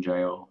 1 day in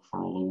jail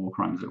for all the war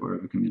crimes that were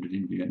ever committed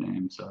in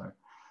Vietnam. So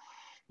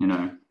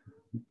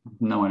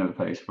no one ever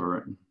pays for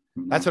it.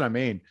 That's what I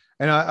mean.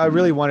 And I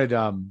really wanted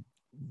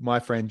my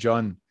friend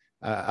John,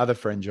 other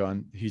friend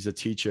John, he's a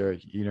teacher,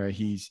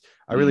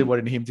 I really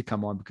wanted him to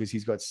come on because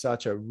he's got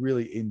such a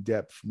really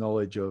in-depth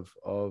knowledge of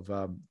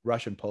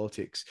Russian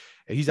politics.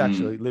 And he's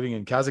actually living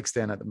in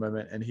Kazakhstan at the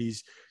moment, and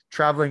he's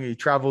traveling. He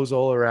travels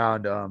all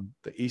around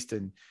the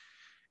Eastern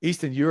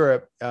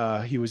Europe.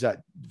 He was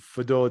at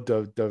Fyodor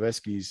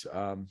Dostoevsky's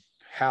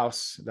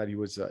house that he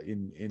was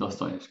in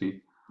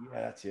Dostoevsky.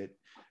 Yeah, that's it.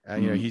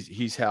 And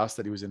his house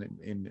that he was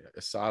in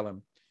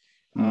asylum.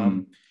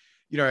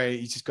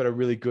 He's just got a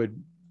really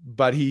good.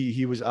 But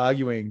he was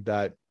arguing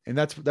that, and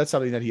that's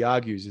something that he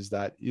argues, is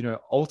that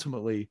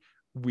ultimately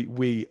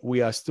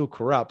we are still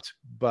corrupt,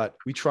 but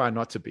we try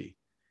not to be.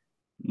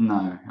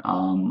 No,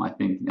 I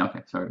think,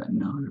 okay, sorry about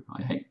no.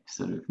 I hate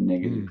sort of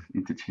negative Mm.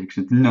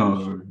 interjections.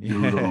 No, you're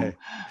Yeah.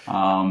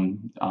 wrong.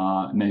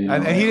 Maybe my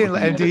And way he of didn't,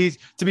 looking and at it.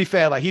 to be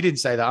fair, like he didn't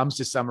say that. I'm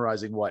just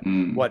summarizing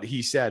Mm, what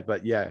he said.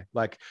 But yeah,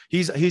 like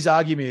his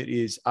argument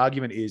is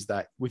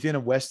that within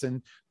a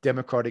Western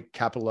democratic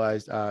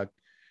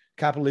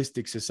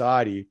capitalistic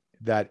society,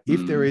 that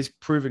if there mm. is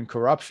proven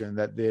corruption,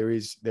 that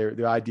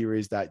the idea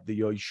is that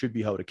you should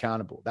be held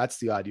accountable. That's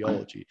the I,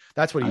 ideology.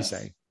 That's what I, he's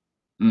saying.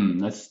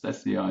 that's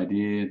the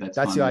idea. That's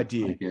That's the kind of, I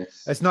idea.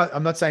 guess. It's not.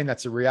 I'm not saying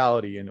that's a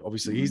reality, and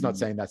obviously he's not Mm,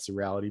 saying that's the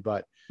reality.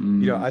 But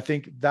mm, I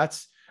think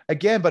that's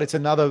again. But it's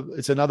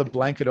another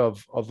blanket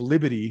of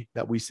liberty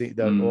that we see,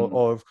 that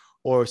mm,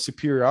 or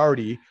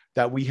superiority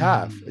that we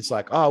have. mm. It's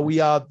like, oh, we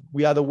It's, are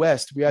we are the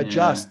West. We are yeah.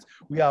 just.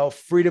 We are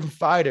freedom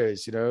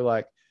fighters.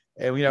 Like,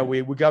 and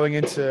we're going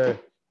into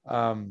we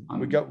Um,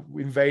 go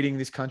invading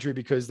this country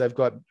because they've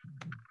got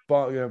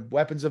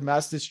weapons of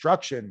mass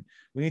destruction.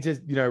 We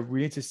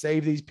need to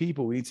save these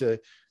people. We need to,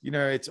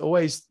 it's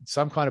always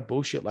some kind of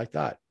bullshit like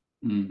that.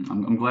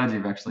 I'm glad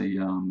you've actually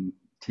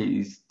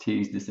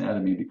teased this out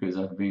of me because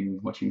I've been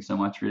watching so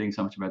much, reading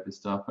so much about this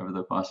stuff over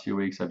the past few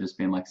weeks. I've just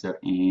been like so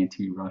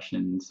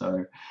anti-Russian,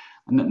 so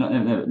I'm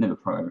never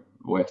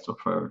pro-West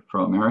or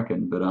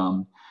pro-American, but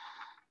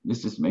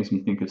this just makes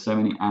me think of so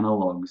many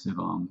analogs of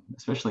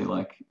especially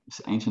like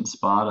ancient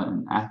Sparta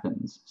and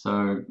Athens.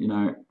 So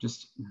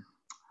just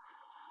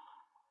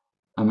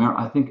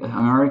I think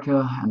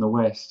America and the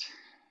West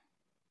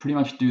pretty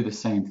much do the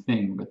same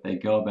thing, but they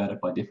go about it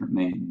by different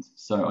means.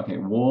 So, okay,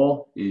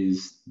 war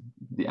is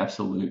the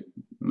absolute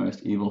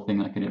most evil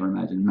thing I could ever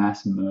imagine.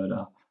 Mass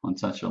murder on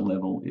such a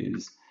level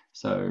is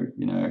so,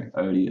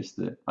 odious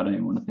that I don't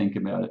even want to think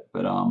about it.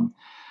 But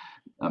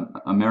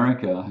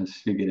America has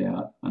figured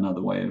out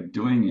another way of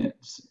doing it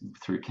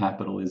through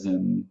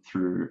capitalism,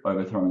 through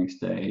overthrowing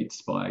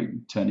states, by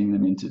turning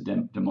them into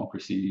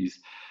democracies.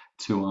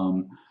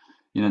 To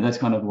that's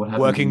kind of what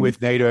happens Working in.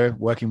 with NATO,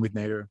 working with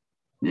NATO.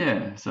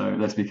 Yeah, so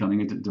that's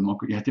becoming a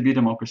democracy. You have to be a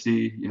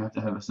democracy. You have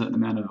to have a certain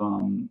amount of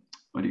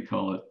what do you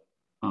call it,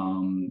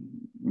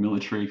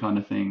 military kind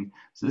of thing.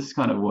 So this is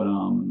kind of what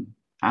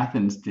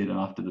Athens did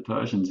after the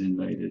Persians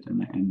invaded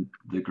and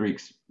the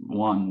Greeks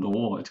won the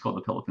war. It's called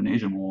the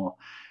Peloponnesian War,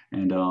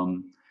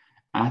 and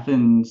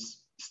Athens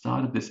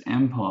started this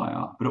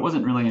empire, but it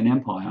wasn't really an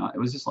empire. It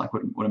was just like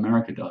what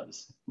America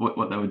does.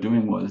 What they were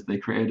doing was they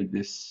created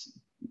this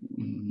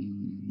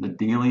the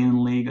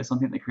Delian League or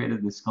something. They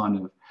created this kind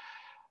of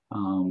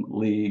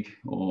league,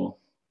 or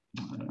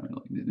I don't know,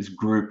 like this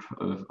group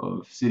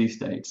of city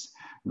states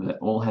that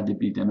all had to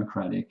be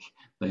democratic.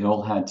 They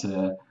all had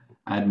to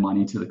add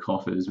money to the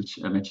coffers, which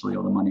eventually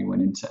all the money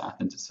went into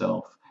Athens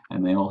itself,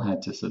 and they all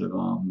had to sort of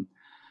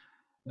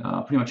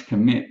pretty much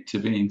commit to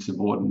being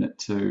subordinate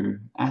to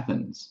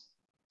Athens.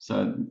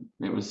 So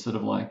it was sort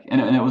of like, and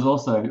it was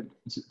also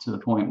to the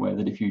point where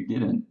that if you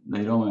didn't,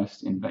 they'd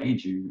almost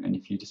invade you, and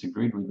if you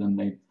disagreed with them,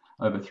 they'd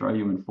overthrow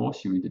you and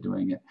force you into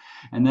doing it.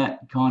 And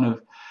that kind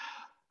of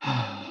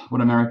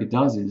what America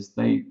does is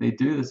they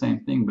do the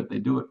same thing, but they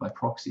do it by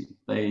proxy.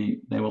 They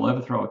will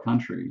overthrow a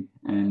country,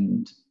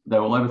 and they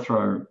will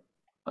overthrow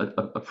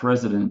a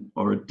president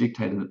or a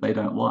dictator that they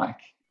don't like,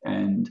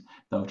 and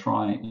they'll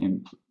try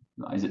and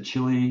is it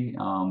Chile,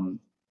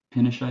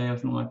 Pinochet or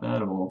something like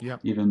that, or Yeah.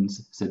 even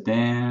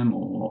Saddam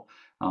or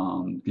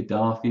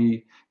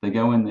Gaddafi. They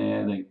go in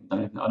there. I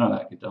don't know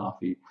about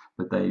Gaddafi,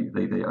 but they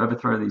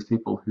overthrow these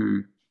people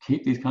who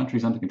keep these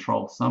countries under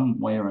control some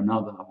way or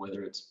another,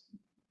 whether it's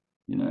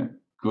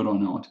good or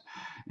not,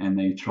 and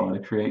they try to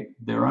create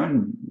their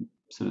own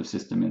sort of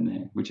system in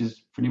there, which is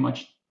pretty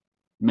much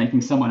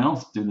making someone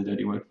else do the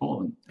dirty work for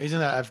them. Isn't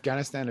that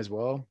Afghanistan as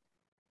well?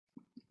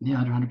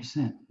 Yeah,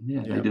 100%.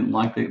 Yeah, they Yeah. didn't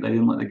like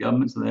the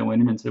government, so they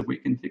went in and said, "We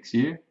can fix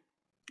you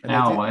And they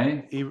our did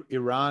way."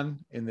 Iran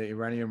in the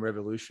Iranian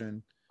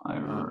Revolution.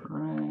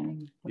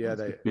 Iran. Yeah,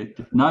 they.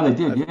 No, they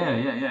did. I,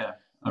 Yeah.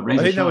 I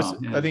Reza think that was.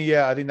 Shah.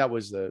 Yeah, I think that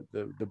was the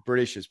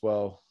British as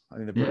well. I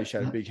think the yeah. British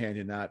had a big hand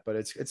in that, but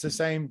it's the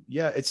same.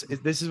 Yeah,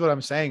 this is what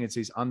I'm saying. It's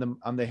these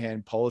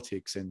underhand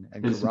politics and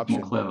It's more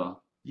corruption. clever.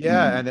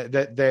 Yeah, Mm, and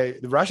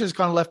the Russia's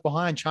kind of left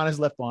behind. China's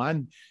left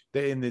behind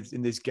in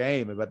this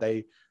game, but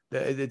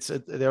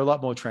they're a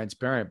lot more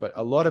transparent. But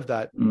a lot of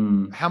that,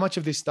 mm, how much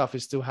of this stuff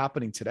is still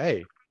happening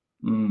today?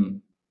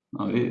 mm.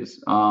 Oh, it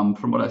is.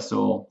 From what I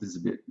saw, this is a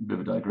bit of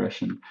a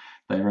digression.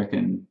 They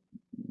reckon,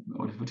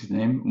 what's his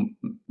name?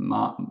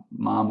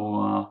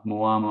 Muammar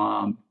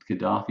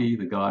Gaddafi,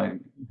 the guy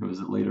who was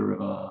the leader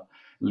of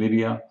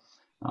Libya.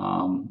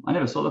 I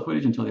never saw the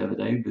footage until the other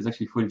day. There's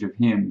actually footage of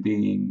him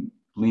being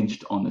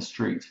lynched on the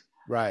street.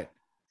 Right.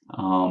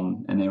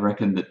 And they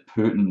reckon that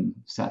Putin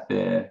sat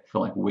there for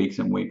like weeks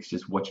and weeks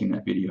just watching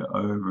that video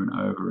over and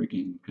over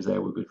again because they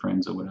were good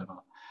friends or whatever.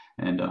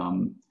 And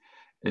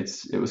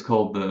it was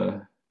called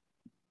the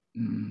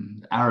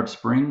Arab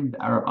Spring,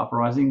 the Arab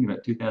Uprising,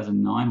 about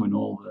 2009, when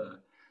all the,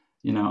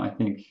 I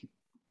think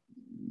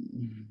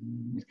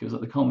because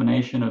the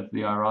culmination of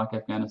the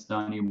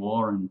Iraq-Afghanistani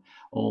war and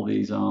all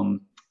these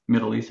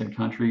Middle Eastern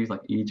countries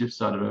like Egypt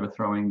started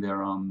overthrowing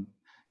their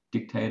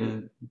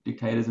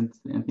dictators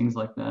and things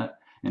like that,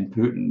 and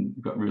Putin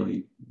got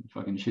really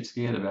fucking shit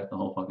scared about the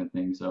whole fucking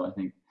thing. So I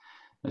think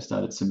they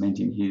started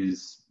cementing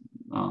his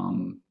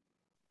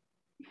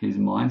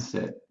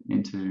mindset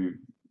into,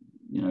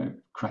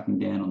 cracking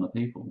down on the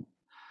people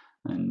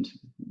and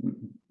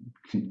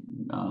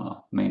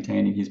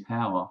maintaining his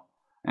power.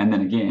 And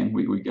then again,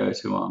 we go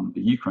to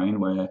the Ukraine,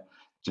 where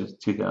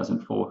just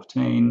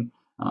 2014,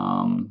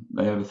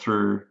 they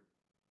overthrew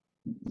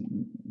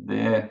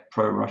their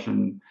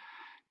pro-Russian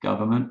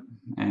government,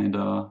 and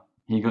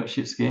he got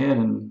shit scared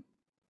and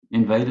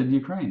invaded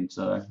Ukraine.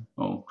 So,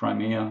 or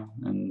Crimea,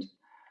 and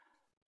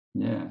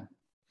yeah.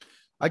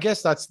 I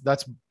guess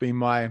that's been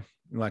my,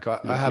 like,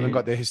 I haven't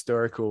got the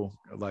historical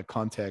like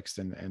context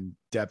and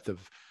depth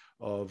of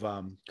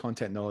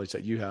content knowledge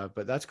that you have,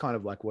 but that's kind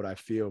of like what I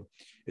feel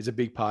is a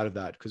big part of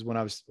that. Because when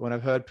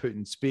I've heard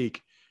Putin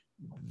speak,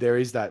 there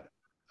is that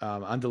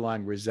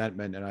underlying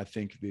resentment, and I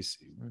think this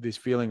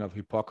feeling of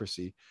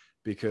hypocrisy,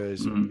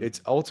 because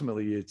it's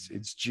ultimately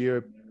it's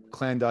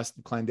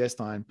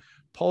clandestine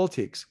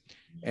politics,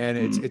 and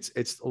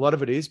it's a lot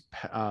of it is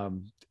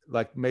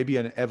like maybe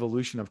an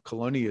evolution of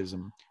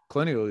colonialism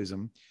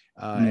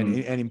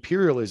and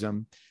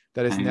imperialism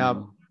that is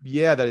now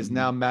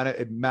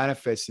it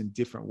manifests in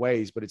different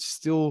ways, but it's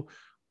still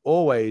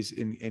always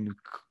in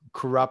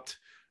corrupt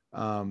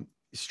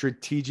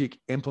strategic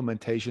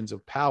implementations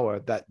of power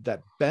that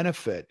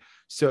benefit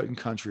certain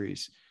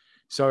countries.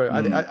 So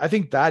I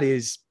think that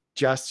is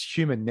just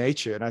human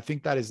nature, and I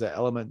think that is the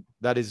element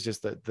that is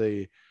just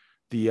the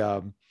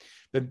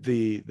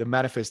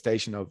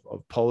manifestation of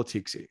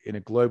politics in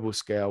a global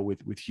scale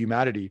with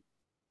humanity.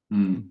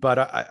 But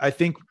I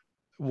think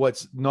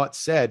what's not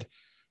said,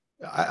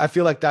 I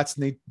feel like that's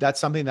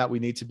something that we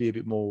need to be a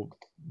bit more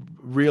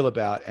real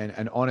about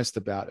and honest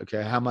about.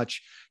 Okay, how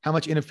much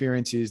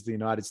interference is the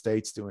United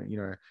States doing?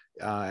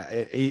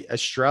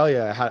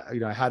 Australia,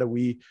 how do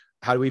we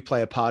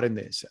play a part in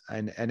this?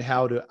 And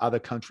how do other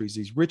countries,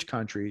 these rich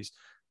countries,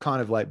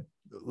 kind of like,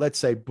 let's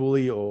say,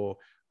 bully, or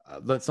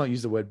let's not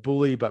use the word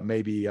bully, but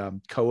maybe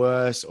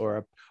coerce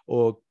or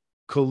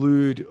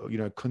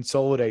collude,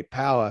 consolidate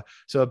power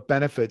so it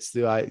benefits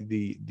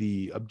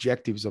the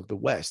objectives of the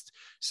West.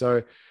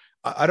 So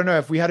I don't know,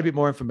 if we had a bit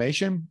more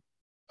information,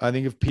 I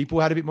think if people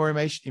had a bit more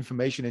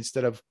information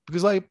instead of,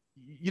 because like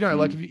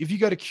if you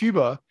go to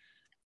Cuba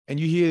and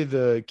you hear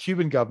the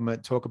Cuban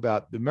government talk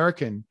about the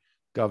American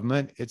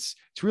government, it's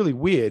really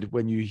weird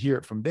when you hear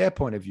it from their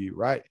point of view,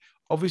 right?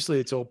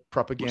 Obviously it's all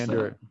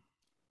propaganda.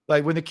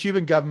 Like when the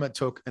Cuban government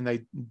took and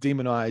they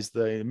demonized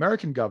the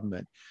American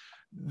government,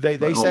 they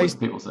say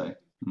people say.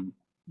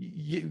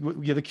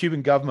 The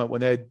Cuban government, when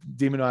they're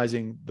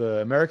demonizing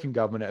the American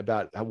government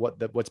about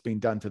what's being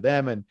done to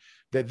them, and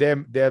that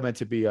they're meant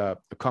to be a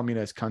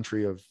communist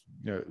country of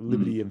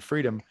liberty and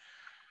freedom,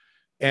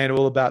 and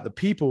all about the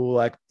people.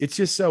 Like, it's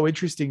just so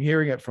interesting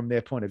hearing it from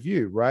their point of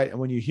view, right? And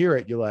when you hear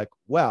it, you're like,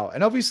 wow.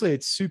 And obviously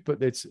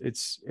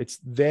it's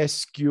their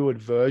skewed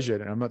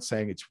version, and I'm not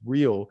saying it's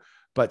real,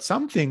 but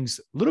some things,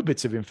 little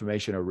bits of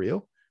information are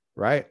real,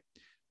 right?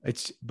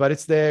 But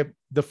it's the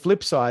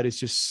flip side is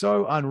just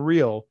so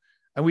unreal.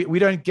 And we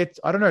don't get,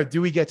 I don't know,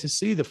 do we get to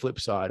see the flip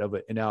side of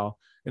it in our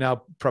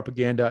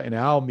propaganda, in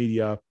our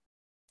media,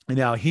 in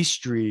our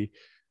history?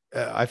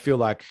 I feel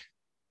like,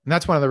 and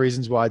that's one of the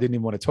reasons why I didn't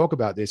even want to talk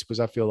about this, because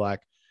I feel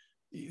like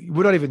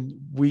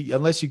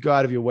unless you go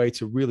out of your way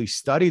to really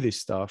study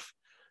this stuff,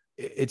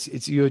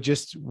 it's you're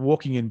just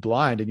walking in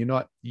blind, and you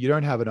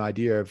don't have an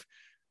idea of,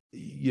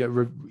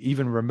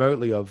 even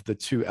remotely of the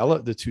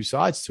two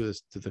sides to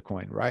the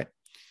coin, right?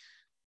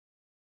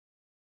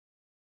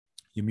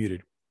 You're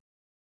muted.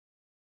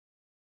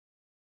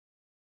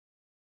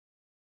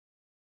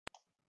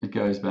 It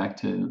goes back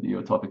to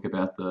your topic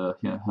about the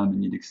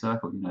hermeneutic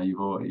circle.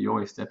 You're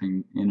always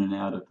stepping in and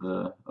out of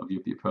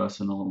your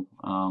personal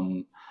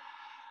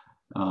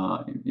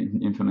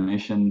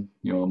information,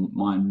 your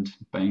mind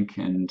bank,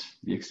 and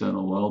the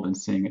external world, and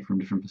seeing it from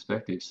different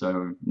perspectives.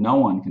 So no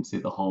one can see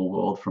the whole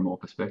world from all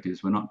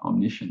perspectives. We're not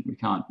omniscient. We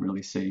can't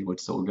really see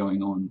what's all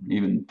going on.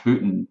 Even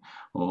Putin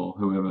or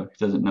whoever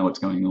doesn't know what's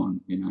going on.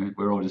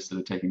 We're all just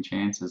sort of taking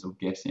chances or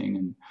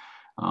guessing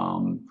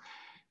and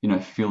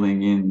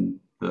filling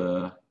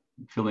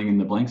in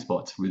the blank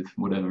spots with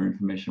whatever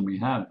information we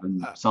have.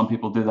 And some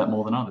people do that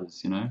more than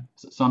others.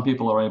 Some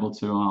people are able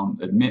to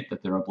admit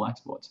that there are black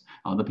spots.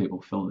 Other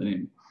people fill it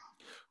in.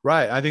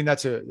 Right. I think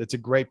that's a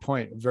great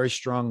point. A very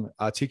strong,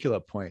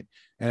 articulate point.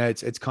 And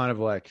it's kind of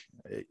like,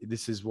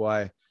 this is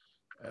why,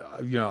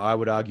 I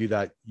would argue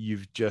that you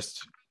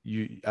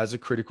as a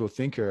critical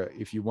thinker,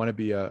 if you want to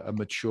be a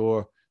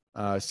mature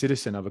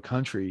citizen of a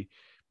country,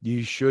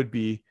 you should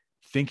be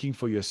thinking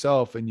for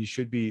yourself, and you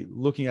should be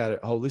looking at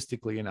it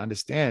holistically and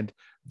understand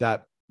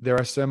that there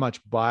are so much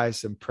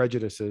bias and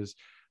prejudices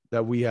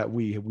that we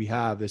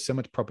have. There's so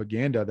much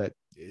propaganda that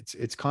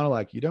it's kind of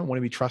like you don't want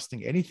to be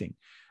trusting anything,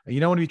 and you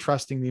don't want to be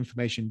trusting the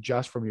information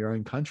just from your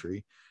own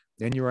country.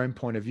 and your own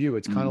point of view.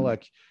 It's kind of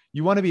like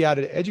you want to be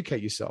able to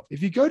educate yourself.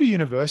 If you go to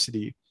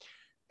university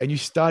and you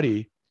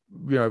study,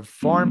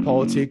 foreign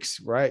politics,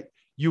 right?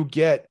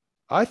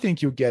 I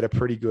think you'll get a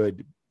pretty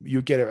good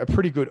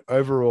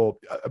overall,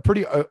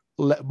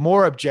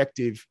 more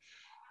objective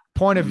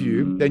point of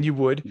view than you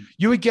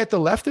would get the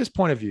leftist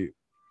point of view.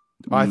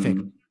 I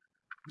think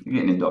you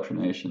get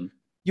indoctrination.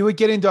 You would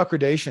get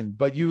indoctrination,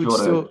 but you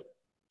would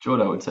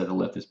Jordo would say the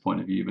leftist point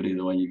of view, but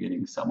either way, you're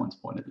getting someone's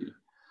point of view.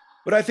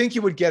 But I think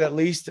you would get at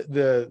least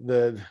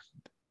an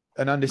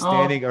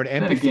understanding or an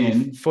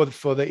empathy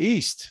for the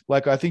East.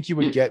 Like, I think you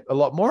would get a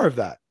lot more of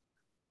that.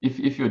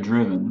 If you're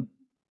driven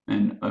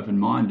and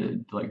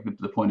open-minded, like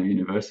the point of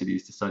university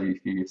is to study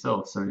for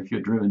yourself. So if you're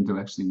driven to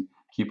actually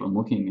keep on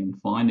looking and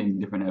finding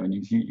different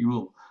avenues, you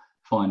will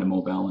find a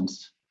more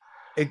balanced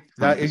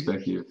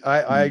perspective.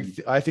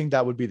 I think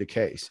that would be the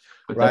case.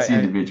 But right? That's the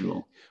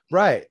individual.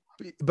 Right.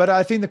 But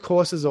I think the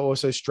courses are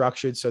also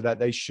structured so that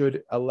they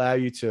should allow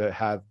you to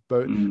have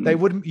both.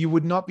 You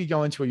would not be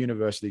going to a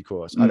university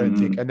course, I don't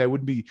think, and they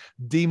would be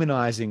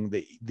demonizing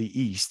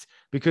the East,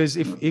 because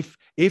if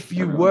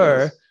you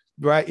were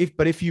right,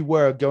 if you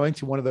were going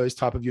to one of those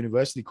type of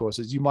university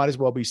courses, you might as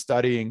well be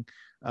studying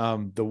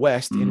the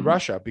West in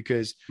Russia,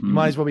 because you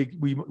might as well be.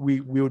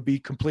 We would be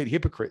complete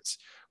hypocrites,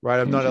 right?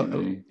 I'm not.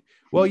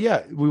 Well,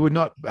 yeah, we would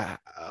not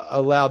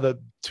allow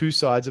the two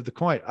sides of the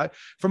coin.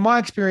 From my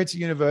experience at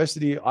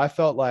university, I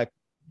felt like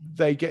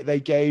they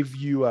gave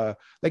you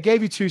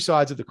two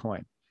sides of the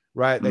coin,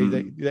 right?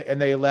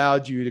 They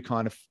allowed you to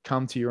kind of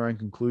come to your own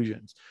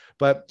conclusions.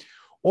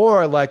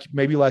 Or like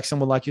maybe like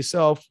someone like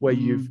yourself, where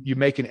you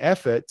make an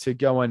effort to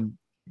go and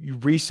you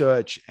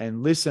research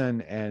and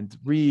listen and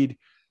read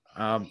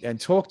and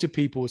talk to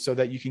people, so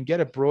that you can get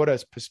a broader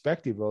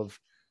perspective of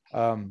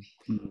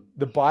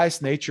the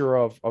biased nature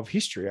of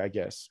history, I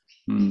guess.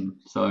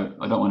 So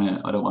I don't want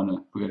to,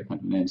 we're going to come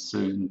to an end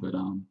soon, but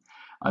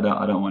I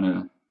don't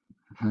want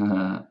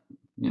to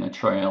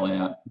trail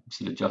out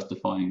sort of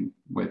justifying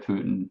where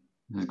Putin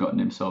has gotten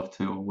himself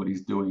to, or what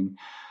he's doing.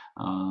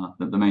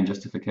 The main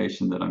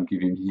justification that I'm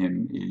giving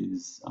him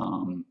is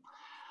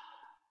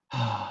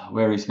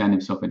where he's found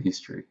himself in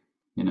history.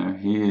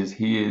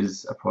 He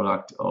is a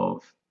product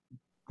of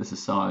the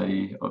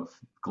society, of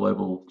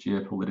global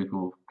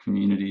geopolitical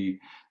community.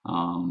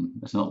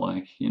 It's not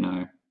like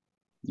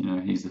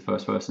he's the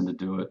first person to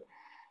do it.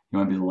 He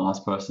won't be the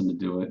last person to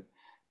do it.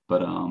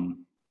 But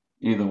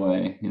either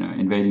way,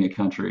 invading a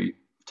country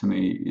to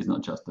me is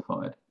not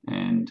justified.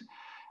 And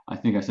I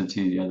think I said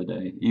to you the other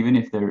day, even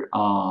if there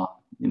are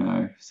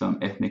some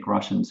ethnic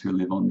Russians who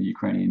live on the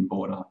Ukrainian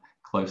border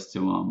close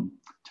to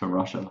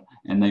Russia,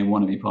 and they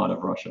want to be part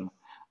of Russia,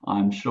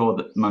 I'm sure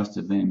that most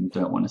of them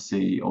don't want to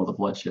see all the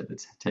bloodshed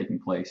that's taking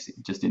place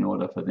just in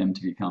order for them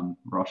to become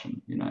Russian,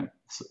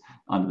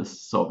 under the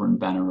sovereign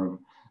banner of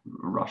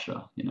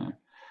Russia,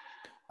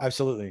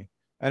 Absolutely.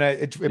 And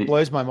it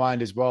blows my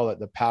mind as well, at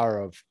the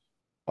power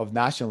of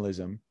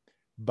nationalism,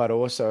 but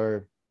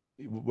also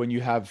when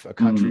you have a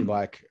country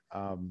like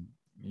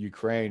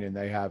Ukraine, and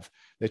they're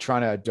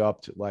trying to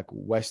adopt like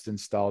Western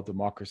style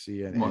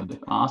democracy, and they're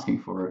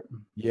asking for it.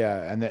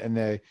 Yeah.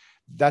 And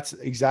that's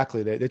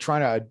exactly, they're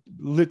trying to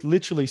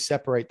literally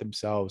separate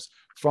themselves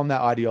from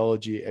that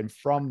ideology and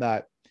from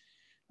that.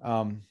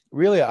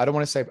 Really, I don't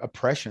want to say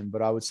oppression,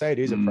 but I would say it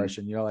is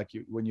oppression.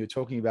 When you're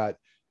talking about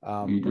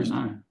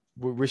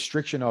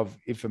restriction of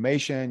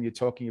information, you're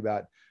talking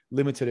about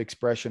limited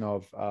expression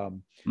of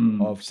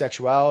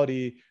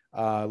sexuality,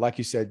 like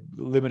you said,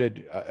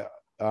 limited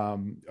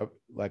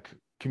like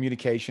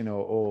communication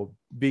or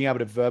being able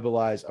to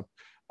verbalize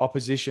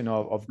opposition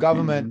of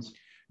government.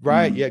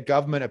 Right. Yeah.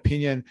 Government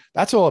opinion.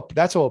 That's all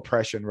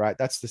oppression, right?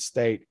 That's the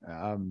state.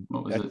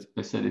 What was it?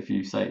 They said if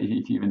you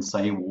even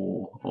say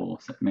war or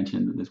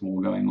mention that there's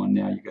war going on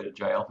now, you go to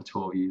jail for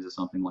 12 years or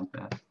something like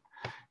that.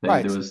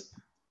 Right. There was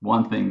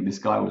one thing, this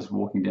guy was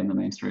walking down the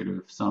main street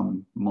of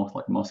some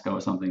like Moscow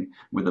or something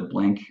with a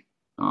blank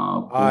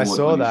I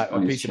saw that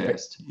on his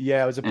chest.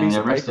 Yeah, it was a piece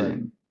of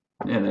paper.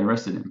 Yeah, they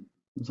arrested him.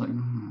 It's like,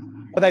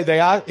 but they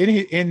are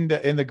in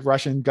the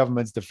Russian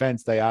government's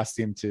defense. They asked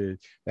him to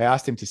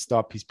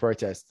stop his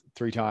protest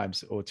 3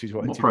 times or two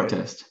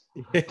protest.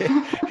 He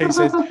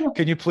says,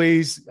 "Can you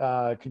please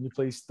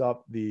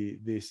stop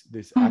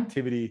this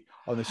activity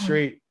on the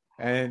street?"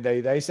 And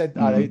they said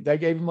they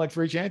gave him like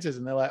 3 chances,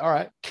 and they're like, "All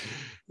right,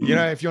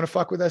 if you want to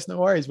fuck with us, no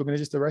worries. We're going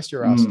to just arrest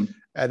your ass."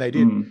 And they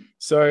did.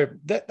 So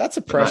that's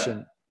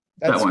oppression.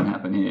 That won't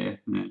happen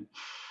here. Yeah.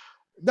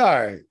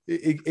 No,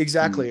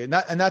 exactly, and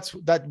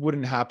that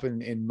wouldn't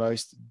happen in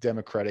most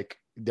democratic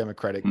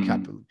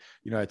capital,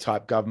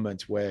 type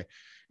governments, where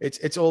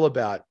it's all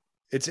about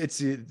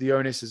the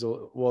onus is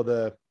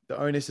the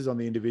onus is on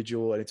the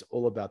individual, and it's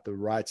all about the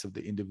rights of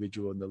the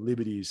individual and the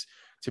liberties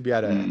to be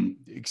able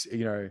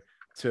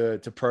to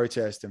to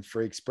protest and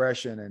free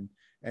expression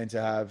and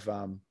to have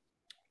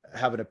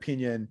an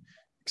opinion,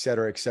 et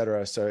cetera, et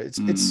cetera. So it's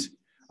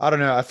I don't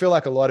know. I feel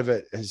like a lot of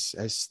it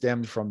has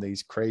stemmed from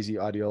these crazy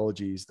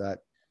ideologies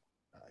that,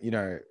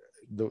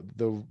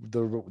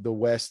 the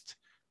West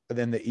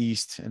than the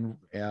East and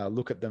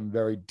look at them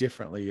very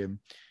differently, and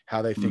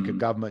how they think a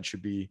government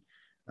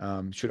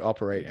should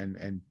operate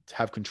and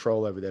have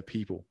control over their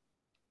people.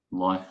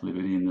 Life,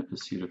 liberty, and the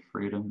pursuit of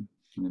freedom.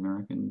 The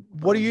American.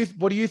 What do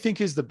you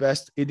think is the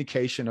best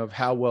indication of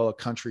how well a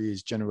country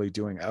is generally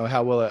doing, or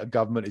how well a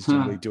government is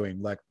generally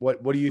doing? Like,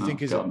 what do you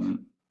think is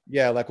government?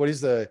 Like what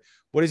is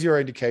your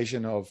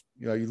indication of,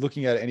 you're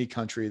looking at any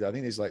country that I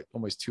think there's like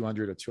almost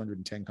 200 or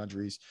 210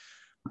 countries.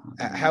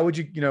 How would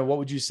what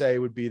would you say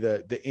would be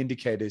the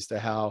indicators to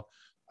how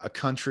a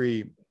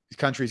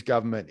country's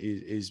government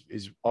is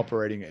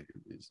operating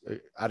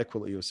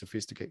adequately or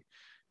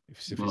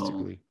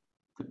sophisticatedly?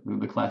 Well,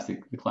 the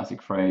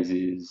classic phrase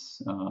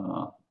is,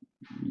 how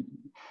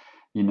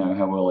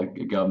well a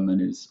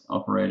government is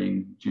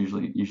operating,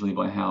 usually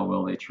by how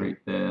well they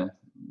treat their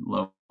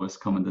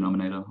lowest common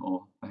denominator,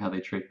 or how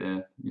they treat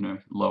their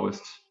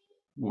lowest,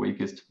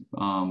 weakest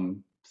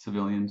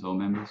civilians or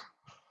members.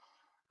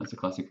 That's a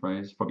classic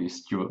phrase, probably a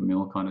Stuart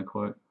Mill kind of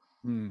quote.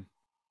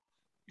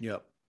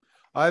 Yep.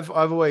 I've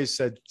always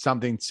said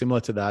something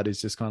similar to that.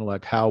 Is just kind of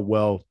like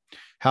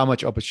how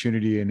much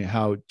opportunity and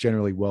how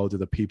generally well do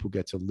the people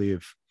get to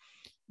live,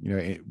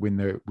 when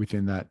they're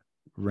within that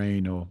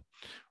reign or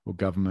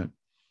government.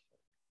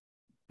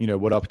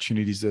 What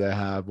opportunities do they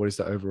have? What is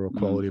the overall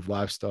quality of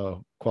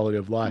lifestyle, quality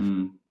of life,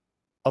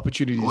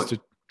 opportunities to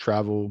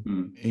travel,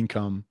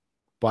 income,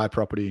 buy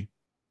property?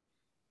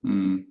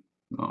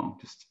 Well,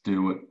 just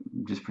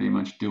pretty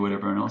much do what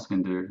everyone else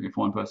can do. If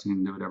one person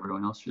can do it,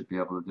 everyone else should be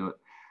able to do it.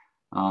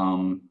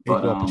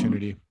 Equal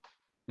opportunity.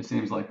 It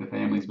seems like the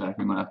family's back.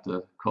 We might have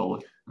to call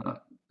it a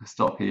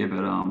stop here,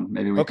 but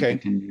maybe we can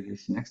continue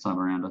this next time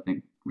around. I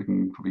think we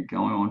can probably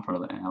go on for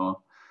another hour.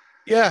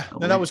 Yeah,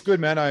 no, that was good,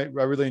 man. I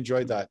really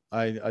enjoyed that.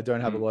 I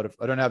don't have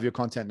I don't have your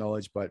content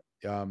knowledge, but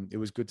it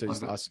was good to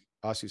just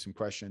ask you some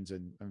questions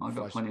and I've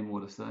got plenty more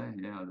to say.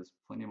 Yeah, there's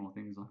plenty more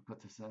things I've got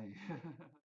to say.